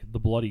in like the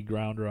bloody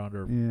ground around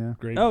her Yeah.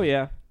 grave. Oh,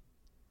 yeah.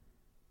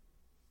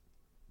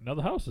 Now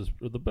the house is,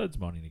 or the bed's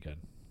moaning again.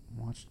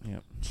 Watch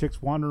Yep.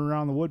 chicks wandering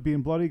around the wood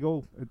being bloody.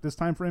 Go at this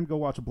time frame. Go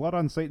watch Blood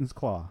on Satan's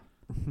Claw.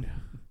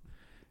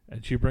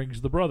 And she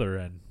brings the brother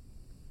in.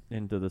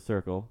 Into the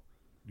circle.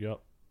 Yep.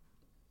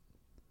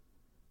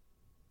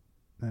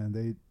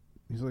 And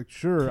he's like,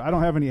 sure, I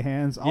don't have any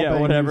hands. I'll Yeah,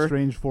 bang whatever. you,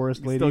 strange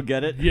forest You lady. still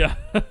get it? Yeah.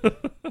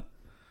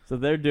 So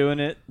they're doing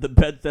it. The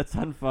bed sets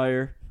on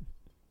fire.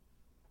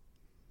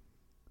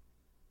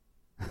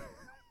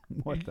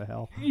 What the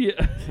hell?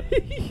 Yeah.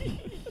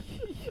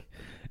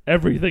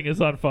 Everything is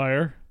on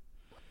fire.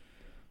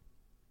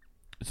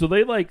 So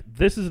they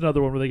this is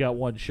another one where they got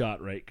one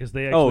shot, right? Because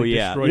they actually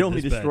destroyed You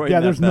only this bed. destroyed Yeah,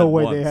 that there's no bed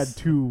way once. they had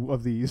two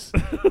of these.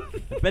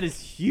 The bed is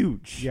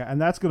huge. Yeah, and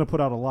that's going to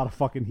put out a lot of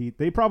fucking heat.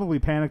 They probably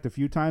panicked a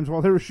few times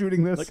while they were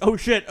shooting this. Like, oh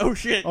shit, oh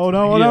shit. oh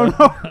no, Yeah.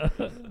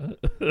 no,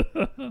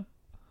 no.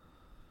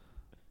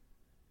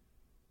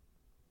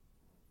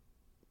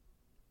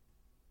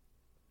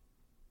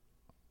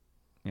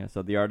 Yeah,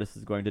 so the artist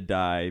is going to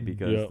die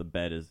because Yep. the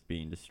bed is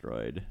being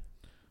destroyed.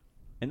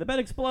 And the bed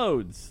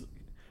explodes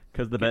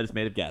because the bed is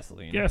made of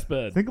gasoline. Gas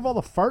bed. Think of all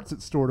the farts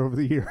it stored over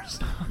the years.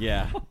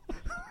 Yeah.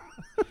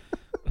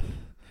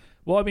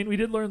 Well, I mean, we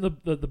did learn the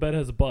bed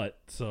has a butt,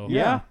 so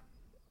Yeah.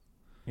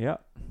 Yeah.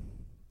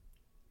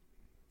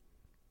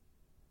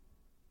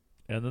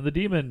 And then the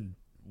demon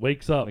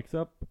wakes up. Wakes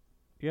up.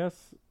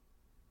 Yes.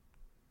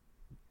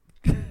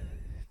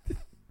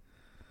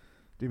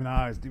 Demon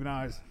eyes, demon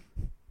eyes.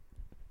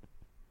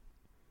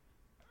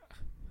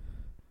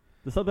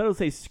 The subtitles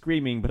say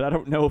screaming, but I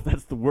don't know if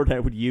that's the word I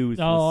would use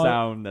for the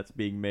sound that's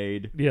being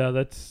made. Yeah,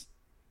 that's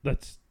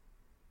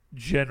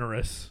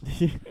generous.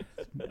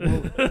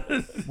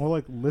 More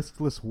like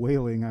listless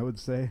wailing, I would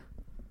say.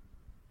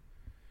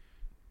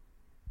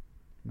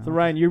 No. So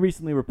Ryan, you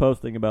recently were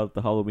posting about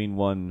the Halloween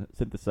 1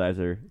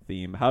 synthesizer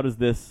theme. How does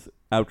this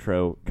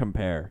outro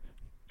compare?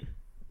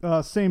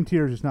 Same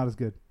tier, just not as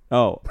good.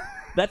 Oh,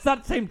 that's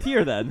not the same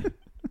tier then.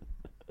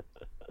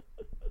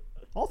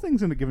 All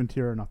things in a given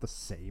tier are not the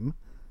same.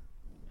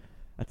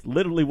 That's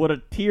literally what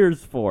a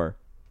tier's for.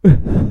 This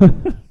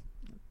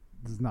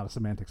is not a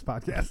semantics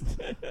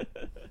podcast.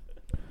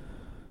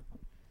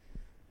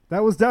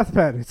 That was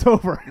Deathbed. It's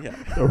over. Yeah.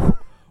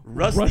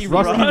 Rusty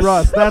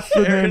Rust. That's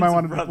the name I Aaron's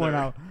wanted brother. to point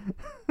out.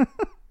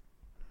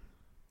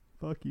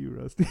 Fuck you,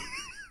 Rusty.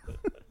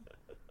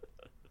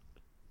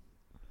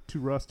 Too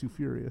Rust, too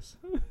furious.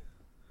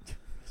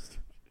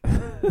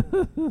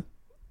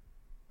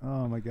 Oh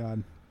my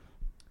God.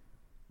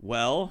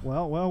 Well,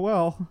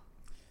 Well,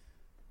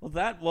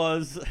 that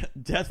was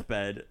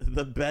Deathbed,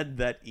 the bed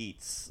that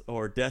eats,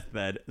 or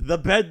Deathbed, the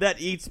bed that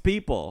eats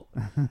people,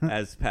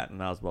 as Patton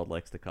Oswalt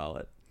likes to call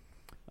it.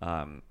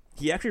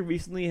 He actually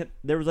recently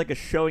there was like a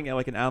showing at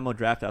like an Alamo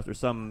Drafthouse or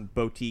some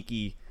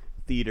boutique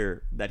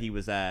theater that he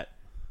was at,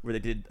 where they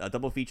did a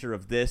double feature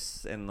of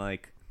this and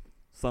like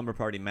Slumber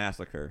Party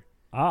Massacre.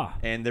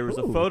 And there was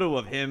a photo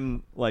of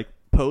him like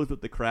posed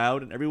with the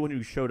crowd, and everyone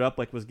who showed up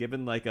like was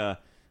given like a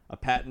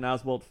Patton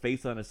Oswalt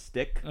face on a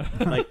stick.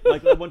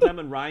 like one time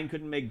when Ryan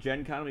couldn't make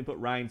Gen Con, we put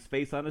Ryan's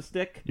face on a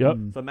stick. Yep.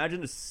 So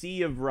imagine a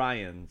sea of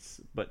Ryans,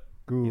 but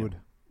good.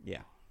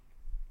 yeah.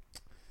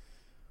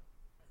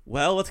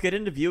 Well, let's get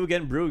into View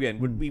Again, Brew Again.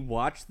 Would we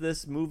watch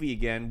this movie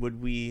again?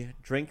 Would we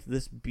drink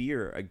this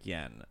beer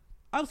again?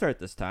 I'll start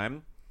this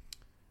time.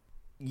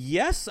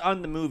 Yes,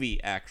 on the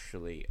movie,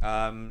 actually.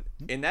 And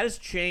that has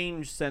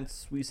changed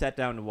since we sat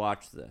down to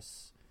watch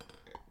this.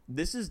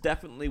 This is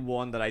definitely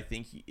one that I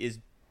think is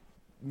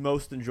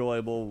most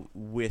enjoyable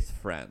with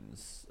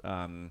friends.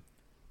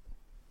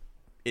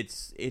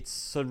 It's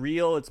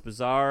surreal. It's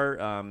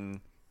bizarre.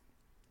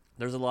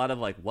 There's a lot of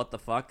like, what the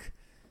fuck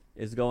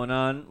is going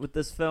on with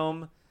this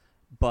film?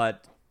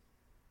 But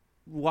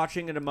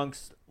watching it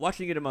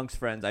amongst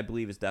friends, I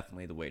believe, is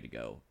definitely the way to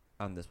go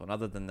on this one.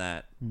 Other than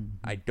that,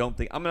 I don't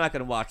think I'm not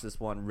going to watch this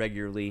one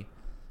regularly.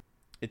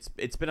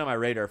 It's been on my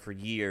radar for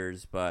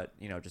years, but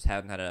just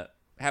haven't had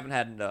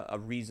a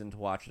reason to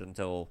watch it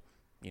until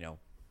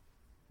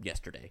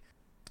yesterday.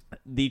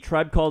 The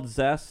Tribe Called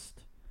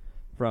Zest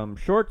from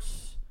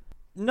Shorts.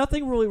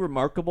 Nothing really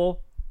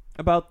remarkable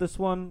about this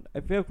one.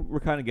 I feel like we're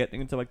kind of getting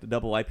into like the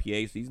double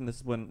IPA season.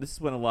 This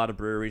is when a lot of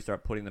breweries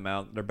start putting them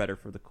out. They're better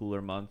for the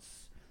cooler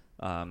months.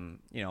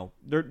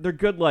 They're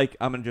good. Like,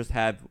 I'm gonna just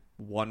have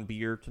one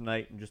beer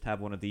tonight and just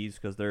have one of these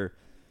because they're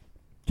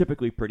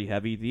typically pretty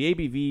heavy. The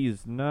ABV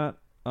is not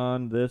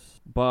on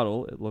this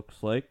bottle, it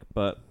looks like,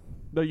 but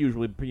they're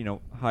usually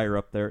higher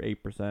up there,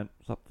 8%,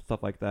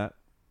 stuff like that.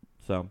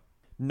 So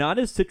not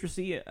as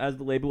citrusy as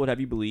the label would have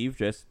you believe,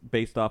 just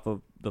based off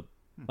of the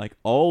like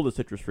all the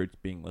citrus fruits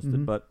being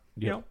listed. But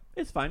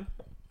it's fine.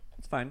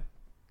 It's fine.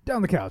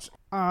 Down the couch.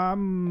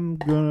 I'm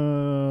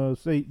gonna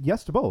say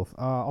yes to both.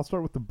 I'll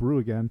start with the brew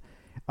again.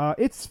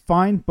 It's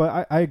fine,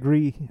 but I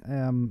agree.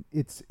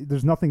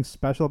 There's nothing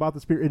special about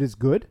this beer. It is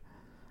good,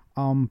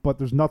 but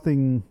there's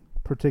nothing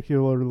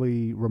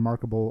particularly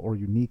remarkable or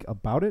unique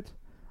about it.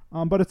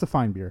 But it's a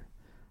fine beer.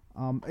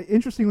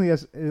 Interestingly,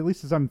 as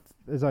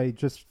I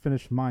just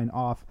finished mine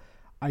off,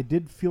 I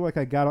did feel like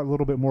I got a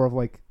little bit more of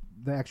like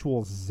the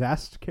actual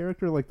zest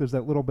character. Like there's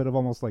that little bit of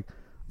almost like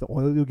the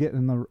oil you get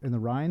in the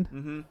rind.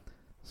 Mm-hmm.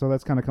 So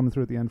that's kind of coming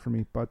through at the end for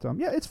me. But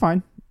yeah, it's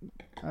fine.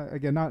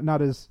 Again,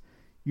 not as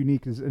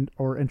unique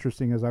or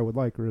interesting as I would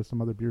like, or as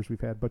some other beers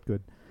we've had, but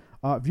good.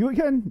 View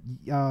Again,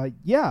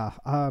 yeah.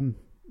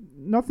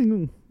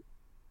 Nothing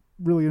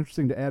really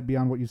interesting to add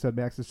beyond what you said,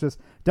 Max. It's just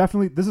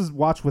definitely, this is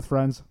watch with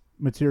friends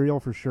material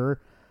for sure.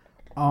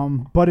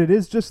 But it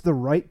is just the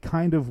right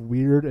kind of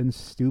weird and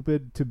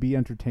stupid to be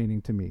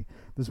entertaining to me.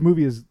 This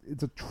movie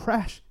it's a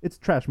trash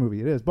movie.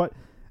 It is, but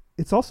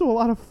it's also a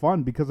lot of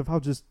fun because of how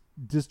just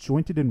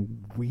disjointed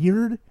and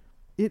weird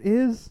it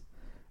is.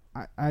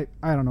 I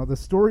don't know. The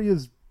story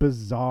is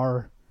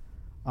bizarre.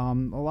 A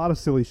lot of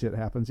silly shit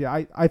happens.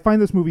 Yeah, I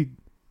find this movie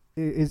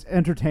is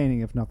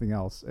entertaining, if nothing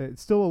else.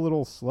 It's still a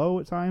little slow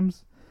at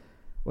times,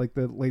 like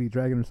the lady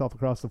dragging herself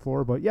across the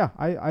floor. But yeah,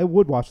 I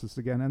would watch this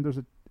again.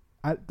 And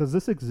does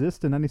this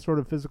exist in any sort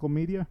of physical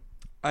media?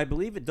 I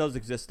believe it does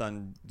exist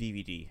on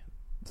DVD.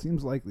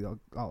 Seems likely.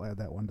 I'll add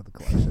that one to the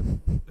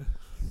collection.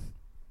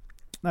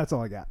 That's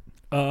all I got.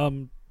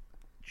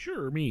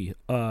 Sure, me.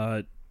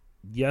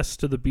 Yes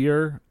to the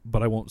beer,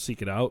 but I won't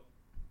seek it out.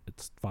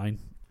 It's fine.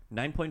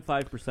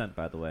 9.5%,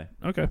 by the way.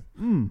 Okay.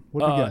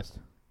 What did you guess?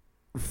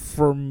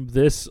 From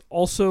this,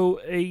 also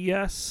a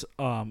yes.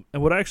 And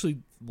what I actually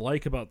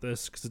like about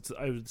this, because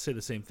I would say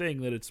the same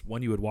thing, that it's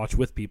one you would watch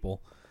with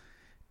people,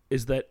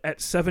 is that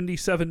at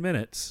 77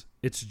 minutes,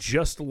 it's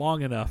just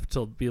long enough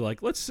to be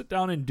like, let's sit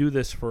down and do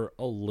this for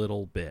a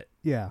little bit.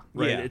 Yeah.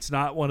 right? Yeah. It's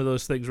not one of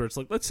those things where it's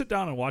like, let's sit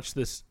down and watch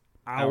this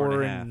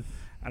Hour and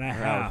a Hour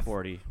half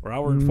 40. or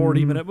hour and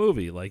 40-minute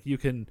movie. Like, you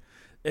can,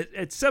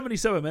 at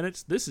 77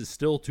 minutes, this is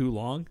still too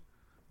long.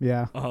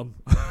 Yeah.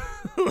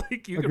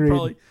 Like, you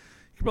Agreed.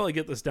 could probably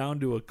get this down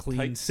to a clean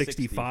Tight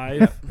 60.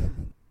 65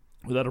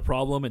 without a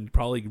problem, and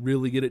probably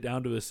really get it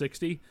down to a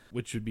 60,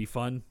 which would be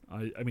fun.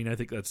 I mean, I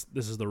think this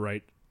is the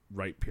right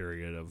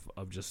period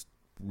of just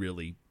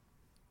really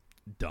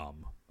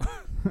dumb.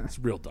 It's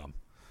real dumb.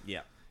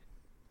 Yeah.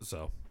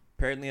 So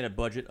Apparently, at a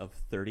budget of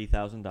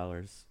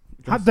 $30,000.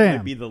 Hot damn.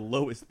 Would be the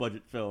lowest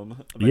budget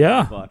film.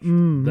 Yeah. Watch.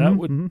 that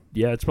would,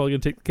 yeah, it's probably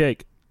gonna take the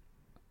cake.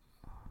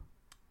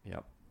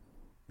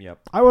 Yep.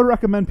 I would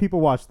recommend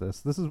people watch this.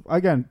 This is,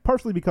 again,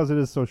 partially because it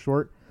is so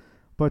short,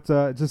 but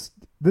this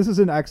is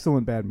an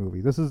excellent bad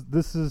movie. This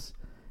is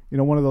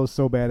one of those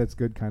so bad it's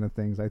good kind of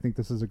things. I think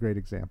this is a great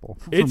example.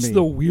 For It's me.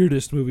 the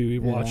weirdest movie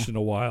we've Yeah. watched in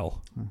a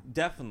while.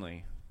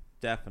 Definitely.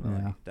 Yeah.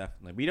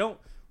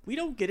 We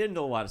don't get into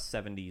a lot of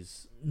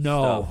 70s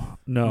No, stuff.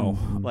 no.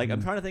 Like,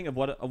 I'm trying to think of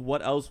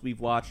what else we've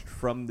watched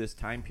from this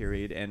time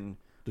period, and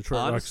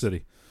Detroit Rock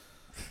City.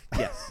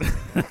 yes.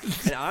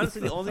 And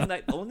honestly, the only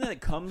thing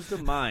that comes to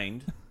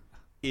mind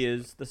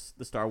is the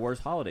Star Wars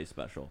Holiday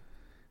Special.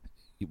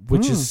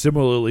 Which is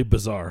similarly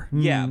bizarre.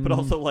 Yeah, but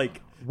also like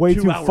way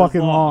 2 too hours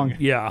fucking long.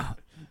 Yeah.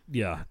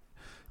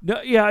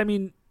 No, yeah, I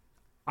mean,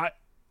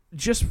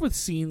 just with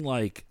seeing,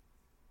 like,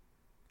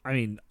 I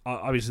mean,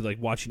 obviously,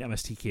 like, watching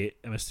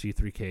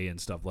MST3K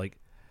and stuff, like,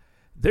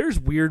 there's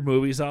weird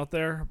movies out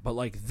there, but,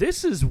 like,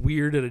 this is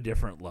weird at a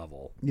different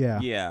level.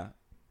 Yeah. Yeah.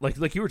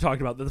 Like you were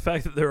talking about, the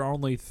fact that there are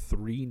only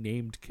 3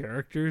 named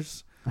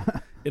characters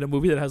in a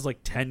movie that has, like,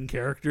 10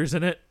 characters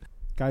in it.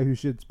 Guy who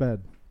shoots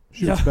bed.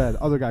 Shoots bed.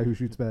 Other guy who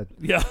shoots bed.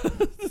 Yeah.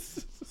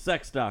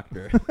 Sex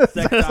doctor.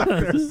 Sex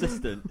doctor's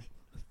assistant.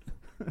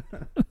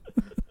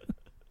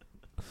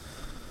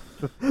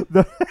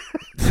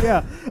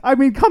 Yeah. I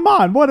mean, come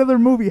on. What other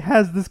movie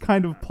has this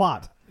kind of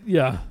plot?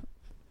 Yeah.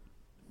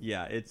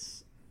 Yeah,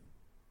 it's.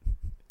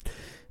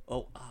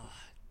 Oh,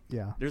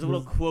 Yeah. there's a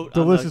little quote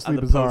deliciously on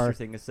the bizarre. poster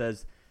thing that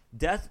says,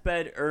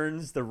 "Deathbed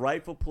earns the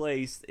rightful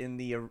place in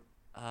the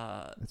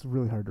It's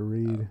really hard to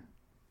read.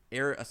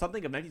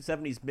 something of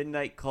 1970s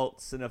midnight cult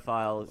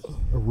cinephiles,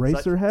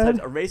 Eraserhead?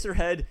 such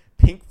Eraserhead,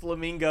 Pink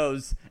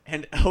Flamingos,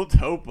 and El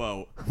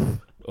Topo."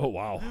 Oh,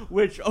 wow.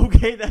 Which,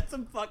 okay, that's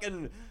some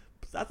fucking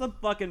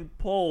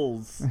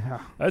polls.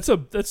 Yeah.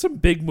 That's some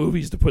big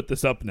movies to put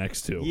this up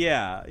next to.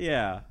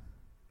 Yeah.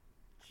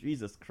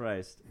 Jesus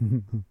Christ.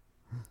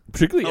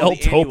 Particularly Oh, El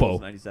the Annuals, Topo.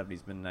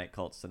 1970s midnight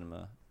cult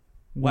cinema.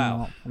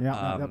 Wow.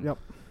 Yeah. Yep.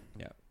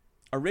 Yeah.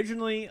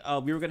 Originally,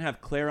 we were going to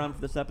have Claire on for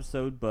this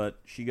episode, but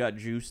she got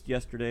juiced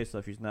yesterday,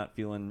 so she's not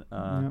feeling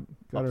Got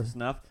up her. to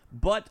snuff.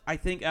 But I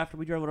think after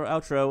we do our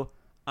outro,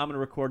 I'm going to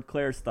record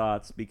Claire's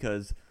thoughts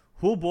because,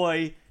 oh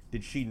boy,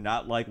 did she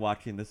not like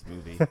watching this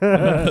movie.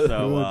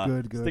 So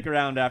Good. stick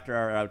around after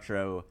our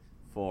outro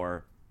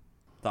for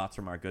thoughts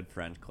from our good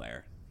friend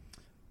Claire.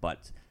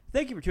 But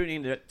thank you for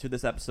tuning in to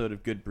this episode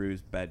of Good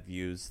Brews, Bad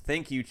Views.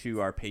 Thank you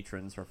to our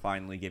patrons for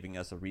finally giving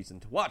us a reason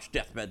to watch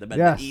Deathbed, the Bed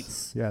That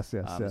Eats. Yes.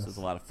 This was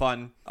a lot of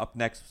fun. Up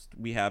next,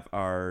 we have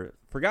our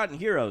Forgotten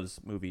Heroes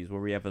movies,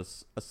 where we have a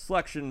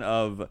selection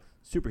of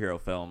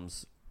superhero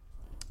films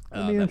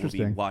That'd be that we'll be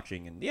interesting.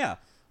 watching. And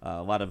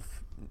a lot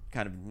of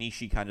kind of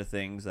niche-y kind of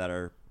things that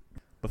are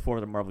before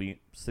the Marvel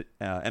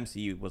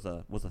MCU was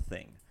a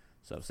thing.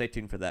 So stay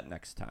tuned for that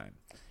next time.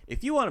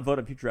 If you want to vote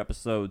on future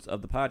episodes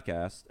of the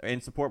podcast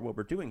and support what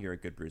we're doing here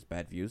at Good Brews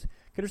Bad Views,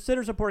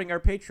 consider supporting our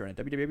Patreon at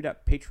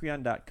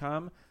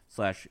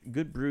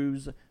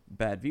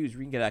www.patreon.com/goodbrewsbadviews, where you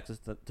can get access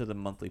to the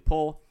monthly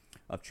poll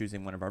of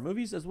choosing one of our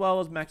movies, as well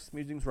as Max's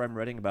Musings, where I'm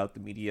writing about the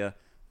media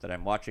that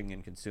I'm watching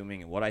and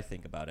consuming and what I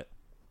think about it.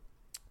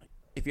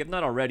 If you have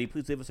not already,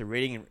 please leave us a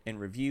rating and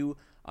review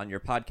on your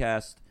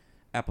podcast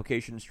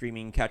application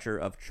streaming catcher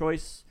of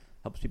choice.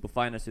 Helps people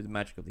find us through the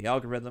magic of the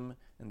algorithm,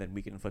 and then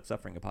we can inflict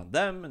suffering upon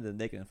them, and then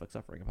they can inflict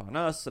suffering upon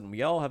us, and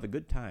we all have a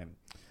good time.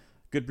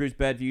 Good Brews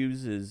Bad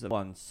Views is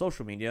on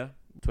social media,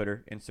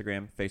 Twitter,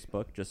 Instagram,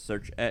 Facebook. Just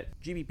search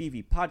at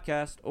GBBV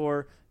Podcast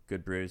or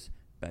Good Brews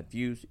Bad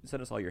Views. You can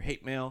send us all your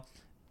hate mail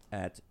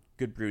at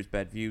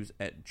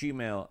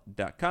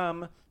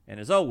goodbrewsbadviews@gmail.com. And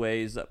as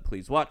always,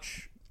 please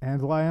watch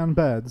And lie on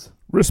beds.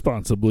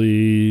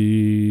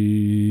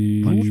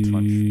 Responsibly.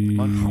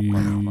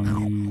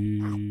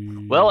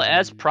 Well,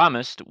 as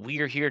promised, we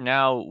are here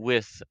now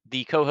with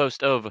the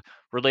co-host of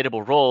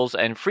Relatable Roles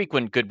and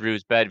frequent Good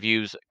Brews Bad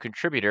Views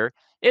contributor.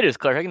 It is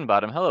Claire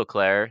Higginbottom. Hello,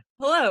 Claire.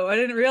 Hello, I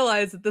didn't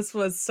realize that this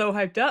was so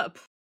hyped up.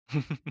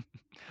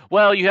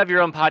 Well, you have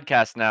your own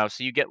podcast now,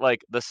 so you get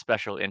like the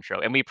special intro.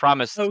 And we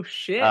promised Oh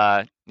shit.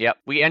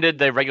 we ended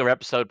the regular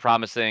episode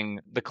promising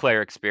the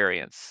Claire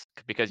experience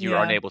because you were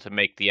Yeah. unable to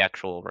make the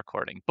actual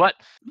recording. But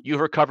you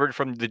recovered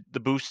from the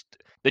boost,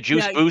 the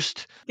juice Yeah,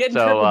 boost. Getting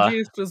so, triple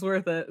juiced was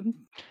worth it.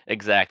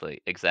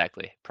 Exactly.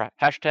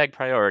 Hashtag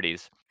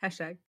priorities.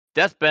 Hashtag.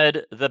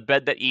 Deathbed, the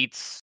Bed That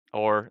Eats.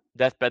 or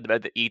Deathbed, the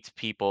Bed That Eats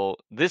People,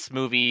 this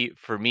movie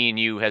for me and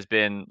you has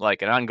been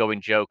like an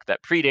ongoing joke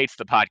that predates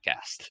the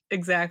podcast.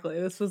 Exactly.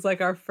 This was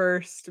like our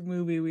first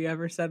movie we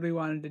ever said we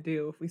wanted to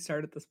do if we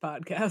started this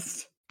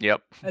podcast.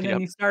 Yep. And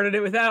then you started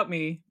it without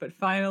me, but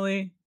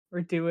finally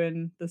we're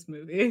doing this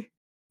movie.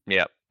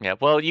 Yep.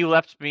 Well, you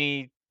left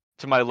me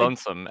to my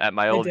lonesome at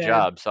my old did.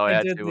 job, so I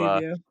had did to.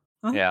 leave you.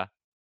 Huh? Yeah,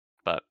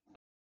 but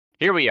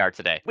here we are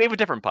today. We have a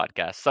different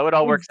podcast, so it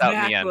all works out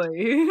in the end.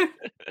 Exactly.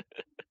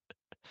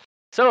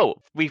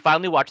 So we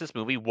finally watched this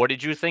movie. What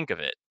did you think of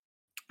it?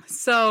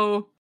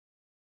 So,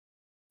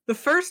 the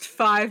first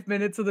 5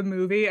 minutes of the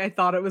movie, I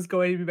thought it was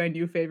going to be my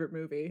new favorite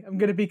movie. I'm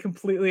going to be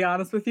completely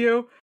honest with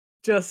you.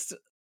 Just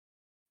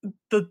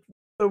the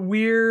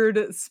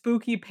weird,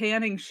 spooky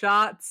panning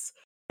shots,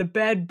 the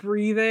bed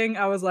breathing.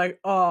 I was like,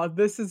 oh,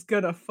 this is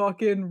going to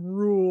fucking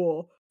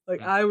rule.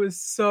 Like, I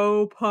was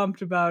so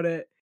pumped about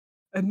it.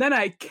 And then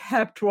I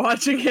kept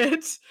watching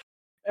it,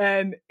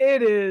 and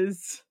it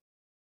is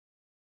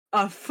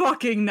a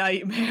fucking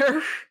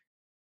nightmare.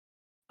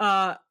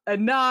 And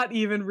not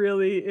even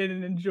really in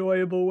an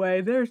enjoyable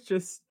way.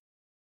 There's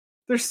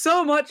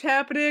so much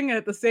happening, and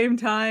at the same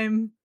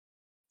time,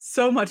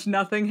 so much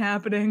nothing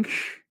happening.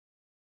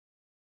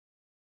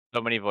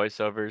 So many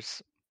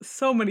voiceovers.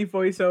 So many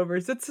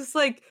voiceovers. It's just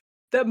like,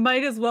 that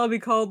might as well be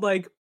called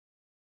like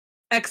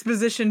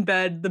exposition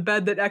bed, the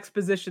bed that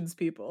expositions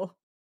people.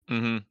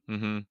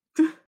 The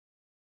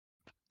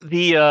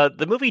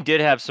movie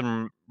did have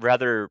some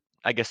rather,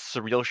 I guess,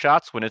 surreal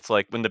shots when it's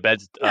like when the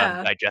bed's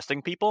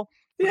digesting people,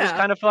 which was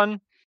kind of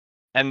fun.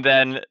 And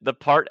then the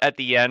part at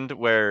the end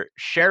where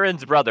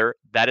Sharon's brother,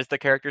 that is the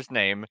character's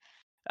name,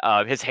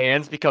 his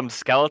hands become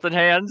skeleton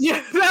hands.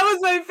 Yeah, that was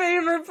my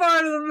favorite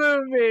part of the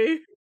movie.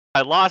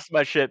 I lost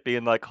my shit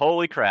being like,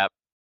 holy crap.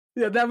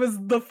 Yeah, that was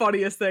the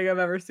funniest thing I've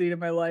ever seen in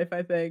my life,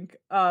 I think.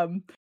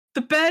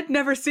 The bed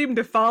never seemed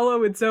to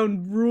follow its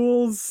own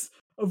rules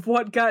of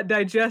what got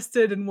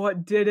digested and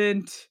what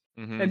didn't,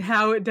 and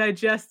how it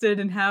digested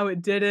and how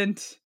it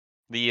didn't.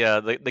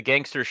 The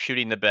gangster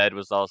shooting the bed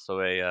was also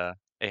a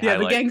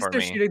the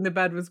gangster shooting the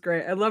bed was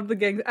great. I loved the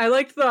gang. I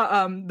liked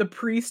the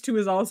priest who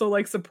was also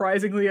like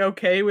surprisingly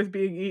okay with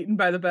being eaten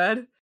by the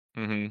bed.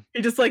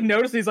 He just like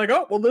noticed. He's like,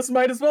 oh well, this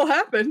might as well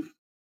happen.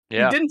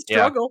 Yeah, he didn't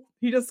struggle.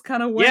 He just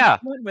kind of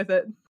went with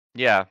it.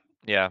 Yeah.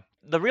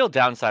 The real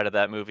downside of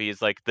that movie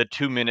is like the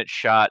 2-minute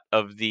shot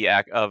of the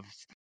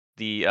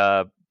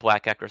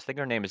black actress. I think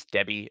her name is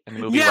Debbie in the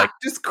movie. Yeah,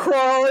 just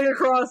crawling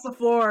across the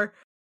floor.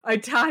 I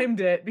timed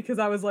it because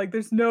I was like,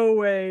 there's no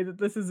way that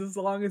this is as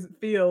long as it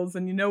feels.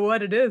 And you know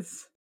what? It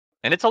is.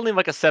 And it's only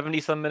like a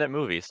 70-some minute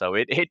movie, so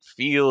it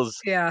feels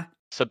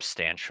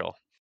substantial.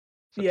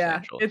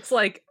 Yeah, it's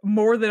like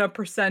more than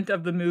 1%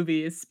 of the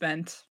movie is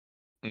spent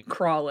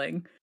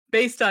crawling.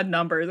 Based on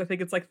numbers, I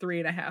think it's like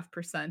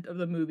 3.5% of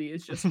the movie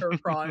is just her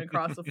crawling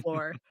across the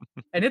floor.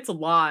 And it's a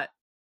lot.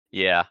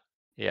 Yeah.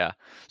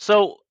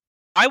 So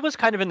I was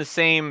kind of in the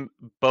same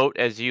boat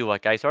as you.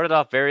 Like, I started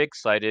off very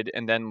excited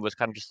and then was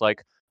kind of just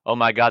like, oh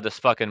my god, this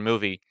fucking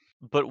movie.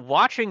 But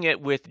watching it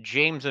with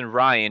James and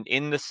Ryan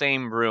in the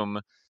same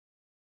room,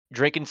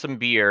 drinking some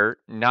beer,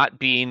 not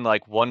being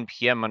like 1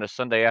 p.m. on a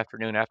Sunday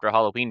afternoon after a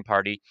Halloween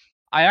party,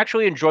 I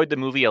actually enjoyed the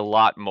movie a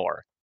lot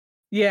more.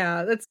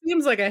 Yeah, that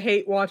seems like a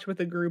hate watch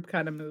with a group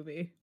kind of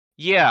movie.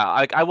 Yeah,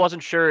 I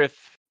wasn't sure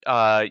if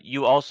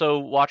you also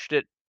watched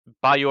it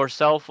by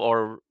yourself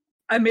or...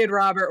 I made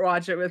Robert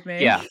watch it with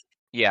me.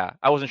 Yeah.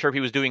 I wasn't sure if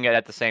he was doing it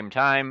at the same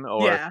time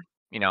or,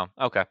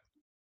 okay.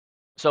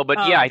 So, but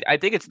I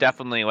think it's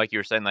definitely, like you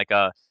were saying, like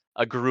a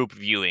group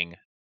viewing.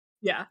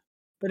 Yeah,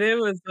 but it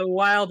was a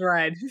wild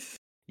ride.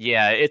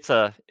 Yeah, it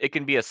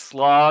can be a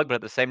slog, but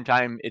at the same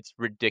time, it's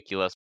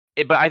ridiculous.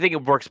 But I think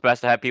it works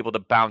best to have people to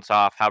bounce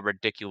off how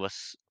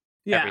ridiculous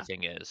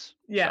everything is.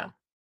 Yeah. So.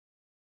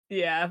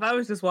 Yeah, if I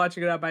was just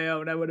watching it on my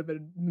own, I would have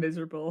been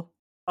miserable.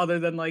 Other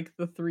than like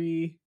the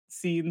 3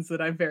 scenes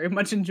that I very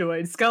much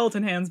enjoyed.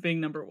 Skeleton hands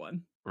being number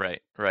 1.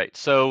 Right.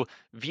 So,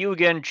 view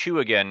again, chew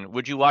again.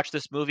 Would you watch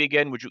this movie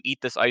again? Would you eat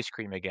this ice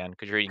cream again?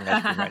 Because you're eating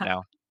ice cream right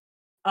now.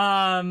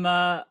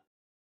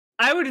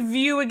 I would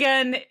view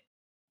again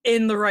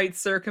in the right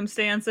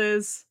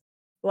circumstances.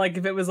 Like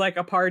if it was like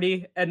a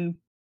party and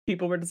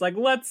people were just like,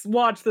 let's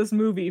watch this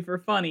movie for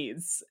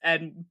funnies.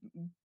 And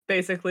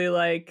basically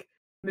like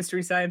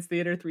Mystery Science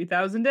Theater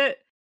 3000 it.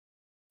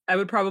 I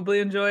would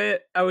probably enjoy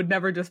it. I would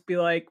never just be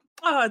like,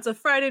 oh, it's a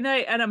Friday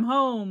night and I'm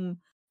home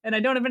and I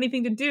don't have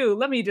anything to do.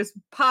 Let me just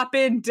pop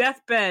in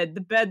Deathbed,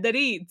 the bed that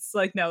eats.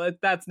 Like, no,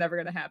 that's never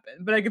going to happen.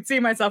 But I could see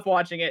myself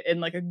watching it in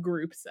like a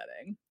group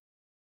setting.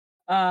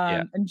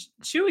 And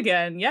chew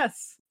again,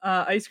 yes.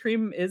 Ice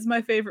cream is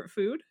my favorite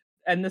food.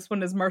 And this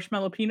one is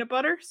marshmallow peanut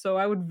butter. So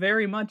I would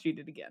very much eat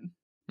it again.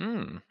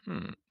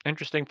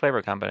 Interesting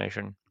flavor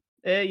combination.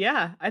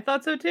 Yeah, I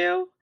thought so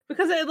too.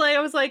 Because I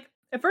was like,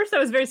 at first I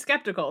was very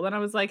skeptical. Then I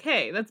was like,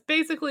 hey, that's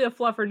basically a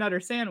fluffer nutter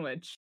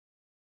sandwich.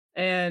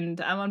 And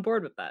I'm on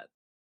board with that.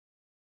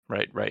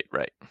 Right.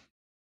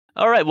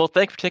 All right, well,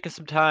 thanks for taking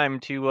some time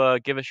to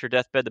give us your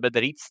Deathbed, the Bed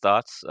That Eats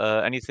thoughts.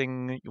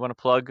 Anything you want to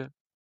plug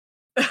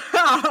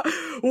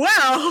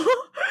Well,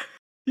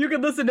 you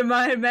can listen to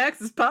my and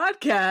Max's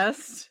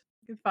podcast.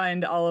 You can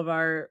find all of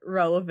our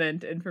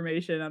relevant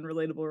information on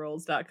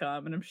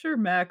relatableroles.com, and I'm sure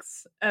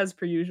Max, as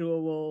per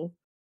usual, will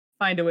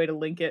find a way to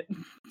link it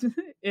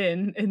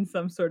in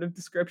some sort of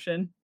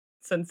description,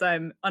 since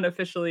I'm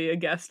unofficially a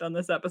guest on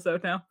this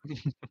episode now.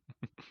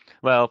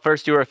 Well,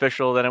 first you were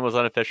official, then it was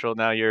unofficial.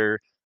 Now you're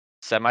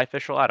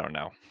semi-official. I don't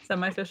know.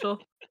 Semi-official.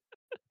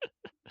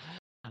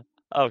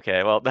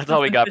 Okay, well that's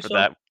all we got for Official.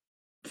 that.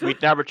 We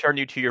now return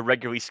you to your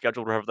regularly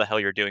scheduled whatever the hell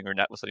you're doing or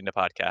not listening to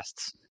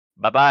podcasts.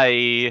 Bye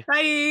bye.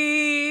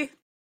 Bye.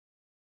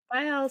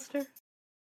 Bye, Alistair.